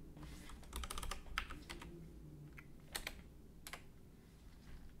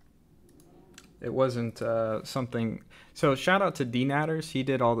 It wasn't something... So shout out to DNatters. He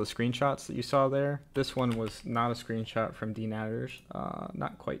did all the screenshots that you saw there. This one was not a screenshot from DNatters.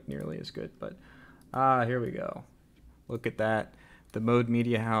 Not quite nearly as good, but here we go. Look at that. The Mode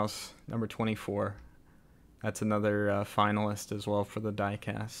Media House, number 24. That's another finalist as well for the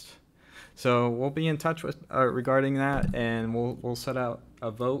diecast. So we'll be in touch with regarding that, and we'll set out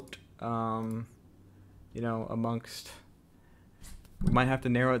a vote. You know, amongst... We might have to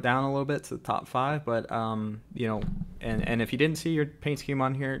narrow it down a little bit to the top 5, but you know, and if you didn't see your paint scheme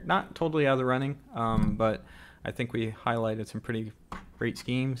on here, not totally out of the running, but I think we highlighted some pretty great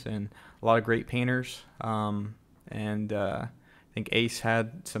schemes and a lot of great painters. And I think Ace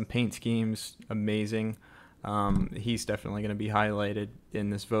had some paint schemes amazing. He's definitely going to be highlighted in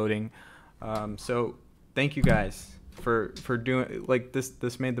this voting. So thank you guys for doing, like,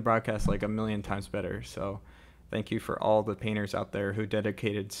 this made the broadcast like a million times better. So thank you for all the painters out there who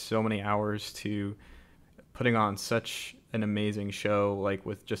dedicated so many hours to putting on such an amazing show, like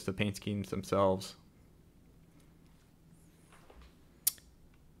with just the paint schemes themselves.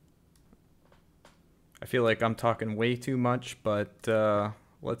 I feel like I'm talking way too much, but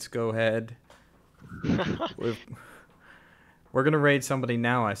let's go ahead. We're going to raid somebody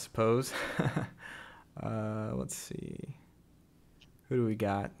now, I suppose. Let's see. Who do we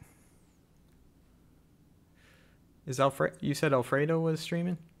got? Is you said Alfredo was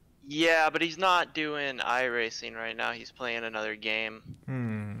streaming? Yeah, but he's not doing iRacing right now. He's playing another game.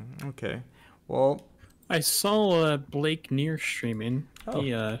 Okay. Well, I saw Blake Near streaming. Oh.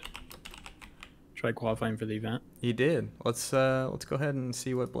 He tried qualifying for the event. He did. Let's go ahead and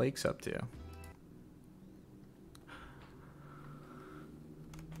see what Blake's up to.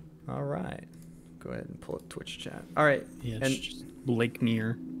 All right. Go ahead and pull up Twitch chat. All right. Yeah, and just Blake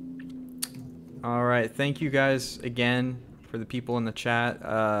Near. All right. Thank you guys again for the people in the chat.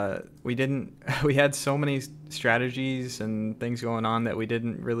 We had so many strategies and things going on that we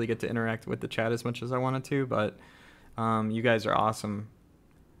didn't really get to interact with the chat as much as I wanted to, but you guys are awesome.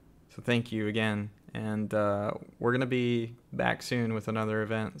 So thank you again. And we're going to be back soon with another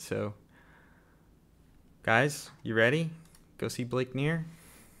event. So guys, you ready? Go see Blake Near?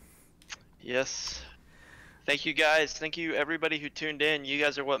 Yes. Thank you guys. Thank you everybody who tuned in. You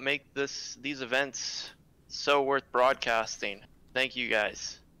guys are what make these events so worth broadcasting. Thank you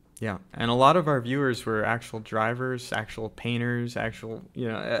guys. Yeah, and a lot of our viewers were actual drivers, actual painters, actual, you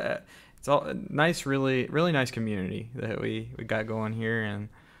know, it's all a nice, really nice community that we got going here, and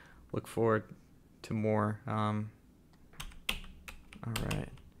look forward to more. All right,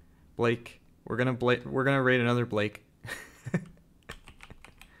 Blake, we're gonna raid another Blake.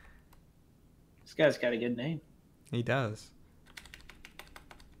 This guy's got a good name. He does.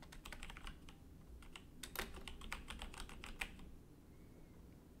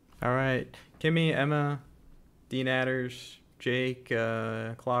 All right, Kimmy, Emma, DNatters, Jake,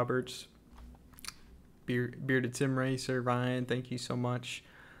 Clobberts, Bearded Sim Racer, Ryan, thank you so much.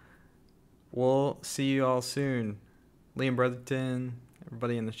 We'll see you all soon. Liam Brotherton,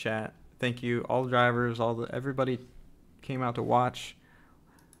 everybody in the chat, thank you. All the drivers, everybody came out to watch.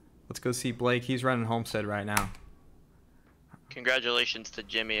 Let's go see Blake. He's running Homestead right now. Congratulations to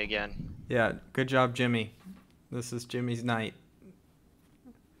Jimmy again. Yeah, good job, Jimmy. This is Jimmy's night.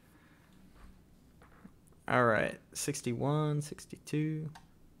 All right, 61, 62.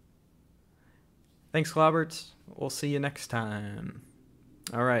 Thanks, Clobberts. We'll see you next time.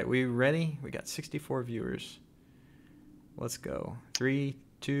 All right, we ready? We got 64 viewers. Let's go. 3,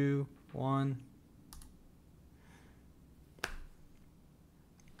 2, 1.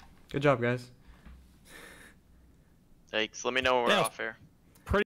 Good job, guys. Thanks. Let me know when we're off here.